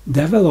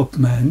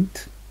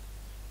development.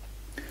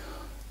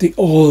 The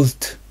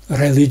old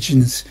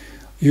religions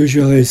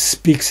usually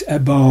speaks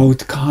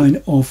about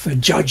kind of a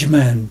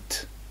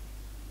judgment.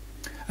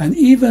 And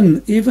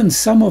even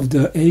some of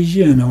the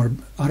Asian or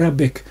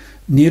Arabic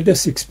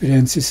near-death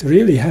experiences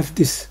really have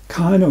this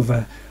kind of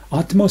a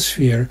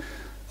atmosphere,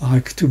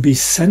 like to be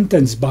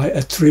sentenced by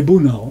a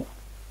tribunal,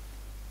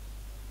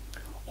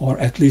 or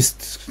at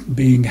least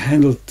being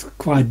handled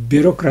quite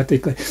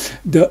bureaucratically.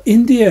 The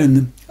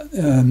Indian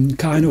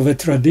kind of a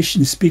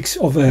tradition speaks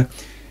of a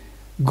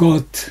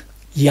god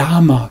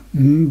Yama,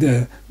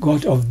 the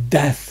god of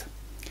death,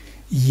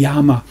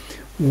 Yama,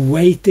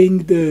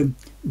 weighting the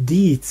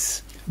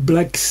deeds,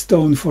 black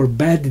stone for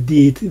bad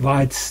deed,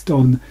 white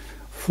stone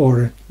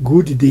for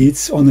good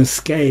deeds on a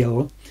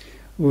scale,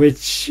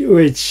 which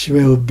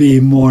will be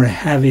more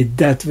heavy,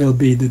 that will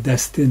be the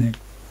destiny.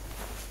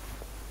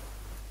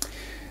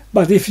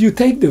 But if you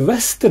take the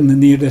Western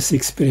near-death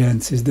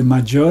experiences, the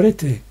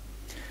majority,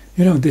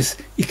 this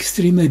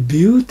extremely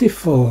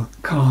beautiful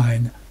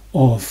kind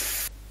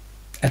of,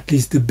 at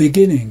least the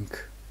beginning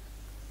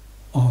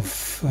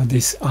of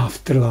this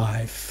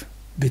afterlife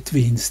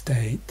between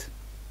state.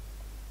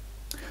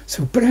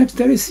 So perhaps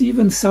there is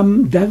even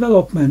some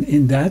development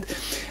in that.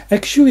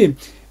 Actually,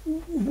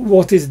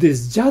 what is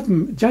this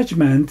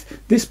judgment?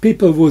 These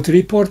people would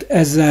report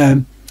as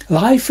a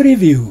life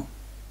review.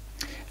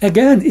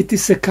 Again, it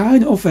is a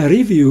kind of a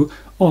review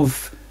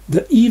of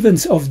the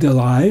events of the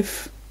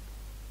life.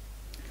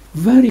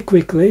 Very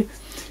quickly,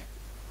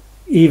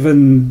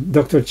 even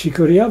Dr.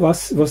 Chicoria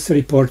was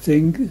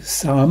reporting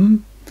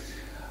some.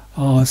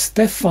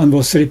 Stefan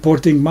was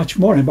reporting much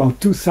more, about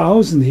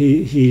 2,000.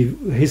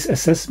 His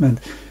assessment,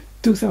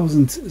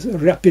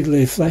 2,000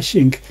 rapidly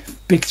flashing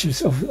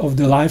pictures of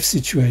the life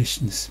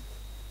situations.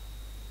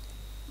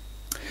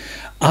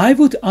 I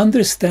would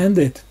understand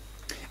it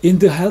in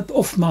the help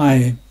of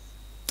my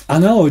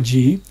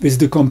analogy with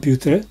the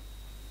computer.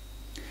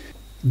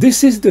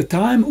 This is the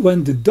time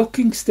when the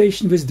docking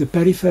station with the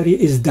periphery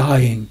is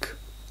dying.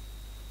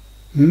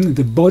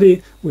 The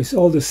body with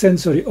all the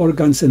sensory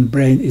organs and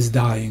brain is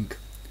dying.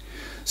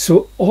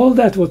 So all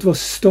that what was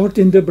stored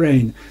in the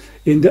brain,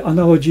 in the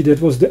analogy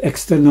that was the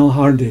external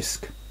hard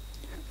disk,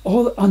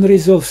 all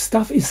unresolved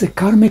stuff is a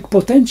karmic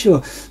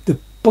potential. The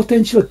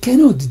potential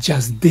cannot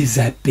just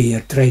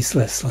disappear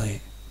tracelessly.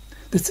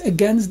 That's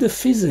against the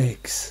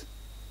physics.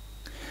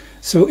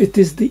 So it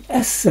is the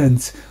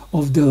essence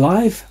of the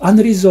life,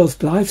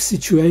 unresolved life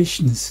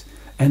situations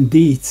and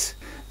deeds,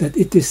 that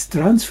it is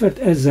transferred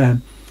as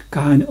a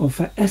kind of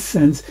an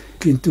essence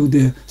into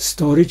the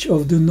storage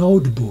of the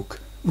notebook,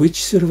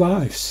 which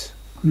survives.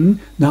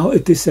 Now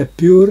it is a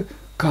pure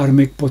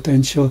karmic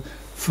potential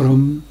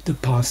from the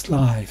past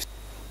lives.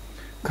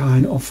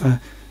 Kind of a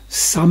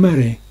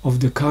summary of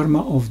the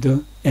karma of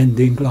the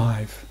ending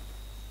life.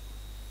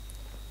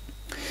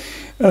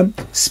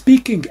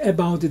 Speaking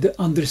about the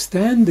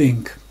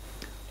understanding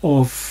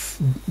of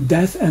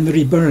death and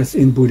rebirth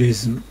in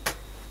Buddhism,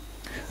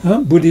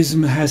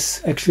 Buddhism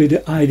has actually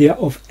the idea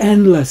of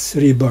endless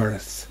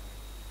rebirth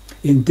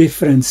in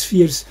different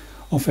spheres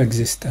of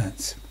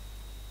existence.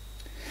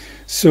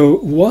 So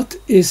what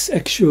is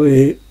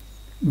actually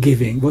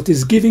giving? What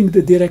is giving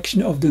the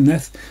direction of the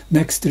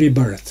next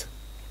rebirth?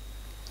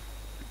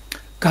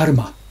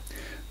 Karma.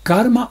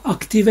 Karma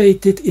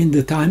activated in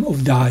the time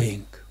of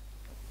dying.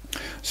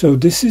 So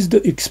this is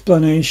the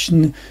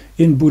explanation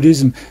in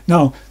Buddhism.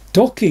 Now,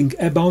 talking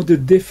about the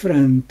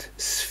different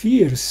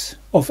spheres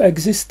of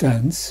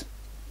existence,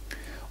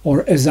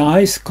 or as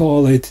I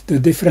call it, the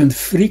different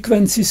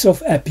frequencies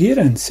of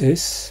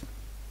appearances,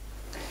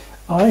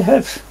 I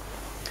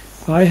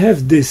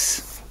have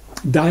this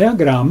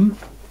diagram,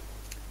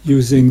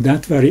 using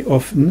that very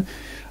often.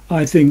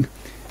 I think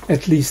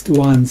at least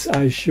once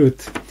I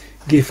should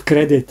give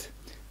credit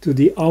to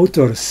the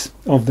authors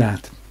of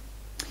that.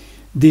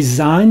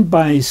 Designed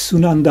by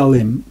Sunanda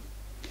Lim,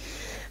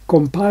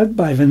 compiled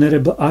by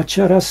Venerable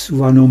Acharya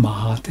Suvano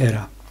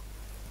Mahatera.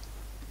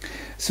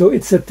 So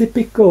it's a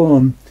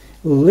typical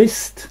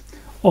list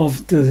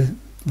of the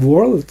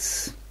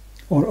worlds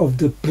or of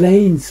the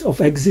planes of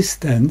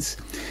existence,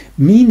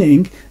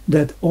 meaning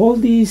that all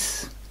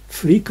these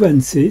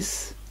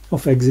frequencies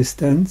of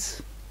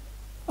existence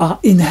are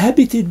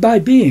inhabited by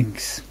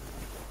beings.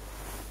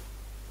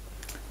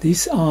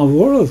 These are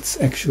worlds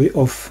actually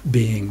of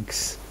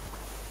beings.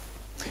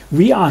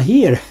 We are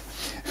here,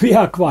 we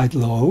are quite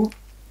low.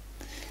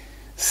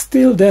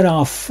 Still there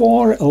are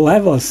 4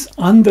 levels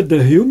under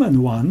the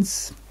human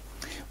ones,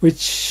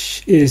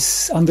 which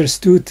is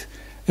understood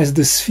as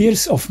the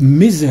spheres of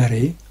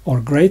misery or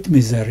great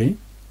misery.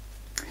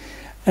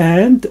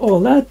 And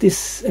all that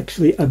is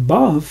actually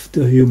above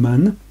the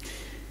human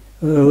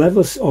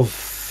levels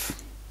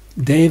of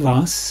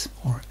devas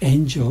or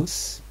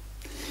angels.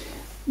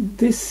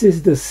 This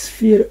is the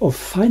sphere of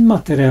fine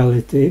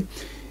materiality,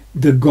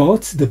 the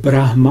gods, the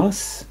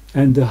brahmas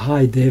and the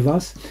high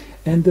devas,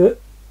 and the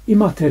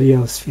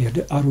immaterial sphere,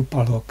 the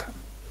arupaloka.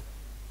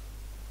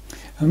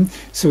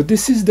 So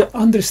this is the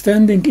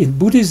understanding in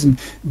Buddhism.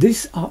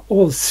 These are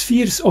all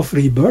spheres of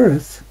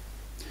rebirth.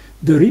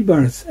 The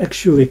rebirth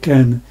actually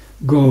can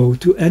go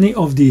to any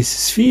of these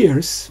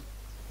spheres,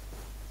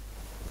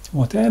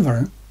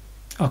 whatever,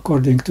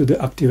 according to the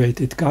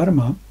activated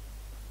karma.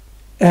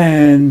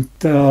 And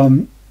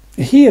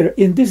here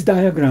in this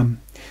diagram,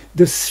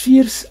 the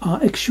spheres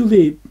are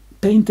actually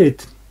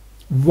painted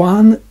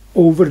one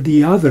over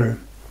the other.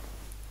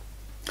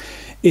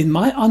 In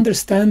my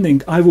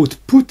understanding, I would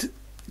put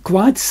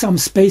quite some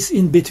space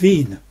in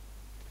between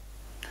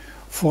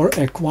for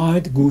a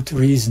quite good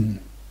reason.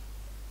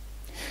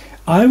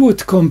 I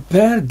would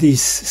compare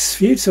these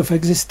spheres of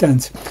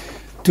existence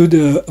to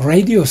the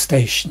radio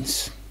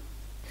stations.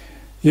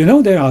 You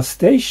know, there are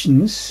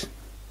stations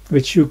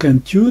which you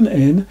can tune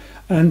in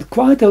and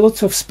quite a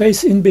lot of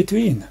space in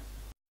between.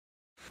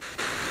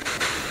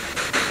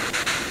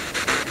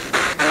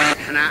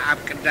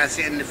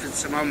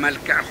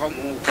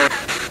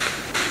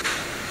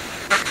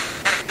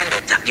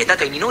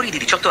 Vietato ai minori di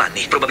 18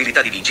 anni.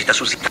 Probabilità di vincita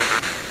sul sito.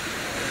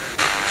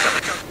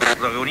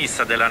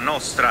 Protagonista della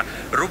nostra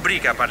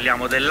rubrica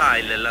parliamo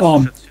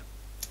dell'AIL.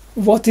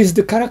 What is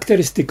the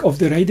characteristic of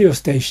the radio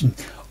station?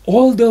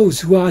 all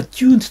those who are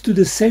tuned to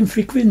the same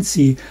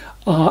frequency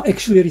are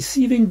actually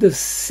receiving the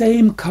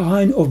same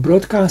kind of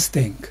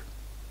broadcasting.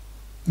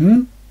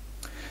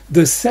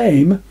 The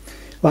same,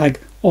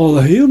 like all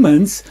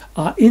humans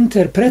are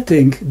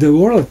interpreting the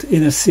world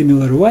in a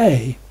similar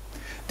way.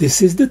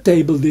 This is the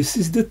table, this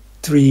is the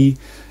tree,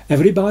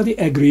 everybody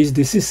agrees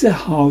this is a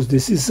house,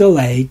 this is a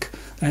lake,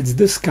 that's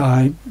the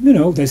sky,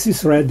 this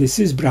is red, this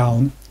is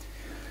brown.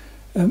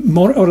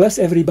 More or less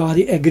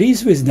everybody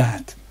agrees with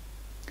that.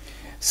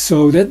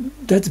 So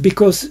that's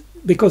because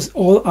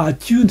all are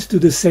tuned to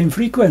the same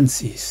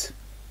frequencies.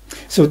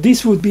 So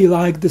this would be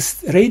like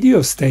this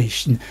radio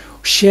station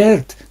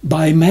shared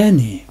by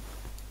many.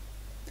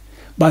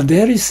 But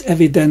there is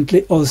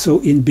evidently also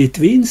in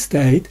between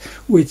state,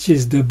 which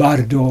is the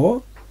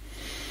bardo.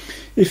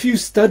 If you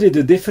study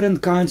the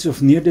different kinds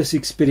of near-death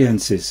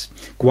experiences,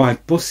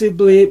 quite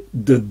possibly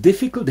the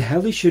difficult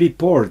hellish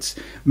reports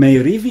may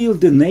reveal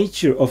the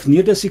nature of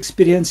near-death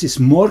experiences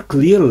more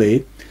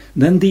clearly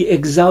than the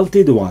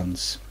exalted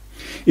ones.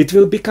 It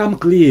will become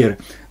clear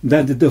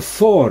that the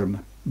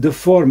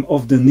form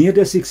of the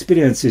near-death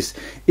experiences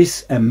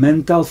is a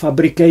mental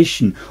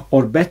fabrication,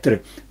 or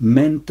better,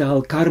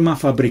 mental karma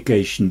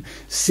fabrication,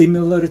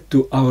 similar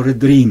to our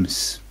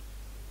dreams.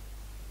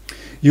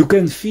 You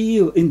can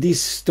feel in these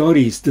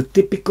stories the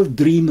typical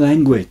dream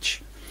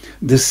language,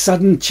 the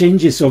sudden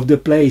changes of the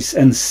place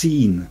and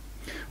scene.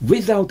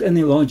 Without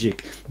any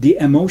logic, the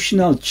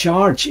emotional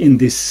charge in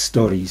these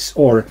stories,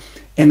 or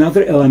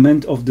another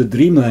element of the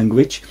dream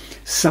language,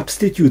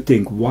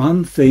 substituting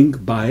one thing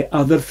by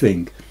other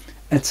thing,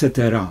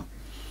 etc.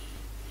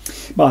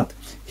 But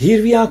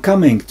here we are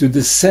coming to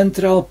the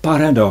central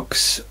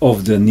paradox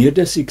of the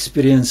near-death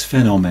experience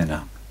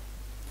phenomena.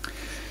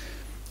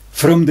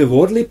 From the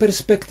worldly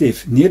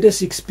perspective,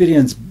 near-death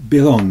experience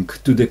belong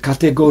to the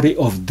category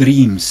of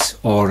dreams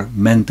or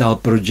mental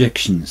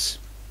projections.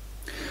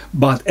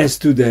 But as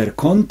to their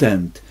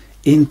content,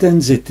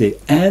 intensity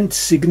and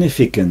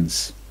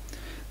significance,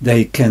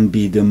 they can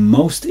be the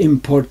most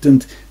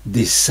important,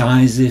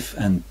 decisive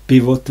and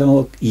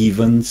pivotal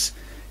events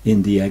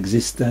in the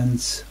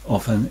existence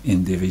of an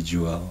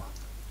individual.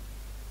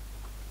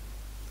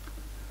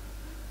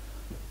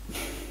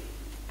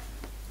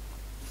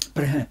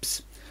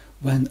 Perhaps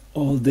when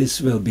all this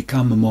will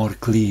become more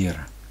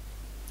clear,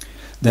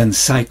 then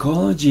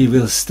psychology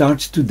will start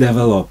to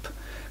develop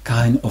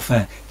kind of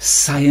a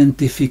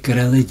scientific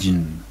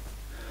religion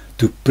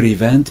to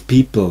prevent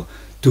people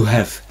to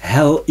have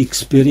hell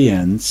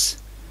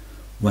experience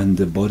when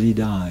the body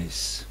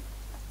dies.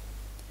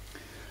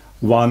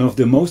 One of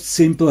the most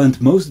simple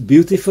and most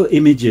beautiful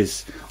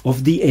images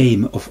of the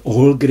aim of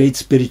all great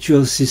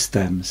spiritual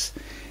systems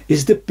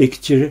is the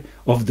picture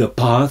of the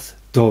path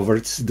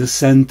towards the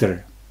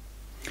center.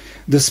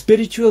 The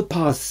spiritual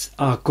paths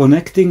are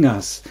connecting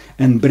us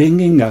and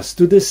bringing us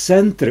to the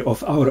center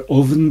of our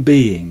own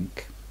being.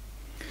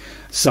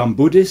 Some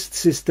Buddhist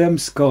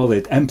systems call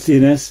it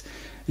emptiness,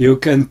 you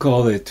can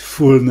call it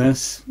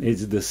fullness,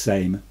 it's the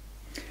same.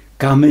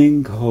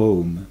 Coming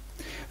home.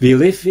 We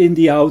live in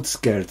the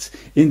outskirts,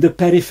 in the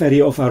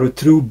periphery of our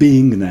true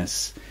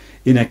beingness,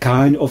 in a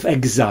kind of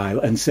exile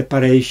and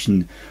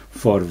separation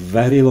for a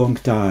very long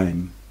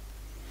time.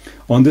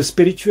 On the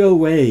spiritual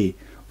way,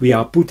 we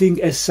are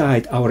putting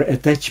aside our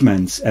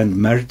attachments and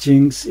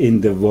mergings in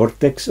the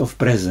vortex of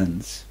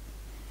presence.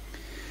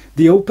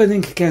 The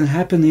opening can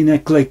happen in a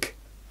click,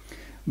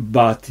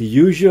 but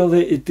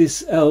usually it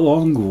is a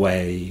long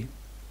way,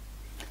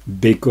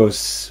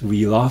 because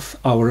we love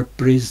our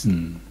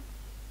prison.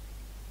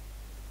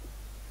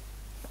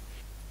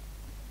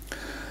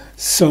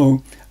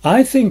 So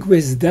I think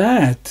with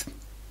that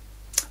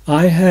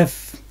I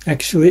have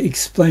actually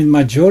explained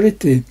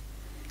majority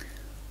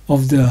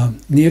of the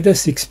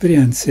near-death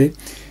experience,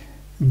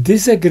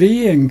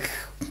 disagreeing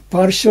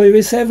partially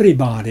with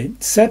everybody.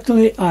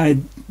 Certainly I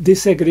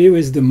disagree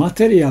with the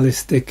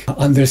materialistic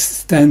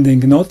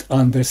not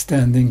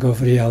understanding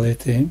of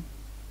reality.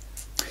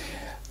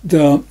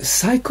 The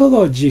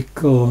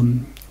psychological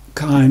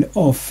kind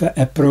of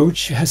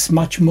approach has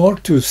much more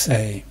to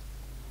say.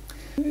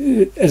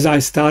 As I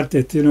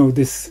started,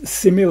 this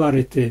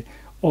similarity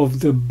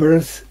of the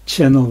birth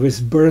channel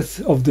with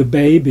birth of the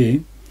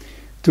baby,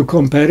 to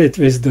compare it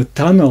with the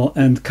tunnel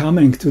and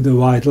coming to the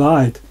white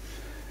light.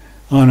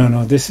 Oh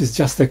no, this is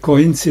just a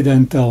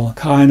coincidental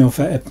kind of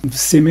a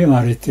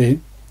similarity.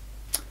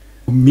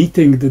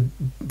 Meeting the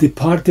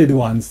departed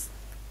ones,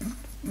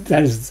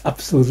 there is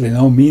absolutely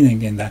no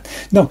meaning in that.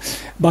 No,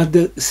 but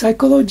the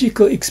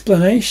psychological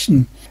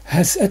explanation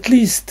has at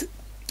least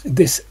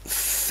this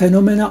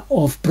phenomena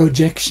of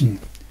projection.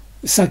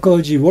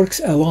 Psychology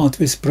works a lot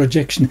with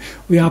projection.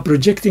 We are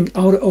projecting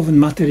our own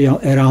material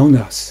around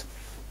us.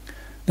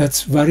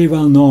 That's very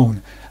well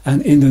known.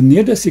 And in the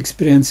near-death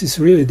experiences,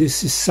 really,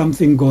 this is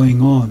something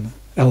going on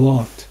a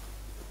lot.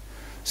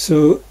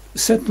 So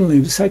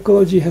certainly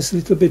psychology has a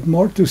little bit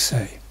more to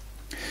say.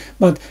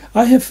 But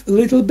I have a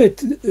little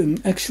bit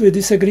actually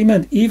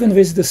disagreement even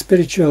with the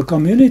spiritual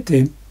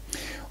community,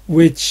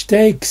 which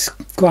takes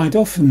quite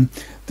often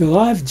the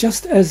life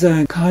just as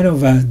a kind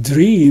of a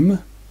dream,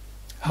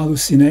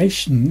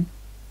 hallucination,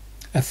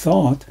 a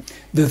thought,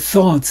 the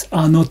thoughts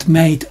are not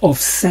made of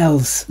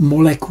cells,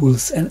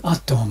 molecules and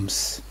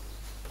atoms.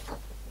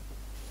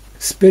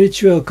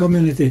 Spiritual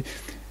community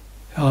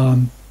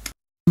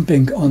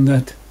jumping on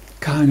that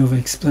kind of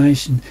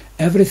explanation.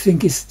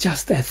 Everything is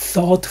just a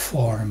thought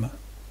form.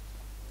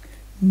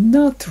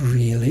 Not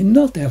really,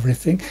 not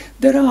everything.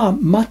 There are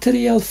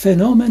material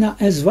phenomena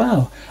as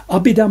well.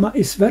 Abhidhamma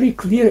is very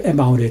clear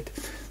about it.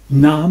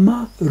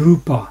 Nama,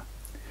 Rupa.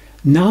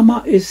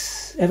 Nama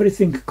is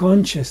everything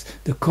conscious,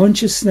 the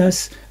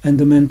consciousness and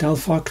the mental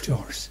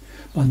factors.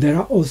 But there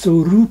are also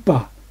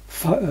Rupa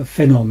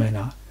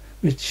phenomena,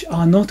 which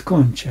are not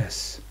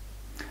conscious.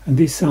 And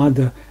these are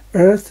the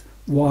earth,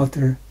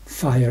 water,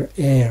 fire,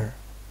 air.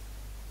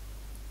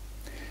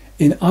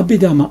 In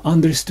Abhidhamma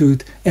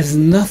understood as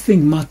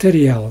nothing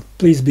material,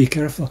 please be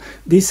careful,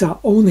 these are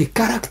only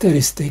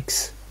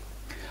characteristics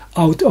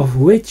out of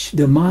which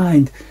the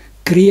mind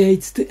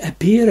creates the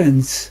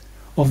appearance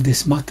of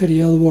this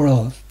material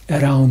world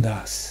around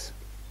us.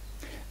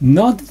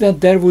 Not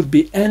that there would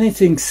be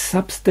anything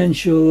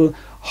substantial,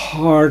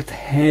 hard,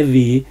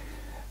 heavy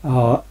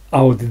out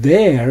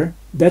there.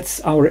 That's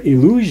our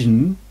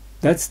illusion.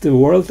 That's the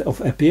world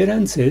of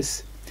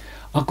appearances.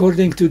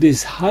 According to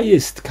this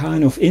highest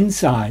kind of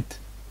insight,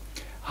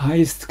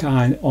 highest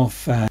kind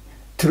of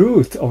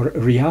truth or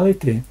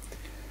reality,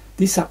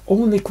 these are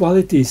only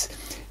qualities.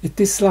 It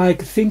is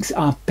like things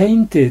are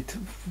painted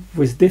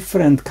with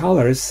different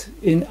colors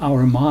in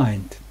our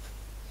mind.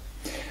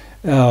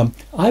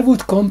 I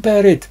would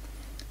compare it,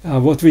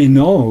 what we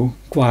know,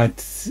 what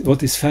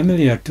is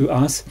familiar to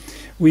us,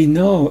 we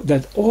know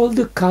that all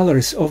the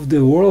colors of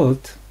the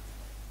world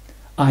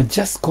are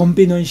just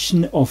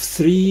combination of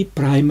three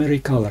primary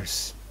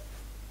colors.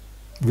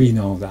 We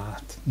know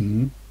that.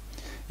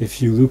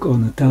 If you look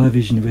on a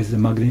television with a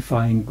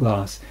magnifying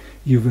glass,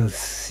 you will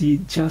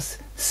see just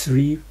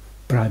three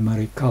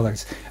primary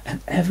colors,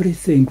 and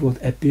everything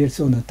what appears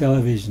on a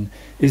television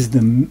is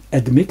the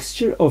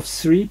admixture of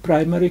three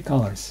primary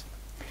colors.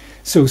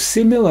 So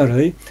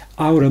similarly,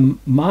 our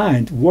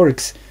mind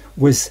works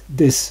with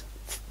these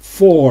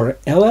four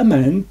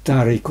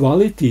elementary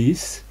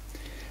qualities,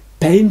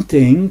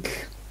 painting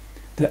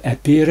the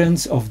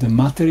appearance of the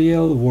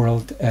material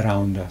world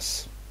around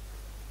us.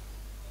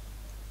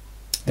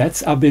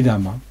 That's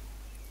Abhidhamma.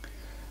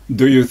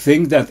 Do you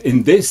think that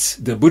in this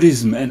the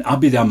Buddhism and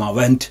Abhidhamma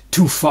went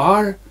too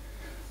far?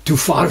 Too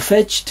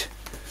far-fetched?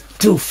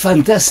 Too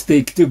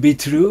fantastic to be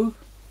true?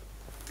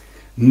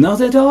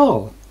 Not at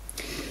all.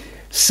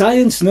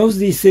 Science knows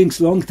these things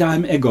long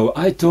time ago.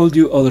 I told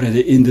you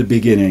already in the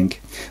beginning.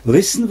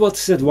 Listen what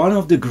said one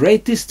of the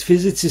greatest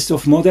physicists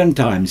of modern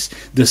times,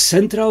 the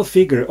central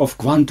figure of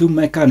quantum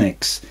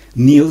mechanics,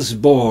 Niels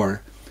Bohr,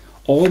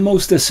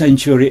 almost a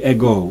century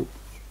ago.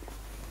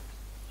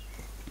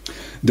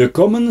 The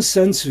common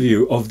sense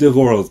view of the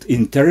world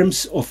in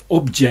terms of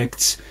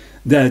objects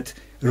that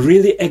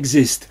really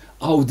exist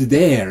out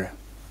there,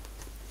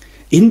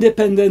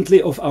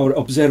 independently of our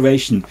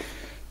observation,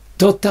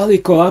 totally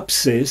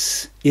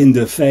collapses in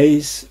the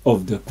face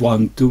of the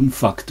quantum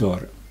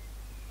factor,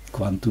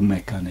 quantum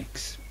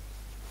mechanics.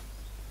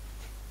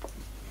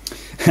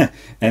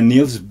 And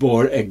Niels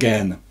Bohr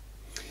again.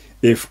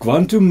 If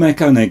quantum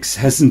mechanics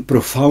hasn't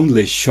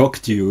profoundly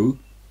shocked you,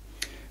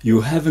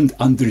 you haven't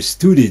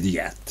understood it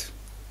yet.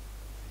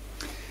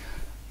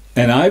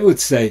 And I would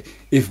say,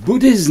 if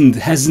Buddhism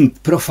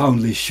hasn't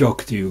profoundly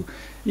shocked you,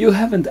 you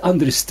haven't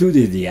understood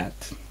it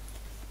yet.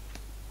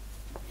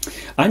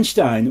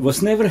 Einstein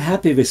was never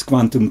happy with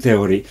quantum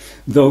theory,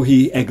 though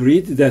he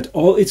agreed that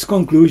all its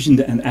conclusions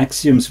and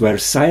axioms were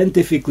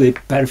scientifically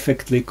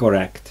perfectly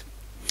correct.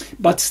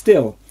 But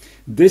still,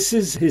 this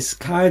is his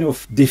kind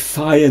of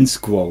defiance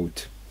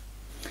quote.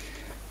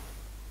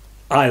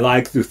 I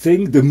like to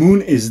think the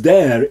moon is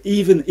there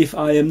even if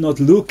I am not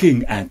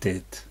looking at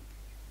it.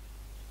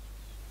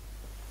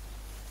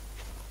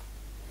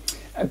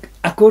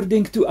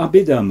 According to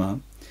Abhidhamma,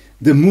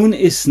 the moon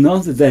is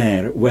not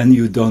there when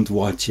you don't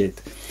watch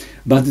it.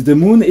 But the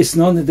moon is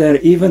not there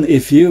even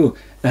if you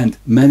and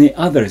many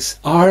others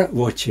are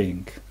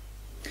watching.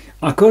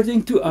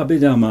 According to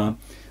Abhidhamma,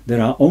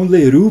 there are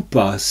only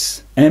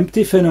rupas,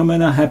 empty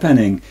phenomena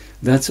happening.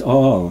 That's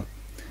all.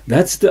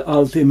 That's the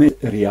ultimate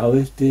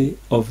reality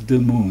of the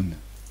moon.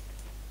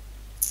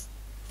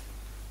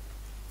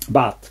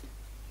 But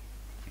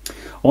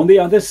on the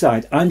other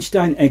side,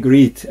 Einstein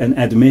agreed and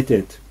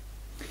admitted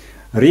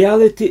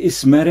reality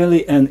is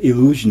merely an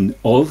illusion,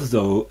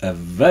 although a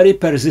very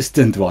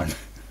persistent one.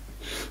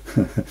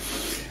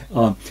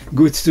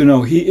 Good to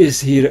know. He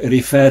is here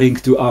referring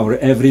to our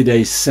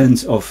everyday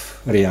sense of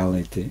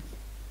reality.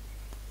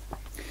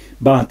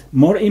 But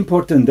more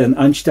important than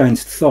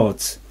Einstein's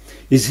thoughts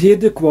is here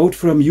the quote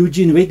from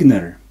Eugene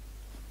Wigner,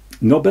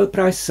 Nobel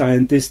Prize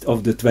scientist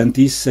of the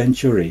 20th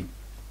century.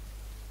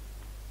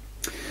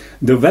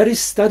 The very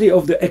study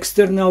of the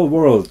external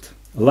world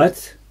led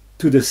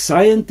to the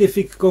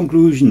scientific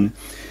conclusion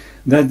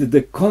that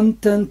the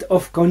content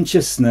of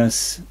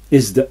consciousness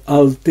is the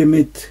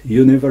ultimate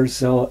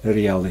universal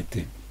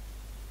reality.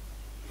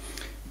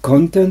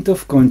 content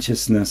of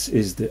consciousness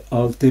is the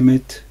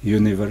ultimate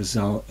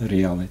universal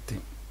reality.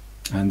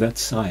 And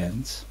that's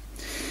science.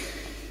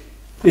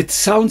 It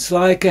sounds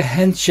like a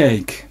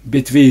handshake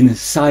between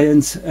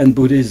science and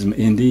Buddhism,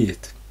 indeed.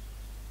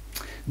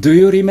 Do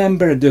you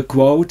remember the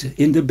quote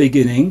in the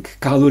beginning,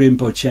 Kalu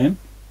Rinpoche?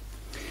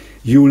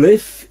 You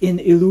live in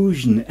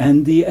illusion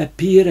and the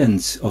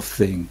appearance of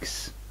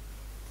things.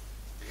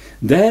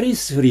 There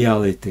is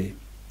reality.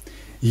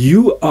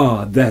 You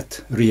are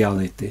that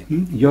reality.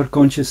 Your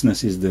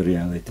consciousness is the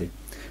reality.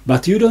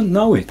 But you don't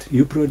know it,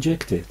 you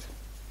project it.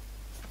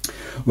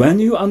 When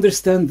you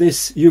understand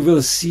this, you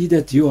will see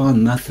that you are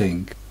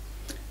nothing.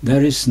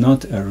 There is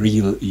not a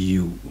real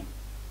you.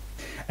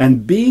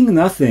 And being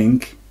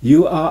nothing,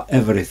 you are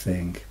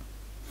everything.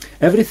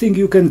 Everything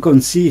you can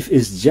conceive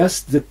is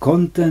just the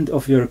content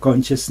of your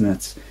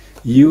consciousness.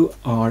 You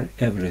are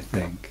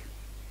everything.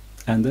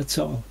 And that's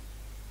all.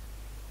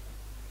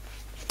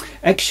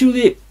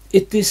 Actually,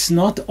 it is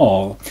not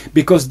all,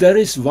 because there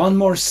is one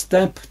more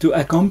step to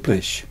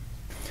accomplish.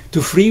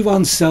 To free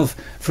oneself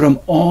from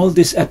all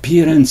these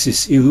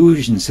appearances,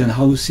 illusions and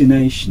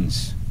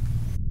hallucinations.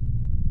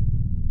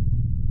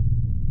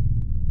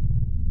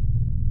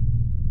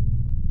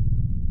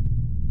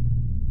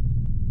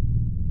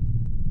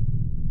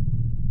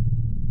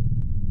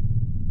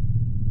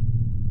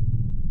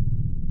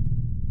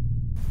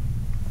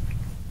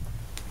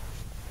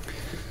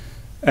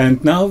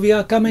 And now we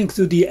are coming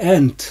to the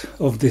end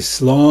of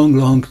this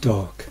long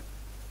talk.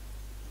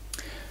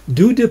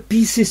 Do the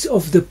pieces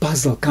of the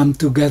puzzle come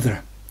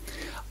together?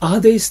 Are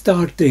they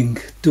starting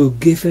to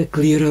give a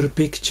clearer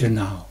picture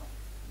now?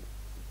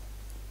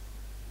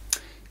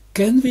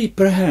 Can we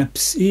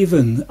perhaps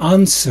even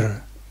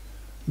answer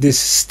this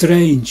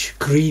strange,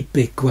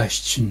 creepy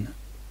question?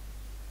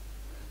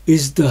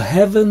 Is the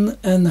heaven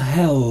and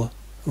hell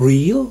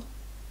real?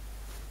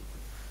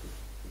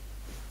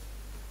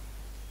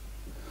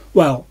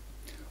 Well,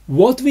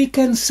 what we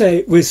can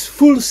say with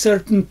full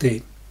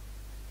certainty,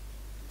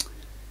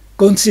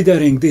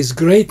 considering this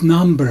great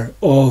number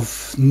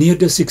of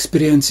near-death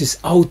experiences,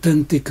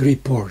 authentic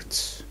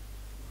reports,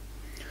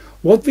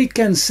 what we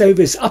can say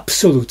with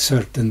absolute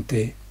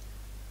certainty,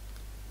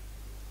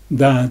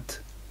 that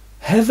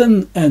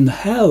heaven and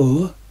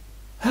hell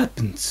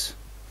happens.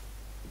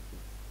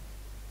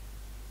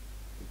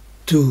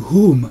 To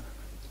whom?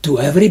 To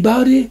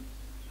everybody?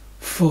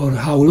 For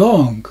how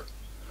long?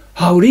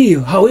 How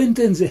real? How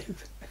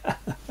intensive?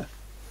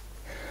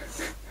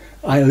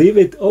 I leave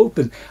it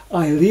open.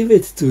 I leave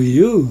it to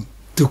you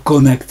to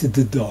connect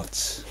the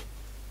dots.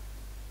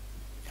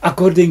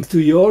 According to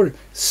your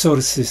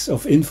sources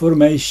of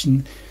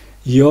information,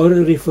 your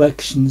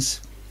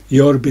reflections,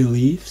 your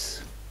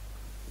beliefs.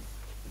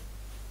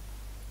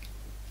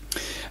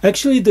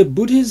 Actually, the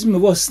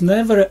Buddhism was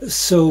never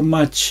so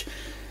much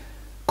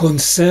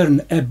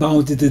concerned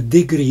about the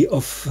degree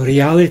of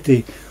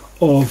reality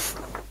of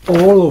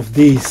all of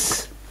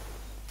these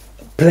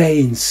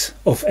planes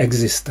of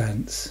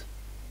existence.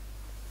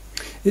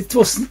 It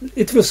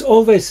was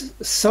always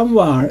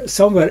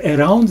somewhere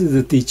around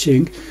the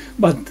teaching,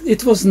 but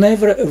it was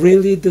never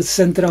really the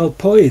central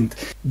point.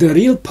 The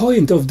real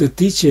point of the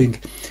teaching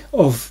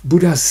of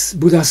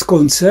Buddha's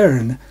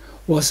concern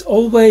was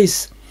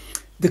always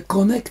the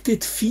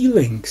connected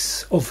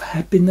feelings of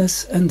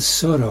happiness and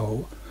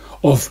sorrow,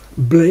 of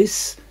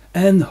bliss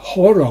and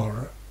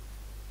horror.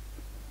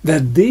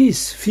 That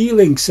these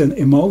feelings and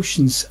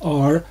emotions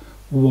are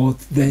what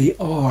they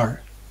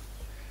are.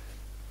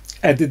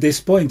 At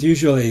this point,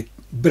 usually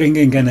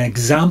bringing an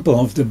example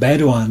of the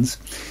bad ones,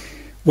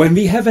 when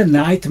we have a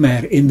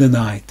nightmare in the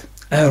night,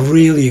 a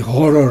really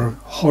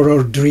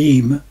horror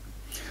dream,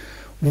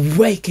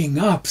 waking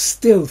up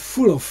still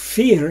full of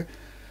fear,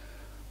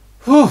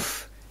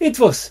 it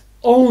was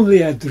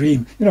only a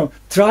dream,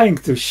 trying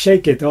to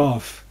shake it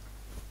off.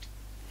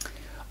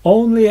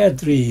 Only a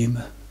dream.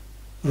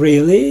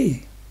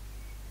 Really?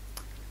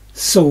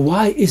 So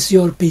why is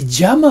your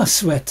pyjama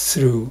sweat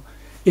through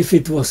if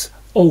it was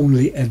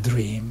only a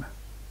dream?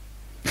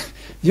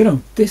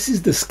 This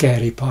is the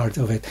scary part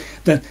of it,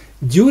 that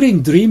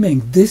during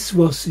dreaming this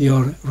was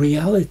your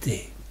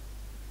reality.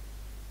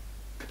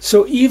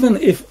 So even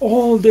if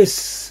all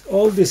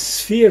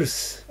these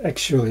fears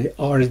actually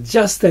are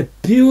just a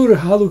pure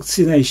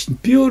hallucination,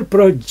 pure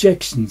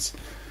projections,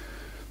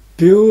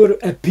 pure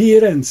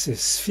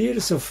appearances,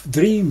 fears of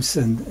dreams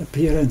and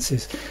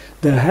appearances,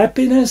 the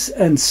happiness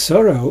and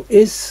sorrow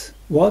is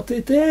what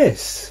it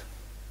is.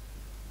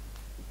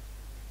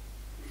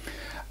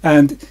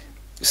 And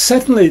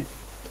certainly,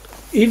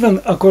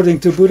 even according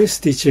to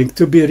Buddhist teaching,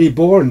 to be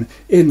reborn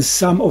in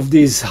some of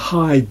these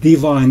high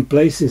divine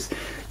places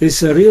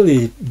is a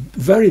really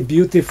very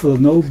beautiful,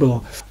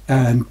 noble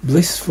and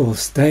blissful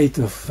state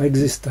of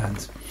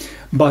existence.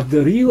 But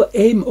the real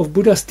aim of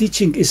Buddha's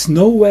teaching is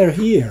nowhere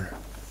here.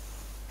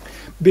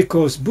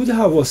 Because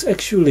Buddha was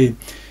actually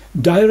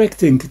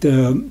directing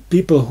the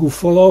people who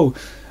follow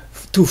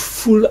to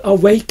full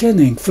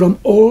awakening from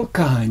all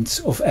kinds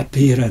of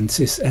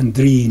appearances and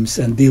dreams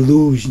and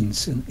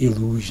delusions and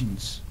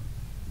illusions.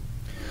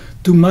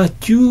 to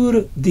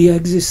mature the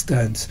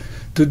existence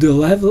to the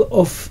level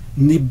of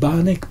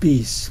nibbanic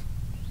peace,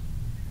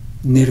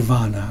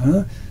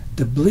 nirvana,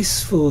 the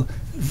blissful,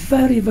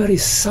 very, very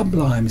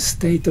sublime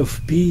state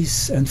of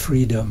peace and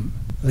freedom,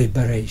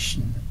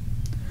 liberation,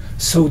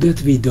 so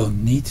that we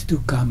don't need to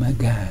come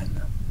again.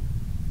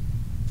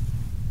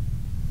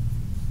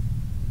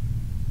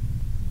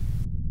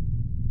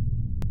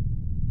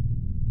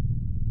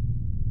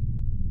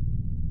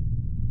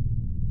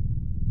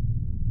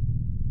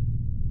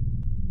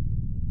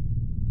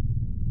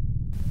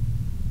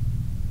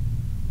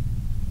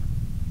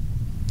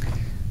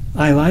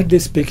 I like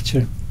this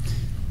picture.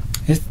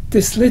 It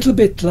is a little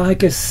bit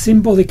like a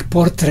symbolic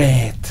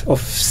portrait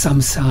of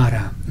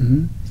samsara,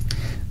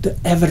 the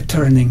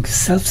ever-turning,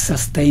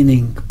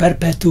 self-sustaining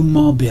perpetuum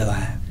mobile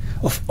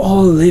of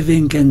all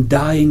living and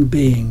dying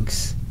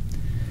beings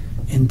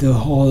in the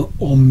whole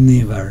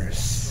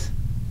omniverse.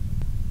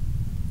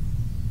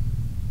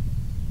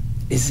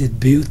 Is it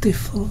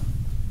beautiful?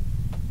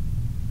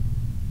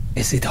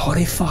 Is it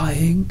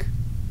horrifying?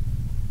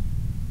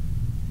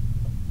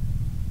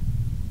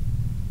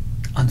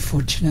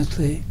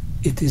 Unfortunately,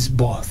 it is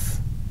both.